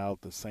check that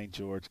out, the St.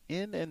 George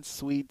Inn and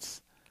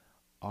Suites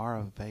are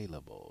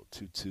available.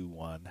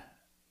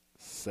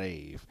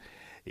 221-SAVE.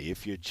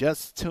 If you're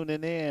just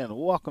tuning in,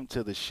 welcome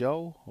to the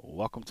show.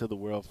 Welcome to the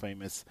world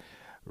famous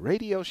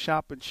radio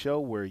shopping show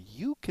where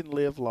you can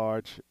live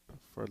large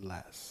for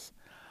less.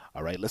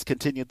 All right, let's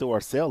continue through our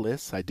sale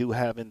list. I do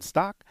have in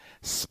stock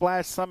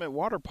Splash Summit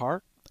Water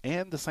Park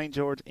and the St.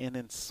 George Inn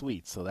and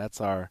Suites. So that's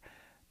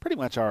pretty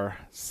much our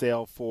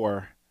sale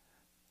for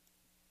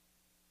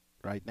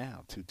right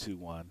now.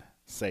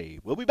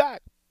 221-SAVE. We'll be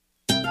back.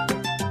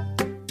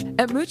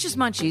 At Mooch's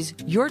Munchies,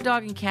 your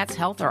dog and cat's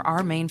health are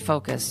our main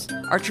focus.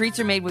 Our treats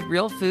are made with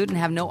real food and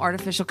have no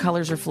artificial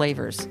colors or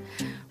flavors.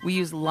 We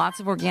use lots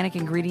of organic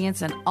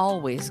ingredients and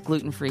always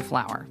gluten-free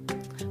flour.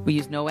 We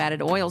use no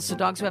added oils so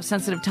dogs who have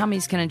sensitive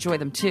tummies can enjoy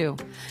them too.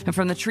 And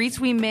from the treats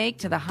we make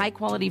to the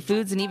high-quality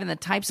foods and even the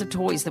types of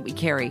toys that we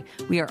carry,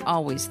 we are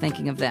always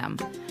thinking of them.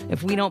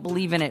 If we don't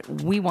believe in it,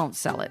 we won't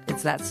sell it.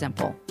 It's that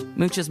simple.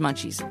 Mooch's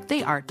Munchies.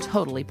 They are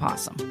totally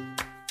possum.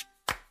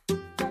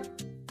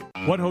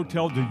 What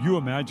hotel do you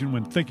imagine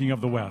when thinking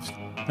of the West?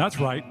 That's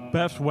right,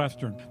 Best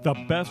Western. The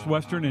Best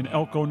Western in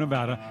Elko,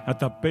 Nevada, at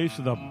the base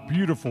of the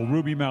beautiful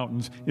Ruby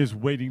Mountains, is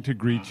waiting to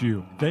greet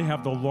you. They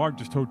have the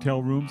largest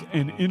hotel rooms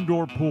and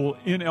indoor pool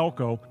in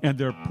Elko, and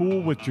their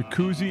pool with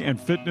jacuzzi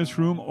and fitness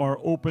room are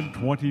open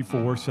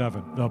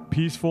 24/7. The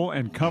peaceful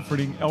and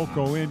comforting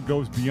Elko Inn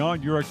goes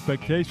beyond your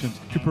expectations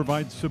to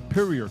provide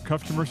superior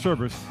customer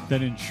service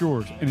that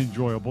ensures an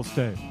enjoyable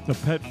stay. The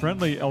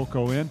pet-friendly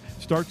Elko Inn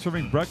starts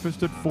serving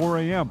breakfast at 4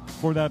 a.m.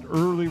 for that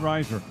early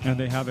riser, and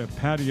they have a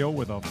patio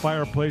with a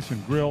fireplace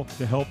and grill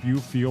to help you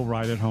feel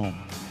right at home.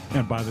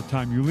 And by the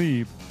time you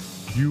leave,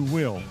 you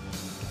will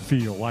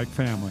feel like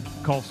family.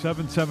 Call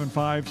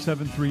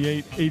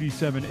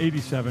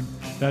 775-738-8787.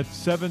 That's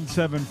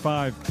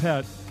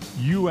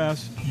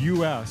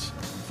 775-PET-US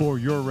for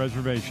your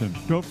reservation.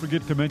 Don't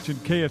forget to mention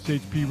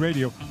KSHP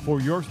Radio for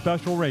your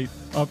special rate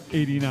of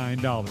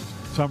 $89.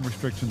 Some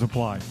restrictions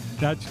apply.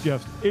 That's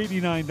just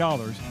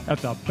 $89 at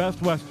the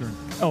Best Western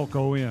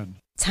Elko Inn.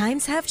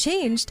 Times have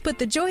changed, but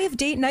the joy of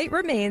date night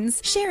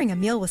remains. Sharing a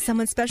meal with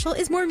someone special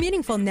is more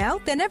meaningful now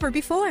than ever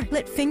before.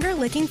 Let Finger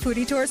Licking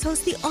Foodie Tours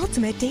host the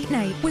ultimate date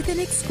night with an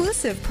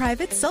exclusive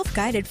private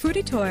self-guided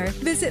foodie tour.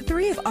 Visit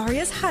 3 of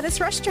Aria's hottest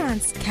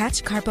restaurants,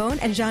 Catch, Carbone,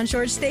 and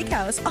Jean-Georges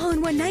Steakhouse, all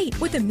in one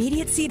night with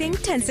immediate seating,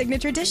 10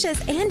 signature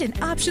dishes, and an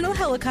optional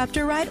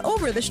helicopter ride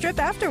over the strip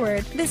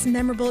afterward. This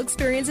memorable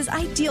experience is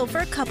ideal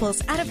for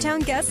couples, out-of-town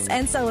guests,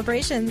 and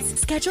celebrations.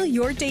 Schedule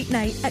your date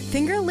night at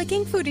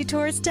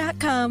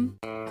fingerlickingfoodietours.com.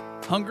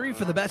 Hungry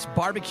for the best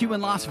barbecue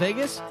in Las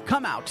Vegas?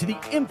 Come out to the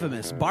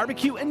infamous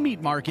barbecue and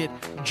meat market,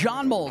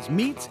 John Mole's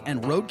Meats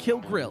and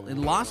Roadkill Grill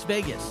in Las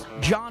Vegas.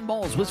 John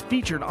Mole's was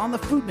featured on the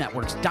Food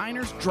Network's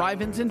Diners,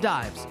 Drive-Ins, and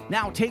Dives.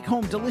 Now take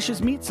home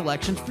delicious meat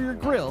selections for your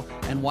grill,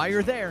 and while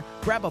you're there,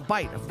 grab a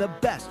bite of the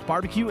best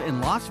barbecue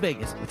in Las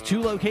Vegas. With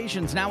 2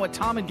 locations now at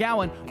Tom and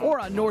Gowan or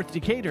on North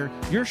Decatur,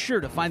 you're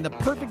sure to find the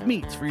perfect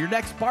meats for your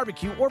next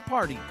barbecue or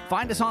party.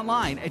 Find us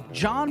online at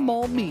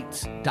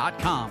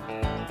johnmolemeats.com.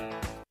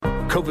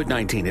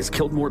 COVID-19 has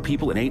killed more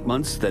people in 8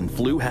 months than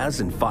flu has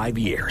in 5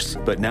 years.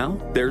 But now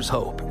there's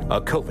hope. A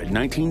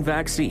COVID-19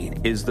 vaccine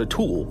is the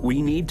tool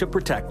we need to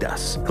protect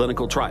us.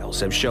 Clinical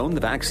trials have shown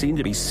the vaccine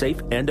to be safe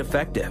and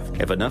effective.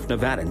 If enough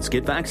Nevadans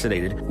get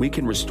vaccinated, we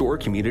can restore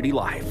community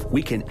life.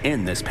 We can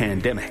end this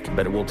pandemic,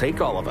 but it will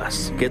take all of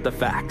us. Get the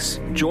facts.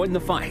 Join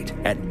the fight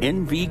at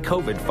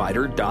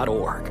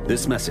nvcovidfighter.org.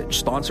 This message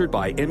sponsored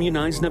by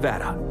Immunize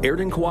Nevada,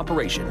 aired in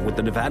cooperation with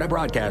the Nevada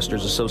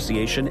Broadcasters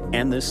Association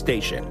and this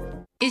station.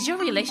 Is your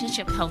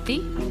relationship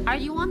healthy? Are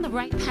you on the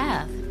right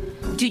path?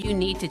 Do you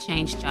need to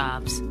change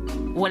jobs?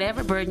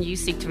 Whatever burden you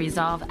seek to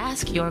resolve,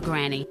 ask your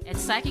granny. At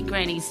Psychic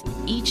Grannies,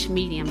 each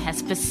medium has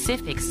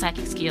specific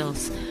psychic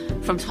skills,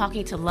 from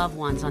talking to loved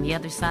ones on the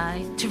other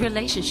side to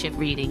relationship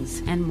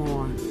readings and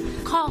more.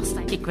 Call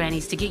Psychic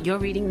Grannies to get your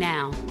reading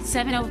now,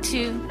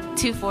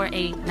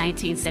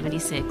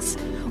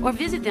 702-248-1976, or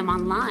visit them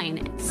online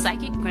at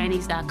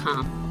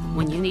psychicgrannies.com.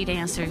 When you need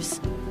answers,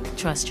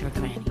 trust your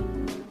granny.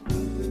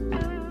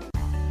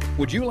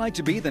 Would you like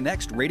to be the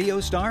next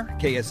radio star?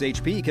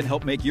 KSHP can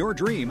help make your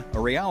dream a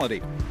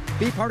reality.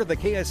 Be part of the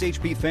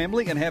KSHP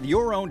family and have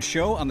your own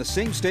show on the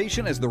same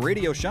station as the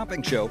Radio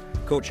Shopping Show,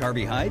 Coach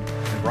Harvey Hyde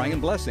and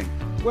Brian Blessing.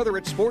 Whether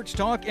it's sports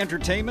talk,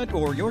 entertainment,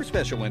 or your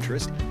special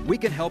interest, we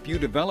can help you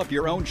develop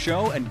your own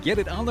show and get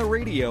it on the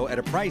radio at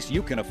a price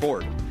you can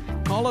afford.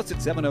 Call us at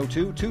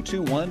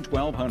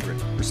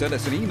 702-221-1200 or send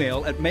us an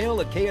email at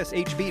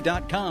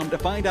mail@kshp.com to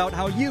find out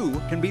how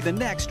you can be the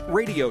next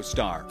radio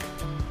star.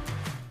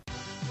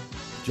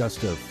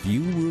 Just a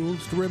few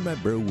rules to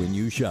remember when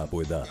you shop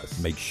with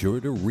us. Make sure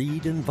to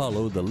read and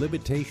follow the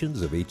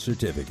limitations of each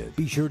certificate.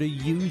 Be sure to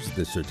use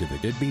the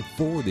certificate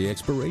before the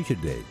expiration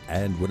date.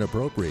 And when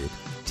appropriate,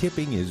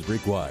 tipping is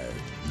required.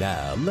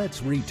 Now,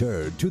 let's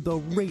return to the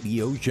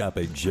Radio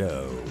Shopping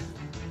Show.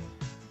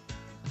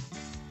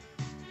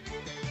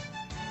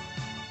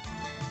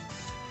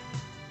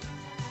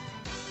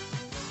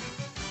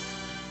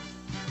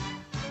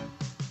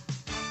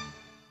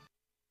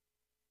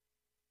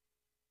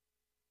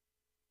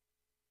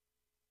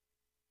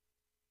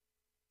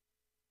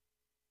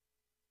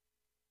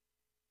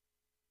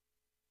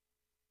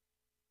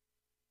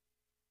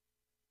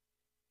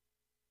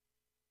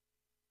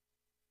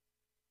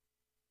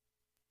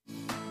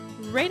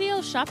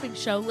 Radio Shopping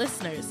Show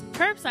listeners,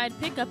 curbside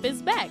pickup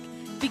is back.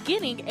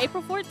 Beginning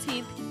April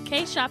 14th,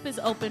 K-Shop is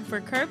open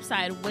for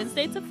curbside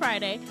Wednesday to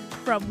Friday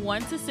from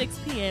 1 to 6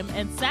 p.m.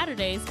 and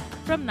Saturdays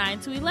from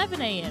 9 to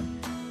 11 a.m.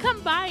 Come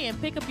by and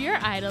pick up your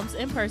items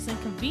in person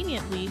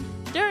conveniently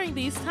during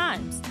these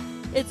times.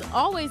 It's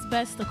always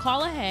best to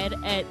call ahead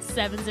at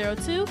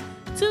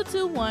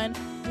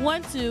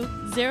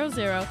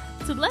 702-221-1200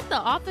 to let the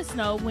office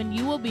know when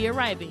you will be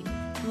arriving.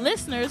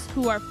 Listeners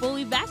who are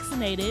fully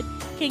vaccinated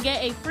can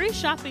get a free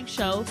shopping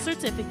show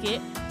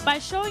certificate by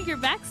showing your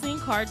vaccine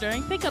card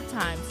during pickup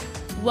times.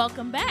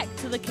 Welcome back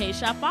to the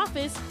K-Shop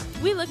office.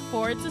 We look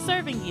forward to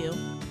serving you.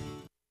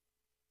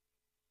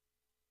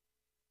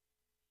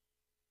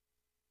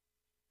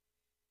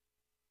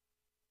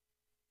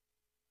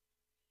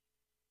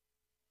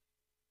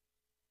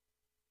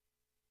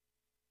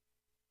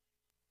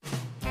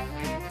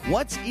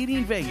 What's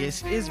Eating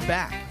Vegas is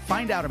back.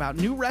 Find out about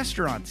new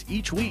restaurants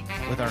each week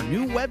with our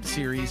new web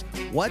series,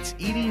 What's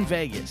Eating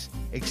Vegas,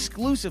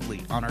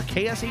 exclusively on our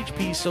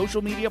KSHP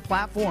social media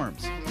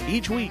platforms.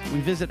 Each week, we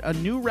visit a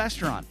new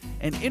restaurant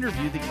and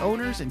interview the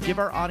owners and give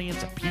our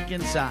audience a peek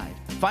inside.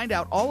 Find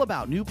out all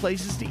about new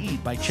places to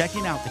eat by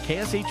checking out the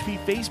KSHP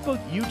Facebook,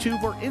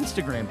 YouTube, or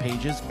Instagram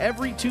pages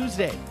every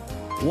Tuesday.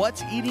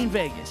 What's Eating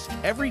Vegas,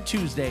 every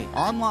Tuesday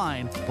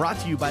online, brought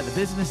to you by the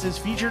businesses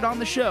featured on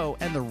the show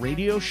and the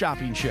Radio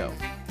Shopping Show.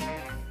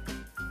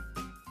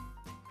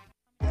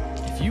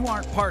 If you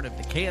aren't part of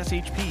the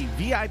KSHP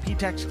VIP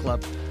Text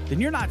Club, then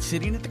you're not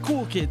sitting at the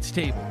cool kids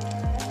table.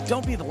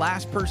 Don't be the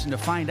last person to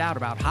find out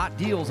about hot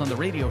deals on the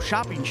Radio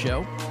Shopping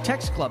Show.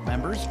 Text Club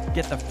members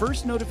get the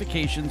first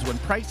notifications when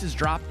prices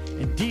drop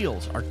and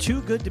deals are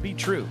too good to be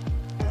true.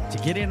 To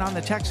get in on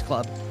the Text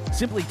Club,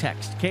 simply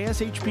text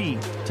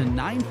KSHP to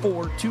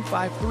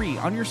 94253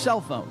 on your cell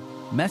phone.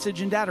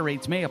 Message and data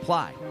rates may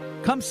apply.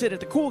 Come sit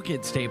at the cool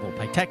kids table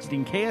by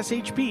texting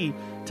KSHP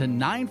to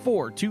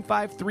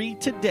 94253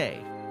 today.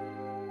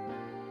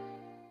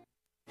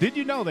 Did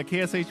you know that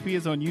KSHP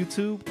is on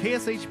YouTube?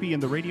 KSHP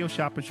and the Radio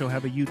Shopping Show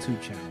have a YouTube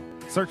channel.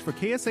 Search for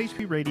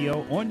KSHP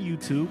Radio on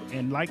YouTube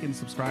and like and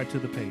subscribe to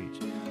the page.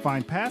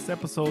 Find past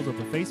episodes of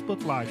the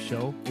Facebook Live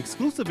show,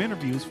 exclusive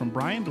interviews from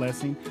Brian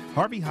Blessing,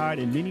 Harvey Hyde,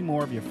 and many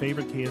more of your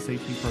favorite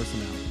KSHP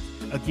personalities.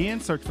 Again,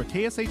 search for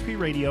KSHP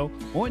Radio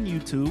on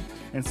YouTube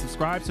and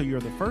subscribe so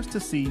you're the first to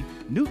see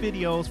new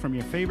videos from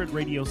your favorite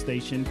radio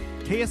station,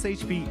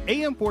 KSHP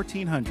AM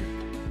 1400.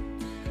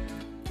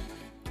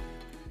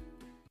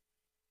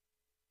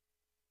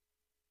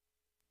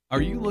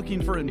 Are you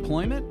looking for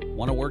employment?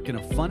 Want to work in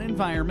a fun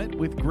environment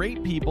with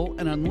great people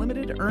and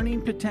unlimited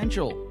earning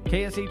potential?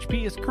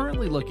 KSHP is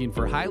currently looking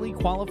for highly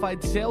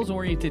qualified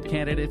sales-oriented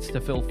candidates to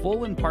fill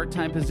full and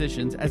part-time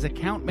positions as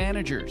account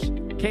managers.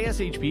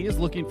 KSHP is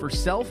looking for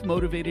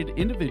self-motivated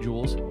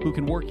individuals who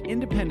can work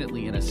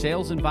independently in a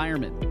sales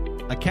environment.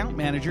 Account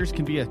managers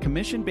can be a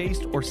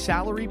commission-based or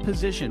salary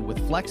position with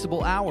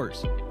flexible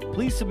hours.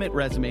 Please submit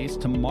resumes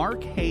to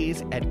Mark Hayes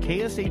at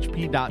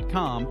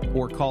kshp.com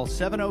or call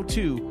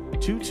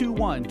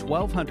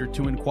 702-221-1200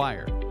 to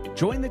inquire.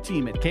 Join the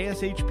team at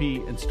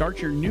KSHP and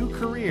start your new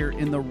career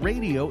in the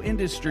radio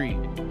industry.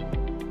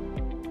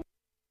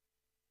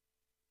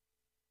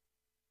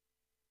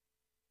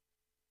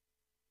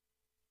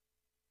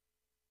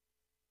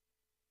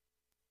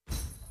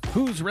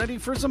 Who's ready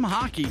for some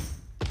hockey?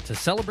 To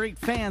celebrate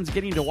fans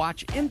getting to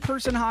watch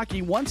in-person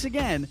hockey once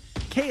again,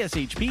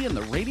 KSHP and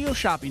the Radio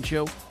Shopping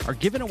Show are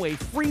giving away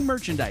free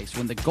merchandise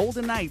when the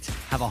Golden Knights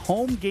have a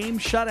home game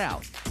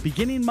shutout.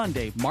 Beginning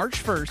Monday,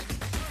 March 1st,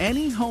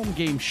 any home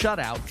game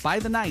shutout by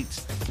the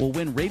Knights will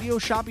win Radio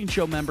Shopping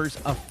Show members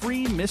a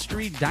free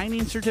mystery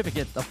dining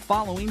certificate the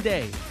following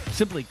day.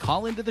 Simply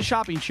call into the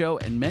shopping show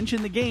and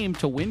mention the game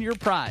to win your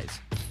prize.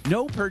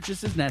 No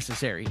purchase is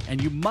necessary,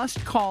 and you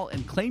must call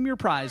and claim your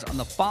prize on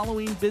the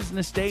following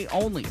business day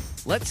only.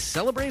 Let's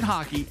celebrate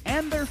hockey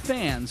and their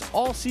fans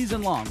all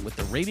season long with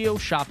the Radio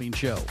Shopping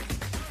Show.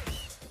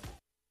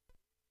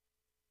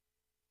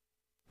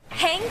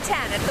 Hang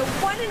 10 at the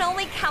one and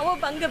only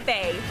Cowabunga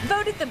Bay,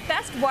 voted the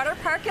best water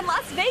park in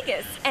Las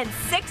Vegas and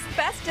 6th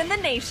best in the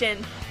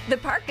nation. The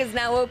park is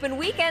now open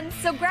weekends,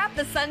 so grab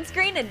the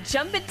sunscreen and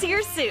jump into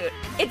your suit.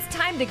 It's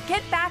time to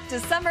get back to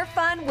summer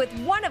fun with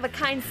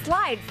one-of-a-kind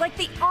slides like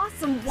the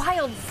awesome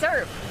Wild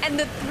Surf and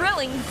the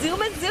thrilling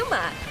Zuma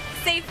Zuma.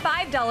 Save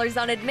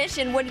 $5 on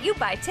admission when you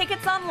buy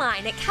tickets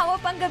online at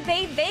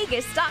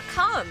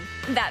CowabungaBayVegas.com.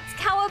 That's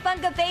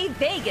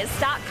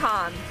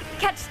CowabungaBayVegas.com.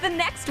 Catch the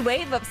next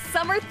wave of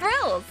summer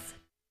thrills.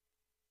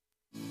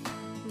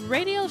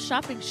 Radio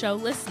Shopping Show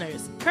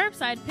listeners,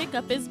 curbside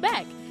pickup is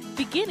back.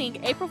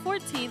 Beginning April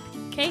 14th,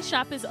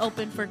 K-Shop is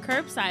open for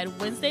curbside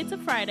Wednesday to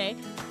Friday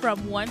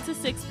from 1 to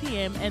 6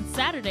 p.m. and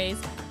Saturdays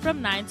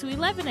from 9 to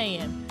 11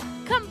 a.m.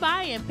 Come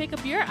by and pick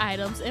up your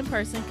items in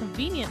person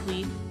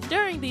conveniently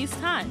during these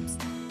times.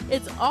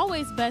 It's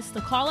always best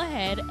to call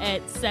ahead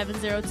at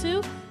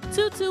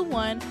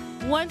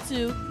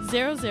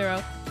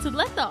 702-221-1200 to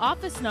let the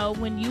office know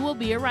when you will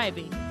be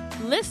arriving.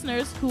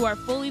 Listeners who are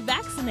fully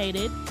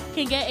vaccinated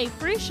can get a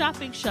free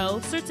shopping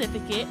show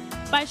certificate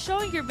by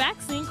showing your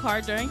vaccine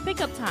card during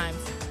pickup times.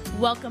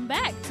 Welcome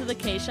back to the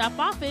K-Shop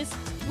office.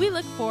 We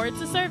look forward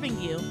to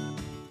serving you.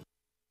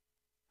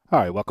 All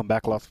right, welcome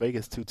back, Las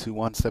Vegas.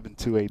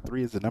 221-7283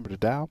 is the number to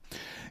dial.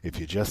 If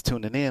you're just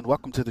tuning in,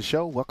 welcome to the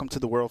show. Welcome to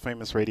the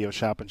world-famous Radio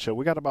Shopping Show.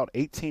 We got about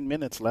 18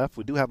 minutes left.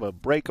 We do have a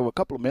break of a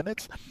couple of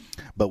minutes,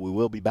 but we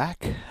will be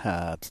back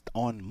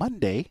on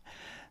Monday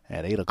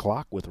at 8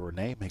 o'clock with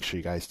Renee. Make sure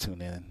you guys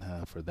tune in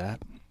for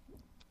that.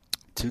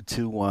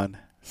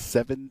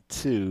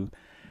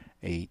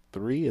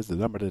 221-7283 is the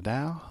number to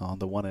dial on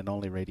the one and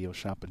only Radio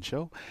Shopping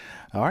Show.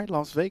 All right,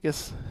 Las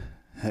Vegas.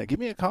 Give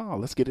me a call.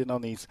 Let's get in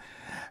on these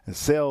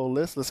sale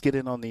lists. Let's get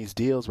in on these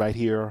deals right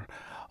here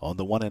on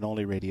the one and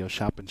only Radio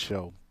Shopping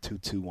Show,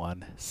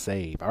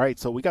 221-SAVE. All right,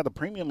 so we got the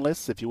premium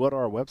lists. If you go to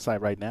our website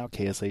right now,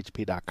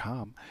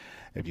 kshp.com,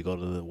 if you go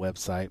to the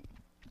website,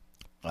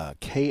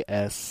 kshp.com,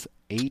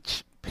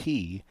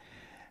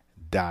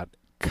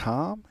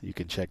 you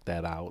can check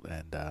that out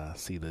and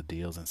see the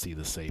deals and see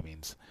the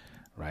savings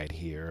right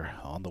here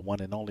on the one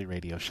and only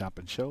Radio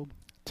Shopping Show,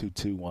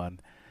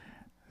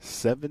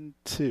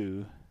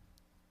 221-7283.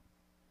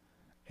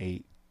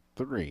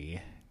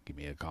 Give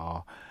me a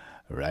call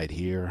right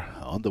here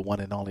on the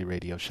one and only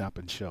Radio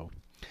Shopping Show.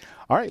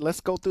 All right,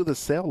 let's go through the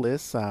sale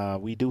list.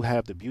 We do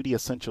have the Beauty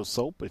Essential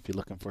Soap. If you're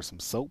looking for some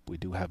soap, we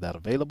do have that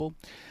available.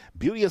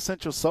 Beauty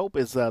Essential Soap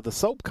is the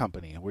soap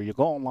company where you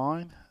go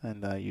online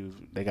and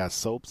they got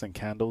soaps and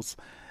candles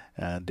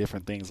and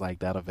different things like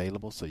that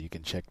available, so you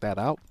can check that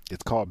out.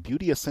 It's called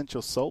Beauty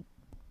Essential Soap.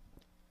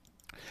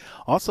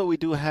 Also, we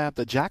do have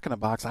the Jack in the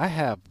Box. I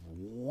have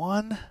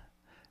one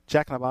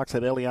Jack in the Box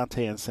at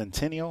Eliante and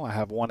Centennial. I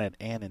have one at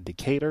Ann and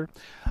Decatur.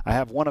 I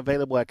have one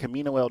available at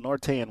Camino El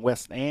Norte and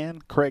West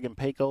Ann, Craig and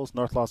Pecos,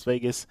 North Las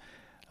Vegas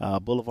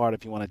Boulevard.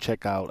 If you want to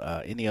check out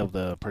any of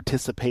the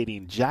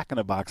participating Jack in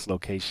the Box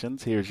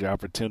locations, here's your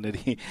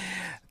opportunity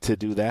to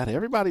do that.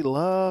 Everybody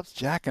loves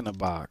Jack in the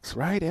Box,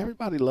 right?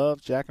 Everybody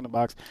loves Jack in the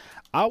Box.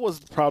 I was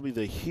probably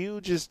the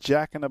hugest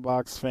Jack in the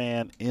Box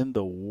fan in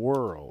the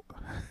world.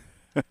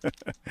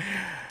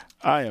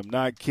 I am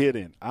not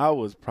kidding. I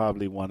was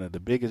probably one of the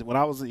biggest. When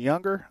I was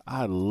younger,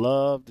 I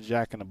loved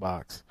Jack in the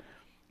Box.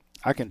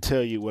 I can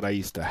tell you what I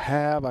used to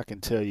have. I can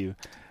tell you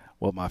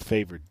what my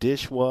favorite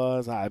dish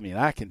was. I mean,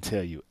 I can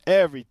tell you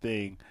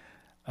everything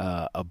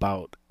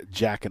about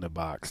Jack in the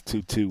Box.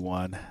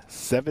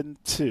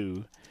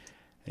 221-7283.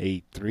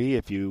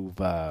 If you've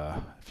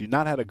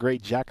not had a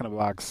great Jack in the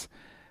Box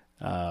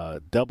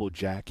double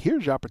Jack,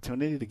 here's your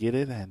opportunity to get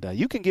it, and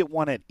you can get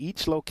one at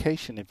each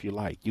location if you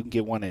like. You can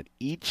get one at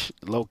each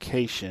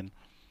location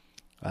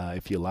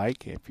if you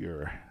like. If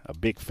you're a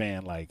big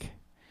fan, like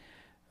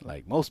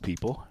most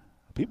people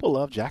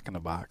love Jack in the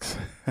Box.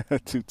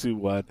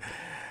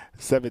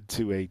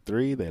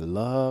 221-7283. They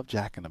love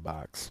Jack in the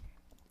Box.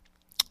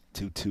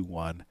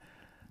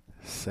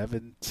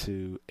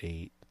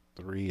 221-7283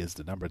 is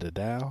the number to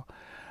dial.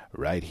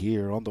 Right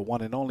here on the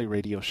one and only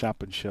Radio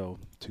Shopping Show,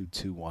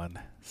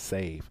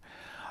 221-SAVE.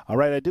 All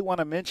right, I do want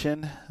to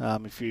mention,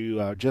 if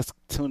you are just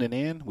tuning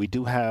in, we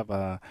do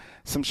have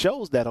some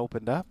shows that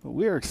opened up.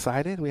 We're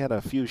excited. We had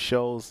a few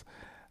shows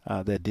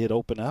that did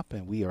open up,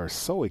 and we are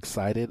so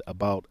excited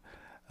about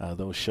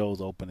those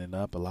shows opening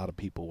up. A lot of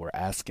people were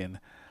asking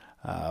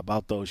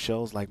about those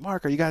shows, like,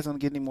 Mark, are you guys going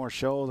to get any more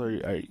shows? Or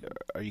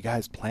are you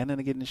guys planning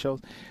to get any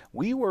shows?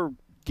 We were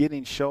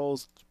getting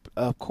shows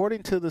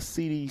according to the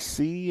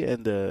CDC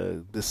and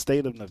the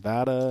state of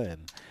Nevada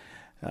and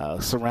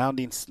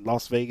surrounding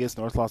Las Vegas,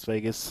 North Las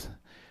Vegas.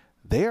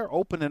 They're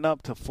opening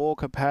up to full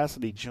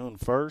capacity June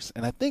 1st,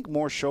 and I think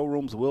more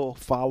showrooms will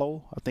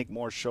follow. I think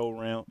more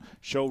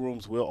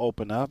showrooms will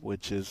open up,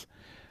 which is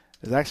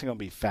actually going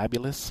to be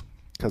fabulous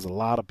because a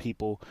lot of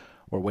people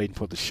were waiting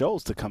for the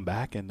shows to come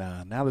back, and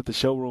now that the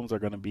showrooms are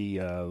going to be,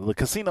 the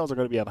casinos are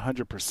going to be at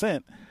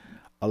 100%,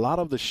 a lot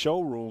of the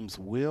showrooms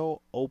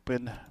will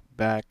open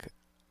back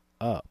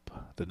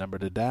up. The number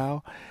to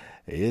dial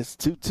is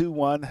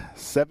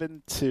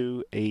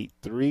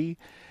 221-7283.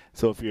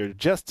 So if you're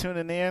just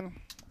tuning in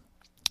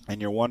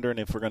and you're wondering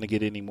if we're going to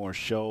get any more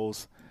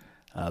shows,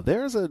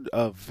 there's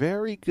a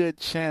very good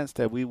chance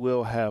that we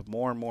will have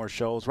more and more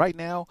shows. Right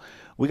now,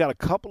 we got a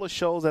couple of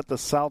shows at the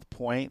South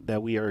Point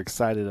that we are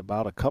excited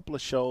about. A couple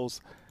of shows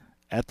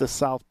at the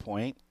South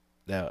Point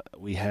that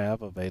we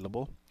have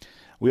available.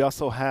 We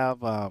also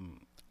have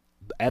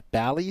at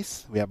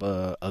Bally's, we have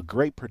a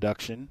great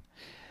production.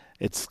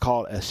 It's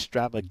called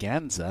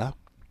Extravaganza.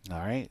 All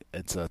right.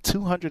 It's a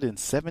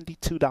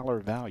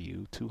 $272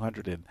 value,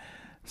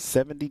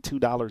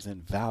 $272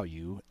 in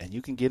value, and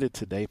you can get it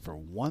today for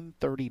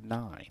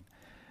 $139.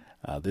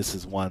 This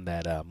is one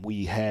that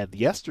we had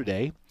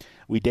yesterday.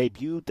 We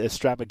debuted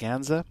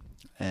Extravaganza,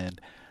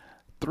 and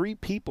 3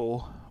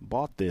 people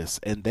bought this,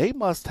 and they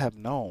must have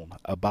known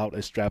about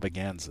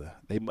Extravaganza.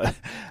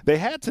 They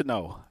had to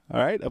know,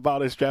 all right,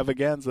 about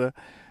Extravaganza,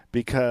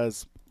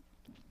 because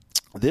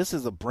this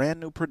is a brand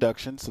new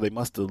production, so they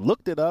must have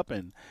looked it up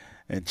and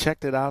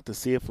checked it out to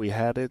see if we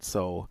had it.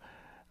 So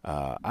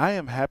I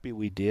am happy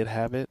we did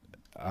have it.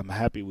 I'm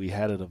happy we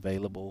had it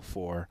available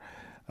for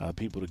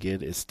people to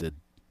get. It's the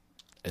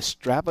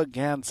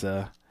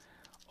Extravaganza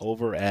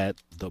over at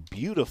the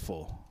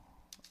beautiful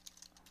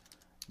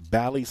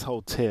Bally's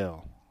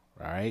Hotel.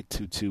 All right,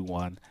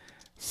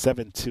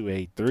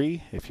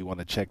 221-7283. If you want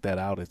to check that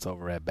out, it's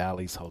over at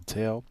Bally's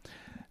Hotel.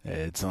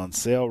 It's on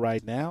sale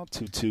right now,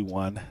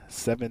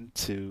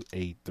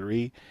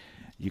 221-7283.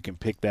 You can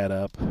pick that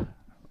up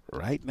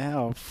right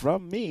now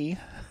from me,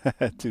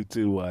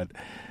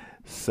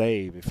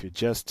 221-SAVE. If you're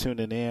just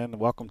tuning in,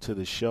 welcome to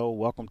the show.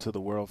 Welcome to the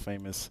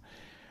world-famous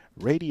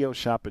radio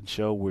shopping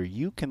show where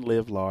you can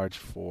live large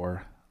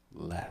for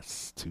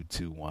less,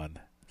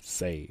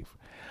 221-SAVE.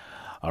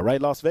 All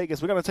right, Las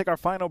Vegas, we're going to take our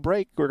final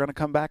break. We're going to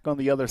come back on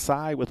the other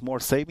side with more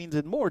savings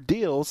and more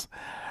deals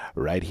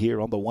right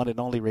here on the one and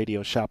only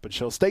radio shopping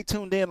show. Stay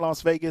tuned in,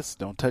 Las Vegas.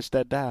 Don't touch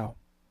that dial.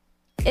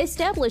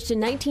 Established in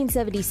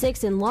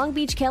 1976 in Long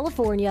Beach,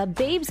 California,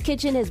 Babe's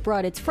Kitchen has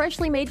brought its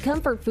freshly made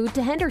comfort food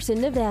to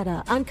Henderson,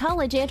 Nevada, on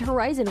College and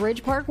Horizon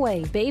Ridge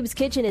Parkway. Babe's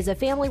Kitchen is a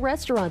family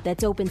restaurant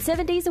that's open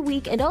 7 days a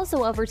week and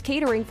also offers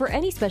catering for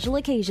any special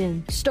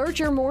occasion. Start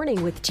your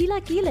morning with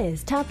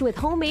chilaquiles topped with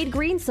homemade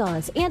green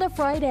sauce and a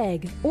fried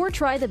egg. Or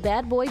try the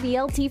Bad Boy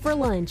BLT for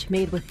lunch,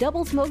 made with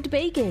double smoked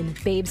bacon.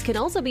 Babe's can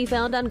also be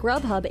found on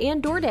Grubhub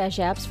and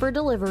DoorDash apps for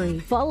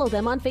delivery. Follow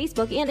them on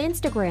Facebook and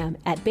Instagram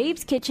at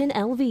Babe's Kitchen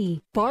LV.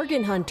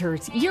 Bargain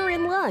hunters, you're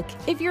in luck.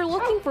 If you're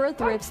looking for a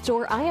thrift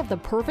store, I have the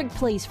perfect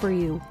place for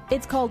you.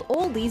 It's called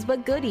Oldies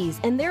But Goodies,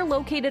 and they're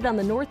located on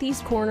the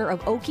northeast corner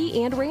of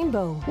Oakey and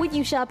Rainbow. When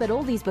you shop at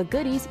Oldies But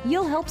Goodies,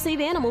 you'll help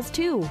save animals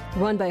too.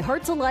 Run by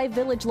Hearts Alive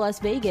Village Las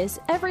Vegas,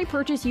 every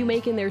purchase you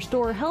make in their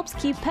store helps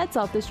keep pets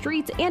off the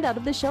streets and out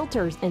of the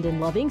shelters and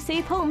in loving,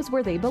 safe homes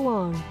where they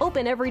belong.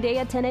 Open every day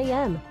at 10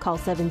 a.m. Call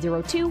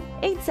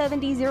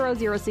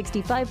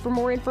 702-870-0065 for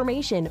more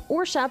information,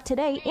 or shop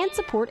today and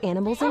support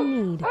animals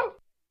in need.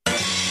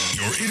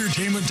 Your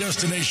entertainment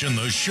destination,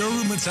 the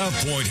showroom at South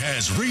Point,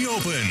 has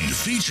reopened,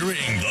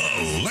 featuring The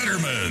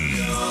Letterman.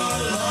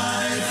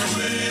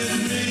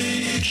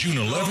 June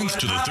 11th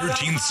to the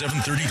 13th,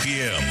 7:30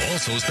 p.m.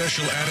 Also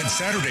special added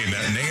Saturday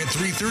matinee at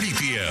 3:30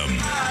 p.m.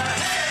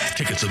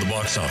 Tickets at the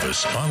box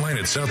office, online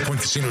at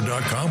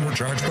southpointcasino.com or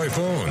charged by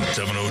phone,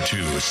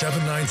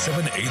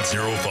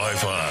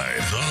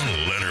 702-797-8055. The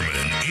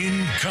Letterman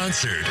in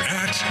concert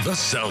at the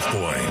South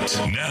Point.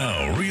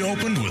 Now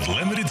reopened with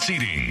limited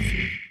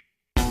seating.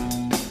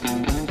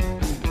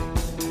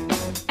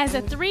 As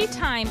a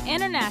 3-time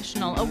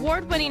international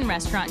award-winning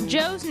restaurant,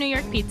 Joe's New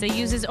York Pizza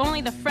uses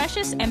only the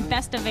freshest and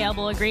best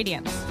available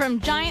ingredients. From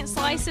giant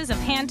slices of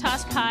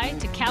hand-tossed pie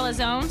to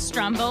calzone,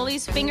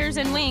 strombolis, fingers,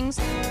 and wings,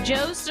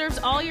 Joe's serves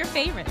all your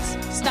favorites.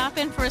 Stop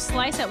in for a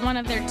slice at one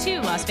of their 2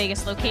 Las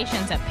Vegas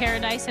locations at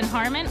Paradise and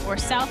Harmon or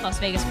South Las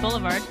Vegas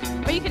Boulevard,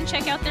 or you can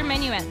check out their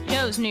menu at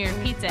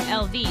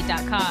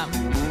joesnewyorkpizzalv.com.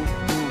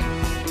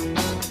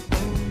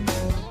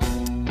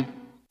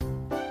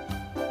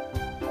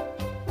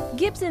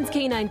 Gibson's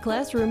Canine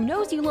Classroom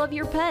knows you love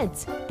your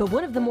pets, but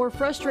one of the more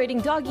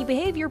frustrating doggy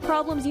behavior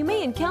problems you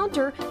may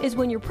encounter is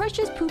when your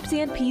precious poops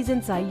and pees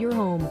inside your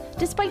home,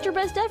 despite your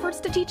best efforts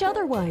to teach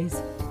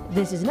otherwise.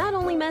 This is not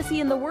only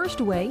messy in the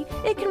worst way,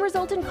 it can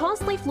result in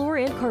costly floor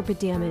and carpet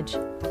damage.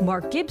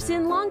 Mark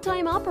Gibson,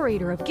 longtime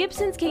operator of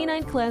Gibson's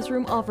Canine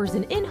Classroom, offers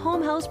an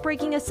in-home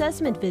housebreaking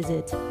assessment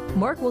visit.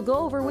 Mark will go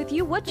over with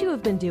you what you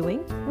have been doing,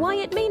 why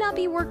it may not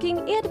be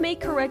working, and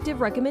make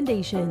corrective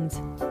recommendations.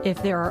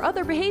 If there are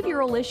other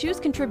behavioral issues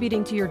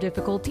contributing to your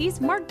difficulties,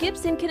 Mark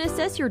Gibson can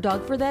assess your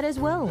dog for that as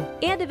well,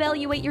 and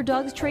evaluate your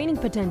dog's training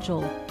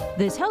potential.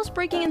 This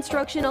housebreaking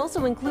instruction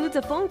also includes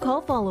a phone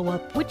call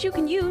follow-up, which you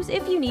can use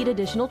if you need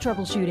additional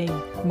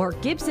troubleshooting.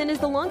 Mark Gibson is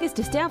the longest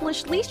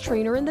established leash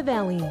trainer in the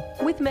Valley,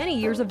 with many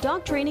years of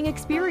dog training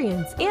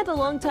experience and a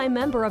longtime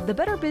member of the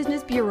Better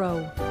Business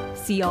Bureau.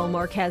 See all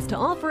Mark has to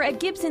offer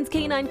at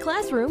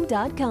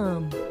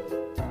Gibson'sCanineClassroom.com.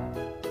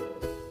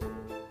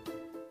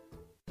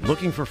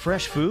 Looking for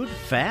fresh food,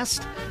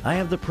 fast? I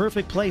have the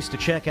perfect place to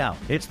check out.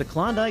 It's the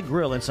Klondike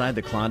Grill inside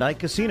the Klondike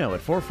Casino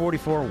at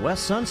 444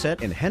 West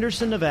Sunset in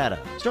Henderson, Nevada.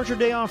 Start your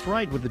day off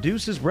right with the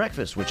Deuce's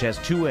Breakfast, which has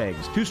 2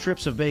 eggs, 2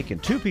 strips of bacon,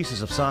 2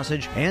 pieces of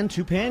sausage, and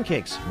 2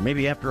 pancakes. Or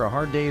maybe after a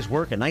hard day's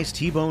work, a nice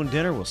T-bone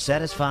dinner will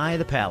satisfy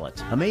the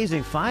palate.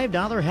 Amazing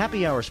 $5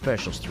 happy hour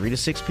specials, 3 to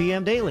 6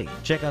 p.m. daily.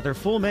 Check out their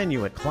full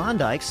menu at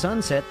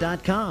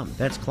KlondikeSunset.com.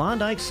 That's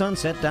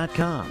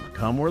KlondikeSunset.com.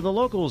 Come where the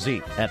locals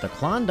eat at the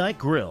Klondike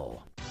Grill.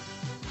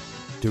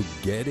 To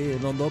get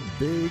in on the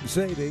big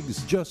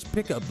savings, just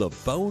pick up the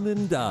phone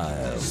and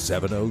dial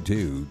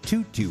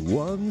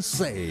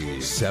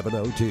 702-221-SAVE.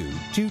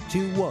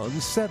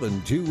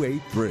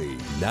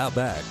 702-221-7283. Now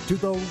back to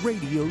the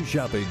Radio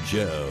Shopping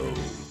Show.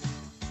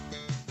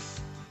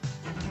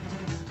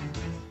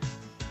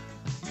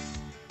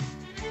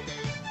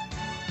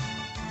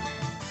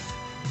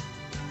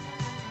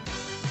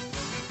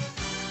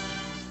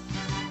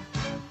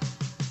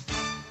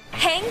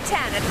 Hang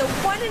 10 at the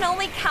one and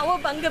only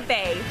Cowabunga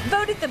Bay,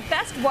 voted the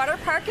best water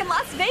park in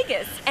Las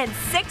Vegas and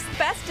 6th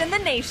best in the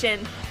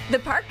nation. The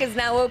park is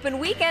now open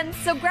weekends,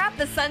 so grab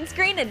the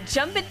sunscreen and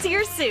jump into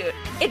your suit.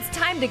 It's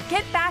time to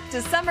get back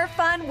to summer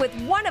fun with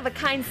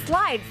one-of-a-kind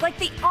slides like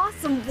the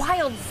awesome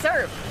Wild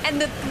Surf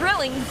and the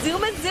thrilling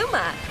Zuma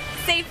Zuma.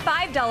 Save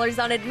 $5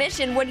 on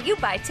admission when you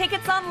buy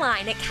tickets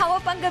online at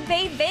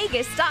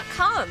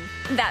CowabungaBayVegas.com.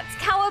 That's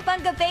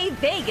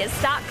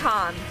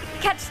CowabungaBayVegas.com.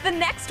 Catch the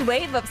next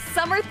wave of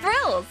summer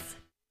thrills.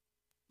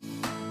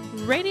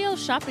 Radio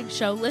Shopping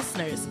Show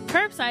listeners,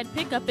 curbside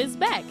pickup is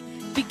back.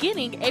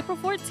 Beginning April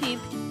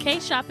 14th,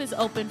 K-Shop is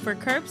open for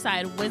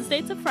curbside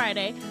Wednesday to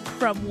Friday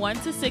from 1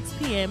 to 6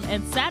 p.m.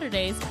 and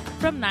Saturdays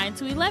from 9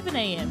 to 11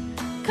 a.m.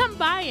 Come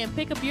by and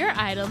pick up your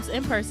items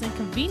in person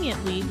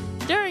conveniently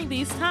during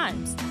these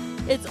times.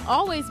 It's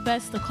always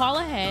best to call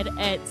ahead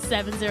at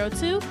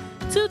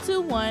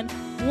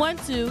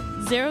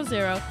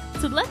 702-221-1200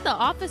 to let the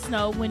office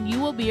know when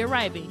you will be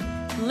arriving.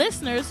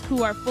 Listeners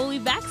who are fully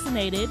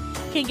vaccinated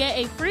can get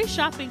a free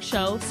shopping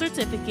show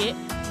certificate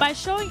by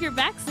showing your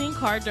vaccine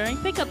card during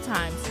pickup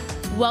times.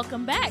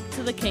 Welcome back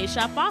to the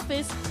K-Shop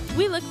office.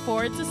 We look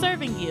forward to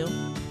serving you.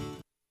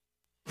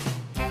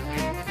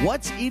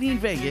 What's Eating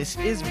Vegas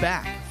is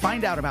back.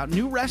 Find out about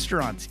new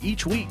restaurants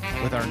each week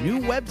with our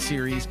new web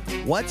series,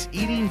 What's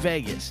Eating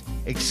Vegas,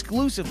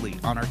 exclusively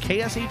on our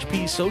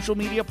KSHP social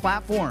media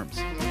platforms.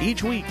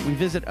 Each week, we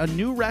visit a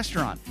new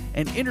restaurant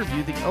and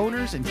interview the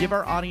owners and give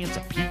our audience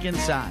a peek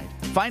inside.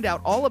 Find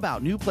out all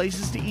about new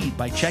places to eat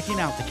by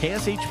checking out the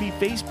KSHP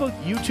Facebook,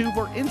 YouTube,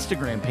 or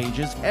Instagram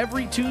pages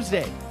every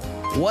Tuesday.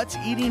 What's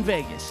Eating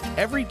Vegas,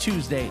 every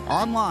Tuesday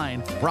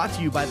online, brought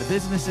to you by the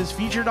businesses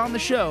featured on the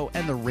show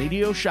and the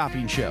Radio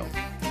Shopping Show.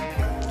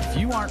 If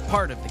you aren't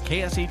part of the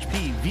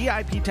KSHP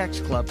VIP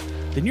Text Club,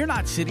 then you're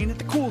not sitting at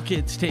the cool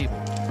kids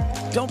table.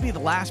 Don't be the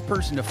last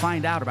person to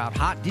find out about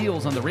hot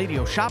deals on the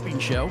Radio Shopping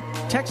Show.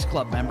 Text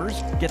Club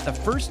members get the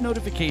first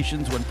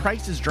notifications when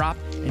prices drop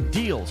and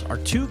deals are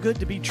too good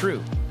to be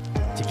true.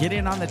 To get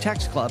in on the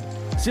Text Club,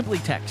 simply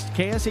text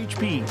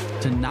KSHP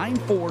to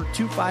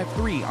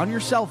 94253 on your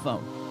cell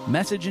phone.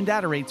 Message and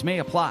data rates may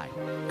apply.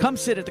 Come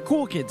sit at the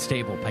cool kids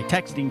table by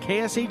texting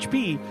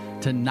KSHP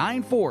to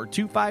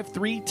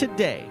 94253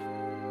 today.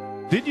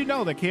 Did you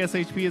know that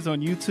KSHP is on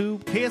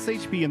YouTube?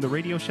 KSHP and the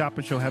Radio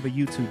Shopping Show have a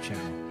YouTube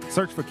channel.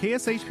 Search for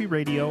KSHP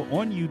Radio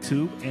on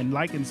YouTube and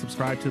like and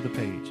subscribe to the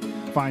page.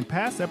 Find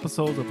past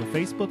episodes of the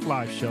Facebook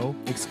Live show,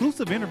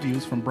 exclusive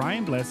interviews from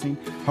Brian Blessing,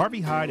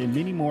 Harvey Hyde, and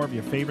many more of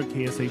your favorite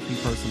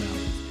KSHP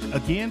personalities.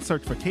 Again,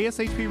 search for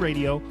KSHP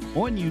Radio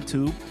on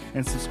YouTube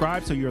and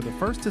subscribe so you're the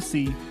first to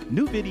see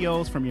new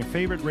videos from your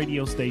favorite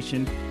radio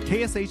station,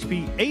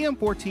 KSHP AM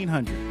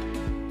 1400.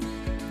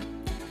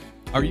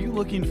 Are you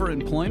looking for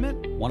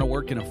employment? Want to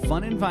work in a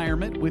fun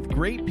environment with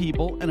great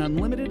people and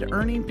unlimited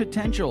earning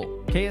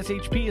potential?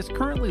 KSHP is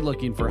currently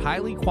looking for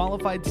highly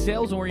qualified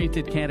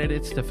sales-oriented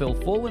candidates to fill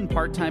full and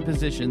part-time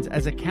positions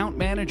as account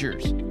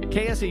managers.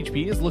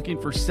 KSHP is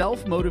looking for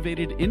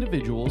self-motivated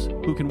individuals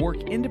who can work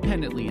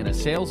independently in a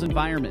sales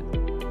environment.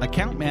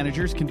 Account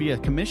managers can be a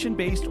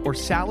commission-based or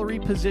salary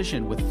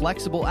position with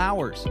flexible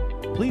hours.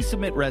 Please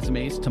submit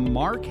resumes to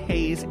Mark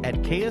Hayes at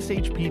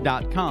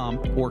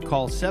kshp.com or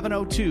call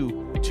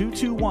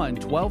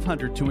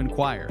 702-221-1200 to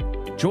inquire.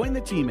 Join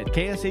the team at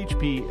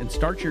KSHP and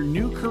start your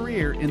new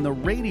career in the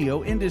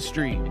radio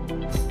industry.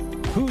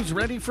 Who's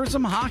ready for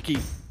some hockey?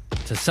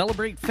 To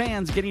celebrate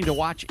fans getting to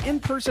watch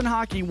in-person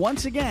hockey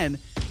once again,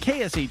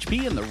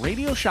 KSHP and the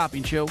Radio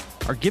Shopping Show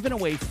are giving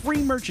away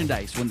free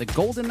merchandise when the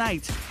Golden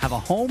Knights have a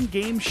home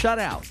game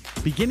shutout.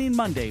 Beginning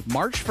Monday,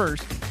 March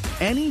 1st,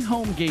 any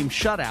home game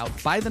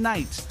shutout by the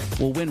Knights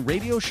will win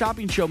Radio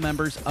Shopping Show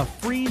members a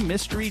free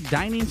mystery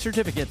dining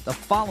certificate the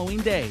following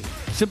day.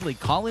 Simply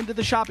call into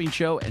the shopping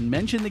show and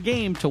mention the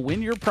game to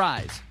win your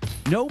prize.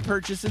 No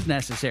purchase is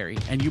necessary,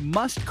 and you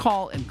must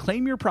call and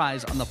claim your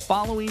prize on the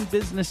following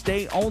business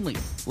day only.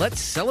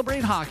 Let's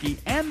celebrate hockey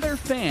and their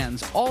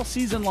fans all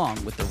season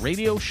long with the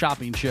Radio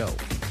Shopping Show.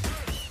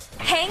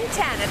 Hang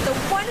 10 at the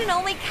one and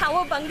only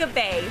Cowabunga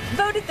Bay,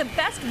 voted the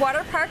best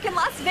water park in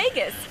Las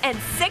Vegas and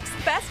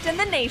 6th best in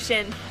the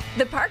nation.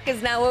 The park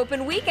is now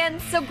open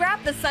weekends, so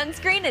grab the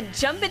sunscreen and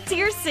jump into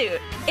your suit.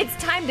 It's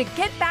time to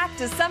get back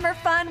to summer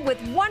fun with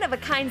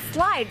one-of-a-kind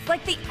slides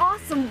like the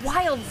awesome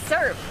Wild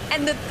Surf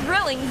and the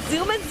thrilling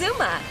Zuma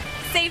Zuma.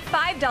 Save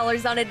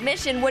 $5 on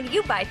admission when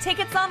you buy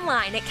tickets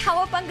online at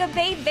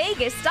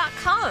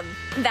CowabungaBayVegas.com.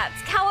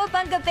 That's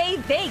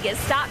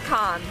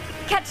CowabungaBayVegas.com.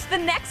 Catch the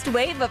next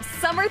wave of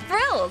summer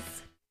thrills.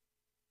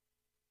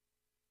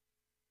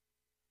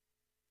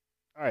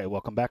 All right,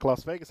 welcome back,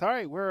 Las Vegas. All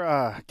right,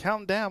 we're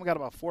counting down. We got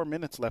about 4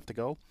 minutes left to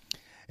go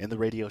in the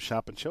Radio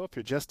Shopping Show. If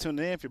you're just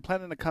tuning in, if you're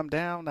planning to come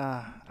down,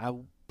 I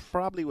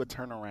probably would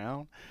turn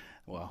around.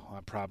 Well, I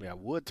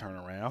would turn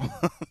around.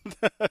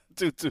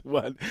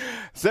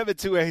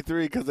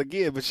 221-7283, because,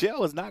 again,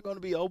 Michelle is not going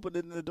to be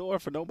opening the door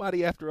for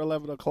nobody after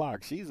 11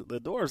 o'clock. The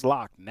door's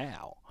locked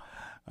now.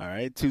 All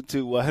right,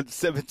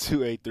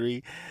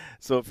 221-7283.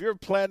 So if you're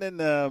planning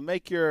to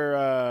make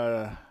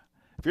your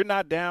if you're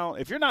not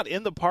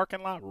in the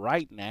parking lot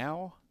right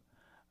now,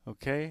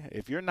 okay,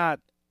 if you're not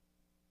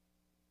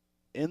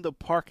in the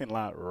parking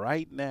lot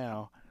right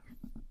now,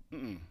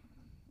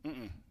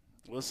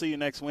 we'll see you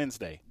next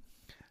Wednesday.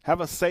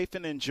 Have a safe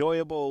and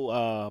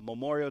enjoyable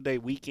Memorial Day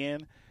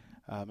weekend.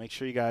 Make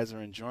sure you guys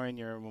are enjoying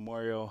your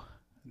Memorial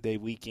Day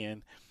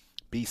weekend.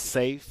 Be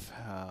safe,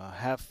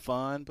 have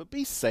fun, but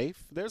be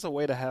safe. There's a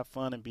way to have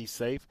fun and be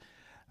safe.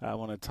 I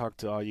want to talk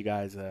to all you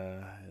guys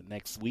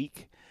next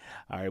week.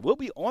 All right, we'll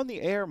be on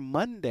the air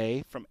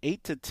Monday from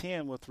 8 to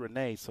 10 with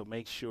Renee, so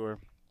make sure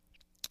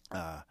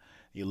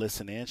you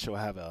listen in. She'll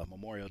have a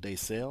Memorial Day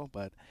sale.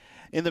 But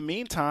in the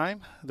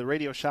meantime, the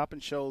Radio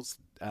Shopping Show's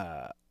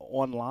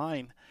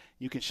online.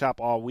 You can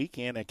shop all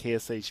weekend at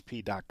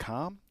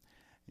kshp.com.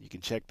 You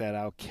can check that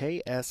out,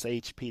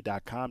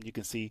 kshp.com. You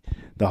can see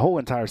the whole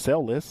entire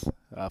sale list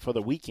for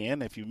the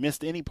weekend. If you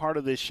missed any part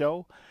of this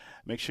show,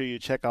 make sure you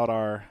check out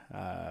our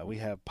we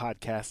have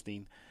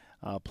podcasting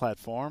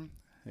platform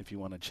if you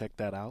want to check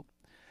that out.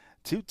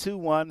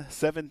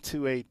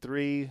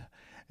 221-7283.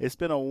 It's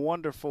been a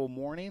wonderful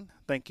morning.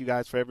 Thank you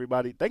guys for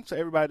everybody. Thanks for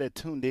everybody that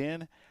tuned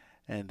in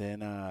and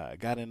then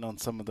got in on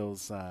some of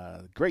those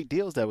great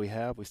deals that we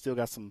have. We still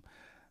got some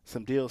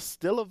deals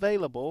still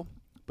available,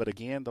 but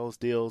again, those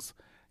deals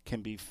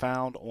can be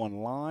found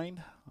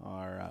online,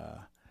 or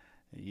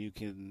you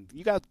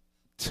got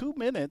 2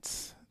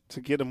 minutes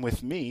to get them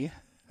with me,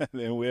 and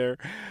then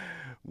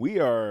we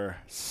are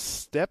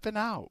stepping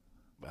out.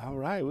 All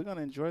right, we're going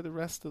to enjoy the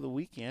rest of the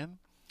weekend,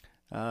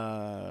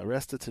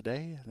 rest of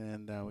today,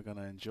 and we're going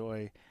to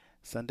enjoy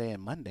Sunday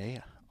and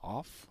Monday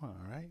off. All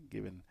right,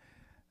 giving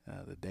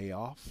the day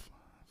off.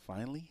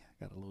 Finally,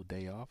 got a little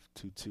day off.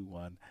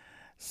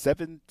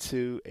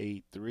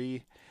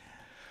 221-7283.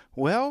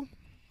 Well,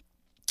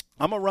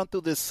 I'm going to run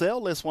through this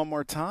sale list one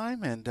more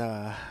time, and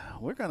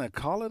we're going to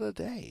call it a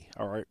day,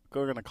 or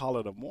we're going to call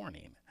it a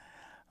morning.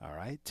 All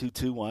right,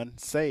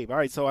 221-SAVE. All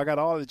right, so I got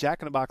all the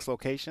Jack in the Box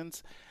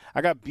locations.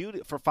 I got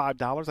Beauty for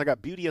 $5. I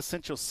got Beauty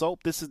Essential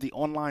Soap. This is the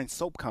online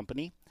soap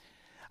company.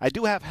 I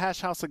do have Hash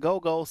House A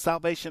Go-Go,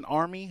 Salvation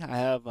Army. I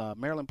have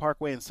Maryland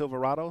Parkway in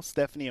Silverado,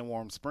 Stephanie in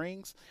Warm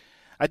Springs.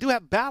 I do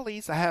have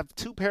Bally's. I have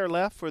 2 pair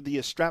left for the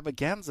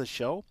Extravaganza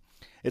show.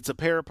 It's a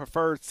pair of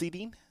preferred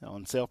seating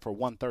on sale for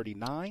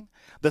 $139.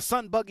 The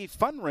Sun Buggy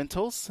Fun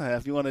Rentals,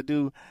 if you want to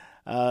do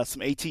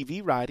some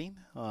ATV riding,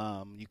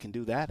 you can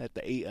do that at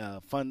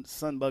the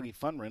Sun Buggy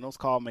Fun Rentals.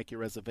 Call, make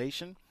your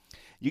reservation.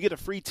 You get a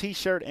free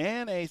T-shirt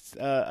and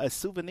a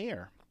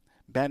souvenir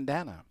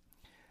bandana.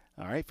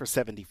 All right, for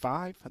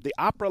 $75. The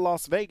Opera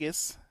Las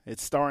Vegas,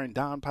 it's starring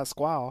Don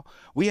Pasquale.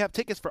 We have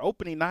tickets for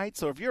opening night,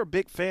 so if you're a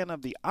big fan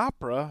of the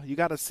opera, you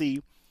got to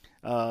see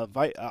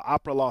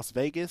Opera Las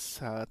Vegas.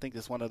 I think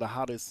it's one of the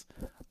hottest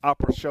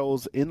opera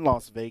shows in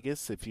Las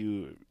Vegas, if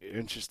you're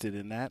interested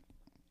in that.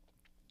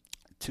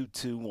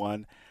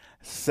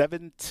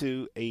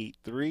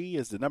 221-7283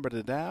 is the number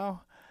to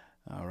dial.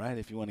 All right,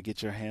 if you want to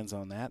get your hands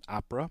on that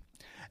opera.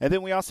 And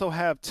then we also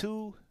have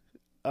 2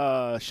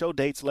 show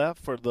dates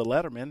left for the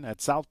Letterman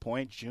at South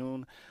Point,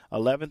 June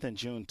 11th and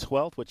June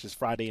 12th, which is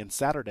Friday and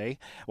Saturday.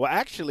 Well,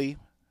 actually,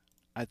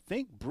 I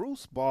think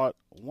Bruce bought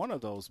one of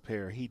those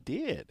pair. He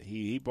did.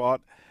 He bought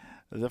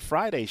the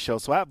Friday show.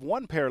 So I have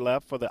 1 pair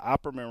left for the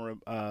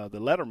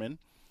Letterman.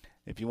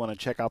 If you want to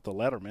check out the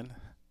Letterman,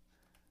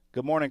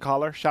 Good morning,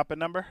 caller. Shopping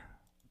number?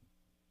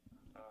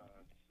 It's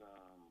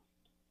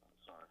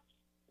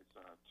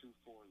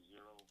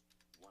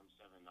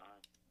 240179.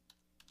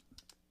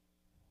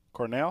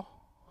 Cornell?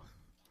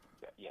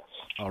 Yes.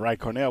 All right,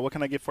 Cornell, what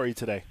can I get for you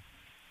today?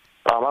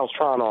 I was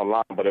trying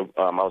online, but I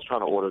was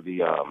trying to order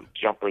the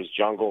Jumpers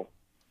Jungle.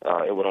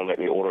 It wouldn't let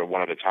me order it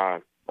one at a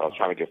time. I was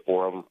trying to get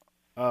 4 of them.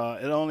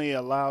 It only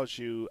allows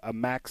you a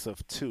max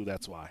of 2,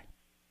 that's why.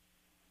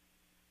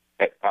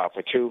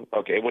 For 2?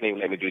 Okay, it wouldn't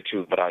even let me do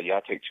 2, but I'll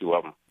take 2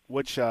 of them.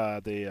 Which,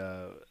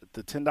 the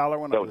 $10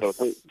 one?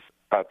 Those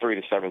 3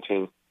 to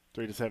 17.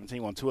 3 to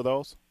 17, want 2 of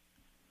those?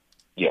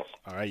 Yes.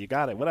 All right, you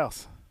got it. What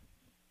else?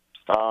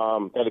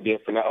 That'll be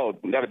it for now. Oh,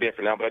 that'll be it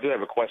for now, but I do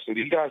have a question.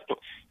 Do you guys,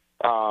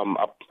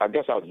 I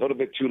guess I was a little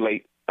bit too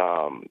late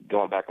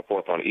going back and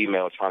forth on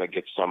email trying to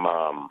get some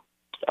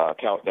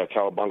the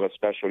Cowabunga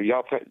special. Do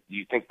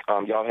you think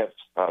y'all have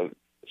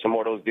some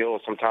more of those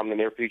deals sometime in the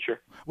near future?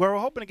 Well, we're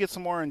hoping to get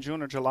some more in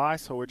June or July,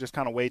 so we're just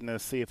kind of waiting to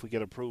see if we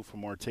get approved for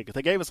more tickets.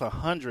 They gave us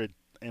 100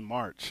 in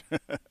March.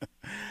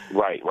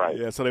 Right.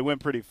 Yeah, so they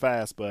went pretty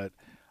fast, but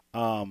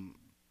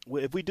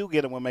if we do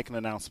get them, we'll make an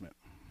announcement.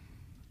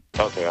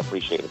 Okay, I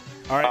appreciate it.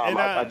 All right, and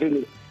I do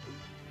need.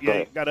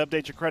 Yeah, got to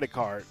update your credit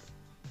card.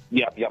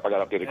 Yep, I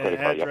got to update the credit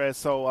card. Address. Yep.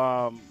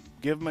 So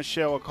give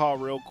Michelle a call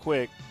real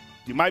quick.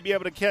 You might be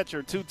able to catch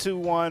her,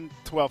 221-1200.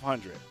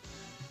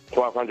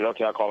 1200.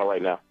 Okay, I'll call her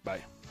right now.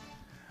 Bye.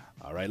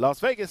 All right, Las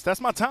Vegas, that's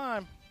my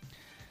time.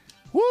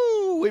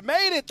 Woo! We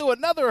made it through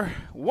another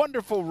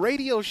wonderful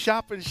Radio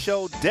Shopping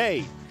Show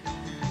day.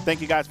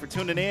 Thank you guys for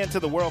tuning in to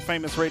the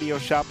world-famous Radio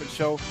Shopping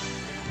Show.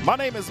 My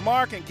name is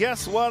Mark, and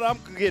guess what? I'm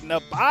getting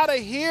up out of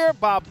here.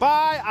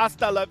 Bye-bye.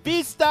 Hasta la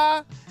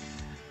vista.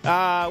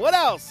 What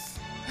else?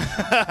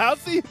 I'll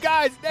see you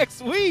guys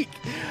next week.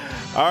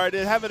 All right,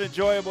 and have an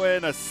enjoyable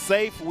and a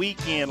safe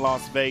weekend,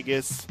 Las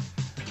Vegas.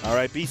 All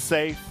right, be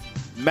safe.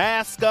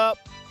 Mask up.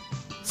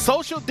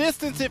 Social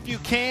distance if you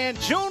can.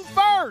 June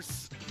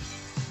 1st,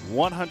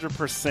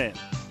 100%.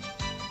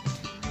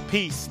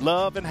 Peace,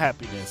 love, and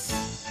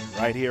happiness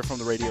right here from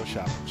the Radio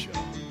Shopping Show.